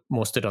we put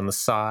Mostert on the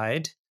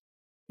side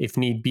if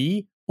need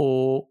be,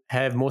 or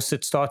have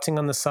Mostert starting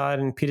on the side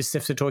and Peter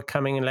Steff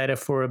coming in later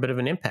for a bit of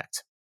an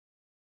impact.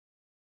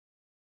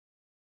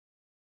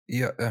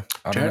 Yeah,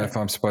 I don't know if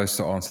I'm supposed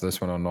to answer this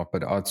one or not,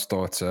 but I'd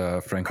start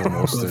Franco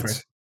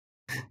Mostert.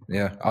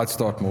 Yeah, I'd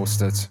start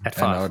Mostert. At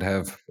 5. And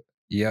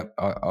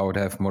I would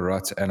have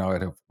Murat and I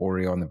would have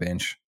Ori on the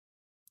bench.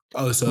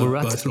 Oh, so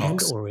Murat both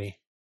locks. and Ori.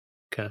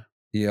 Okay.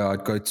 Yeah,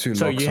 I'd go 2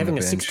 so locks on the bench. So you're having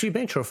a 6-2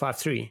 bench or a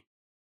 5-3?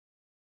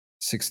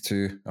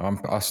 6-2.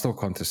 I still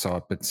can't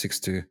decide, but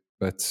 6-2.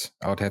 But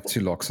I'd have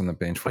 2 locks on the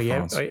bench for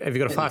France. Have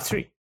you got a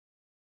 5-3?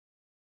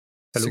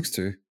 Hello?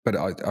 6-2. But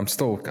I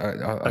still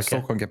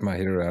can't get my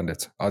head around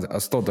it. I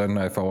still don't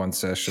know if I want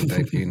Sacha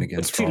debuting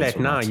against It's too France late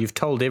or now. not. You've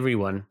told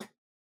everyone.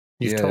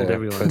 You've told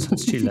everyone, so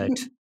it's too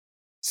late.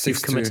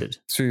 You've committed.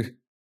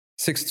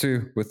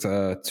 6-2 with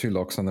 2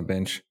 locks on the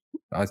bench.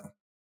 I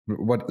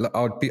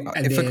would be,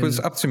 if it was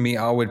up to me,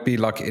 I would be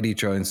like Eddie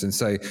Jones and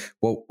say,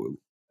 well,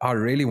 I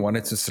really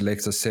wanted to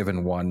select a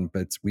 7-1,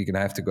 but we're going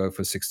to have to go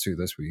for 6-2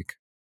 this week.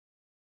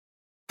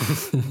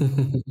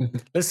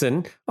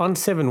 Listen, on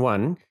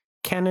 7-1,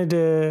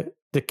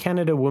 the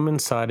Canada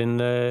women's side in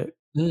the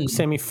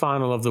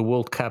semi-final of the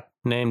World Cup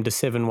named a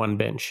 7-1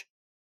 bench.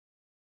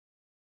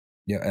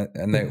 Yeah,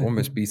 and they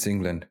almost beat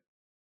England.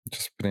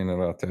 Just putting it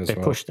out there as well.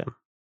 They pushed them.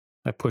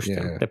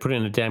 They put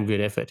in a damn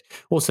good effort.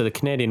 Also, the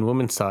Canadian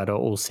women's side are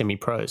all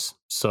semi-pros.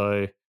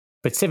 So,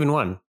 but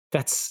 7-1,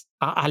 that's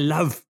I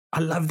love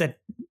that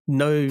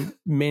no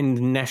men's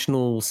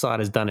national side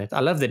has done it. I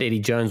love that Eddie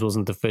Jones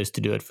wasn't the first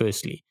to do it.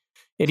 Firstly,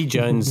 Eddie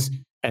Jones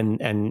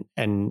and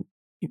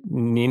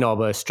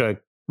Ninobo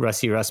stroke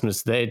Rassie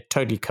Erasmus, they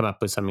totally come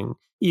up with something.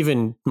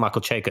 Even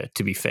Michael Chaker,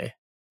 to be fair,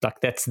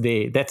 like that's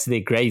their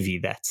gravy.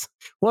 That's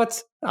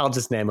what I'll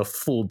just name a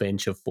full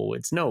bench of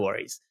forwards. No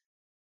worries.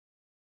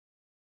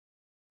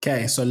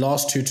 Okay, so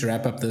last two to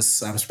wrap up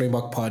this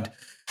Springbok pod.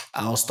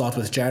 I'll start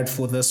with Jared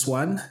for this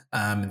one,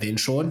 then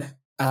Shaun.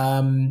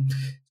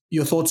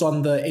 Your thoughts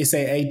on the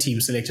SAA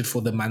team selected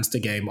for the Munster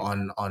game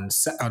on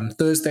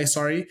Thursday,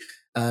 sorry.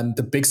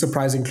 The big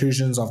surprise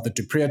inclusions of the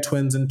du Preez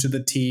twins into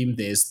the team.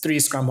 There's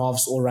 3 scrum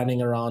halves all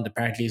running around.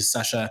 Apparently,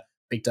 Sacha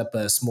picked up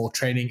a small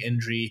training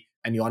injury,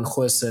 and Johan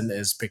Goosen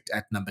is picked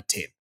at number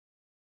 10.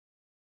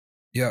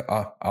 Yeah,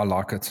 I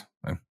like it.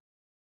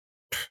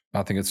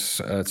 I think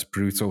it's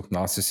brutal.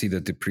 Nice to see the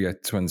du Preez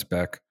twins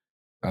back.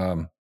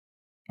 Lots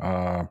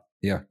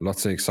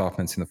of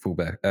excitement in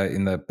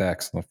the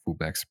backs, not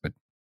fullbacks, but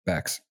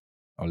backs.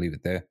 I'll leave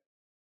it there.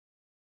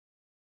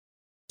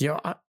 Yeah,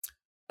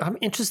 I'm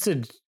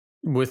interested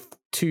with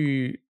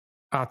 2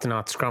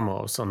 out-and-out scrum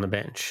halves on the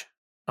bench.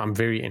 I'm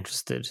very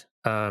interested.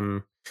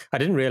 I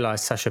didn't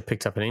realize Sacha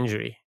picked up an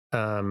injury.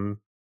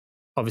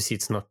 Obviously,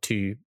 it's not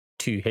too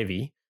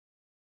heavy.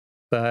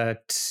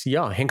 But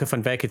yeah, Henke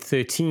van Wyk at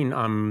 13,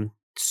 I'm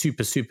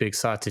super, super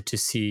excited to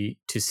see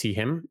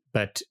him.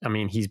 But I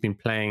mean, he's been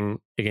playing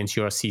against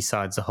URC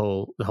sides the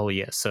whole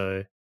year.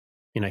 So,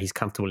 he's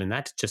comfortable in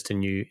that. Just a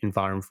new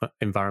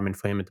environment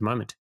for him at the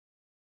moment.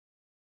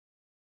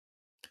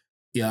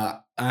 Yeah,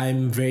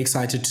 I'm very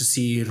excited to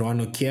see Ron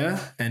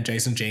Okia and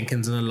Jason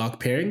Jenkins in a lock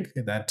pairing.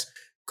 That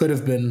could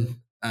have been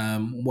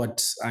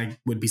what I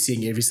would be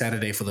seeing every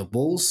Saturday for the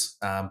Bulls,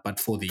 but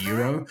for the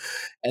Euro.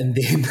 And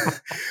then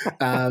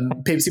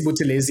Pepsi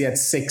Buthelezi at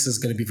 6 is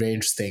going to be very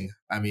interesting.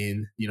 I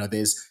mean,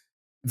 there's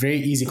very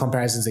easy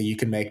comparisons that you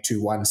can make to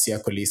one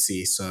Siya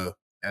Kolisi. So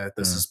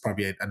this is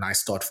probably a nice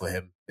start for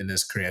him in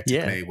his career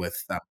to play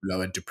with Lowe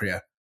and du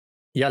Preez.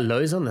 Yeah,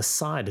 Lowe's on the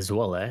side as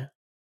well, eh?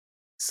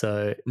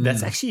 So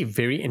that's actually a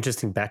very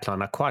interesting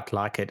backline. I quite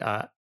like it.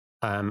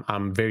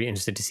 I'm very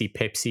interested to see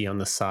Pepsi on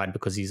the side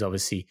because he's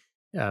obviously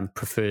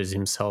prefers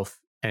himself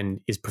and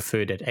is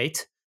preferred at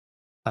 8.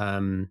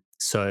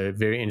 So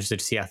very interested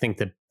to see. I think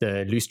that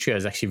the loose trio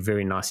is actually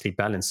very nicely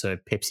balanced. So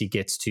Pepsi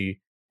gets to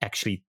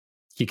actually,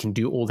 he can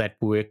do all that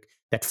work,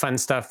 that fun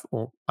stuff,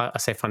 or I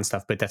say fun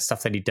stuff, but that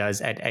stuff that he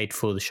does at 8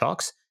 for the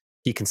Sharks,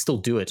 he can still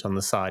do it on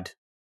the side.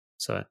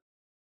 So.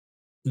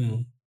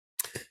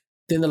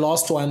 Then the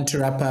last one to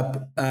wrap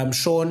up,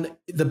 Shaun,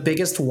 the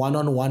biggest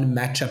one-on-one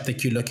matchup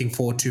that you're looking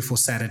forward to for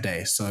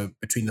Saturday, so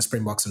between the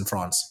Springboks and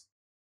France.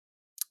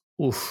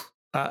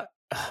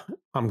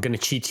 I'm going to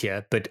cheat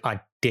here, but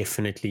I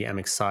definitely am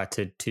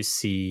excited to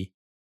see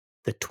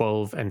the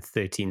 12 and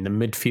 13, the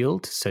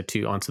midfield. So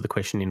to answer the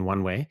question in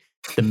one way,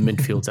 the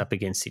midfields up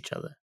against each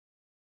other.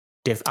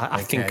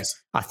 I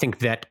think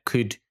that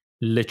could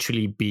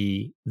literally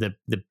be the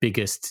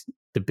biggest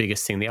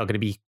thing. There are going to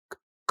be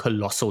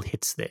colossal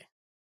hits there.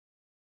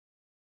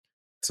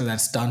 So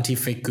that's Dante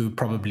Feku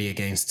probably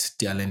against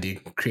Jesse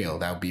Kriel.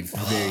 That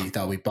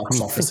would be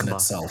box office in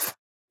itself.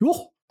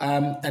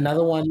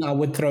 Another one I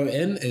would throw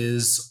in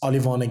is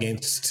Olivon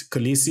against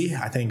Kolisi.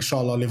 I think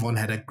Charles Olivon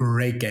had a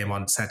great game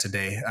on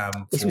Saturday.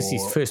 This was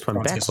his first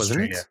one back,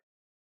 wasn't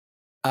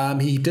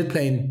it? He did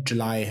play in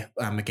July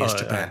against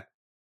Japan.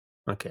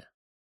 Okay.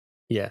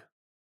 Yeah.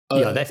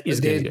 That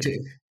is good.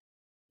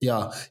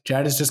 Yeah,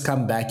 Jared has just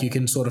come back. You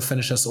can sort of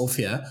finish us off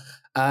here.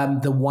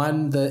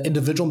 The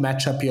individual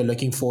matchup you're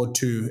looking forward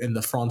to in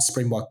the France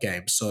Springbok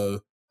game.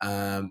 So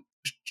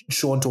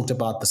Shaun talked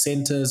about the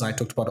centers. I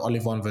talked about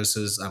Olivon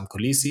versus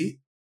Kolisi.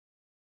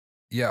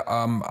 Yeah,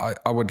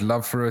 I would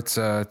love for it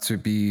to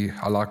be,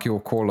 I like your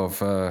call of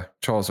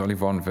Charles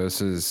Olivon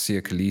versus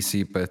Siya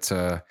Kolisi, but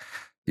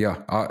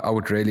I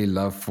would really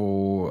love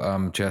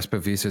for Jasper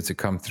Wiese to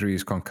come through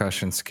his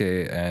concussion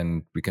scare,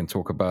 and we can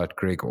talk about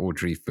Greg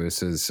Audrey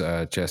versus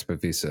Jasper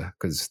Wiese,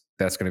 because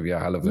that's going to be a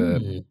hell of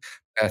a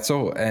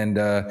battle. And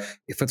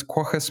if it's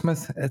Kwagga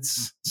Smith,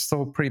 it's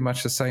still pretty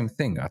much the same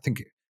thing. I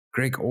think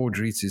Greg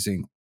Audrey is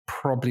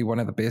probably one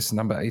of the best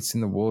number 8s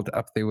in the world,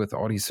 up there with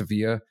Ardie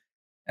Sevilla.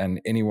 And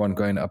anyone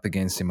going up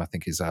against him, I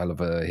think, is a hell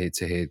of a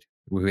head-to-head.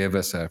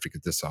 Whoever South Africa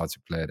decides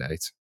to play at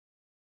 8.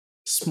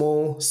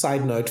 Small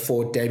side note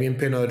for Damian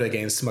Pinoda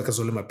against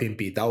Makazole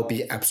Mapimpi. That will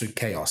be absolute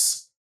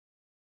chaos.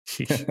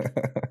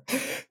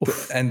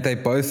 And they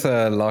both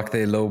like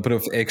their little bit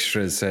of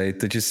extras. Hey?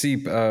 Did you see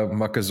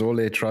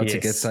Makazole try to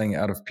get something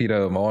out of Peter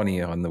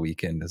Omani on the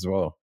weekend as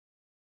well?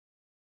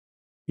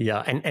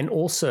 Yeah, and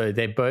also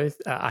they both,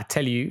 I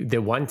tell you,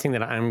 the one thing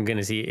that I'm going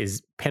to see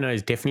is Penno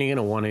is definitely going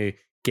to want to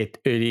get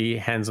early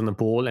hands on the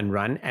ball and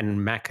run,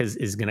 and Mac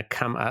is going to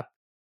come up.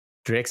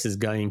 Drex is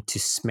going to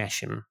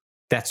smash him.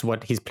 That's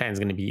what his plan is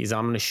going to be, is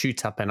I'm going to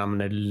shoot up and I'm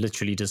going to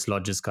literally just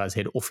lodge this guy's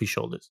head off his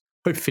shoulders.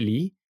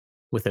 Hopefully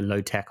with a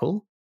low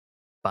tackle,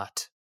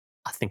 but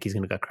I think he's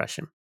going to go crush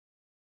him.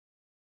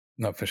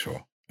 Not for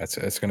sure. It's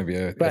going to be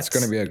a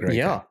great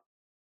game.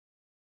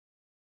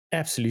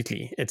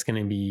 Absolutely. It's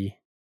going to be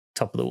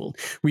top of the world.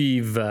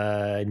 We've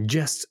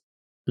just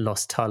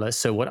lost Thala.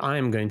 So what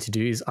I'm going to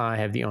do is I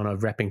have the honor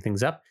of wrapping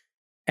things up.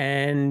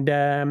 And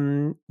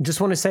just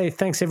want to say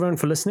thanks everyone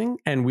for listening.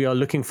 And we are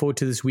looking forward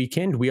to this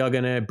weekend. We are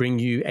going to bring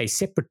you a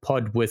separate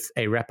pod with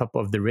a wrap up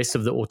of the rest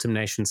of the Autumn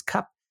Nations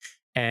Cup.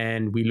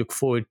 And we look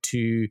forward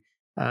to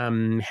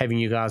having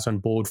you guys on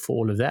board for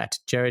all of that.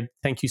 Jared,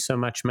 thank you so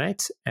much,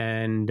 mate.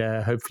 And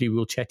hopefully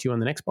we'll chat to you on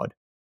the next pod.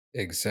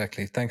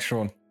 Exactly. Thanks,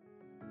 Shaun.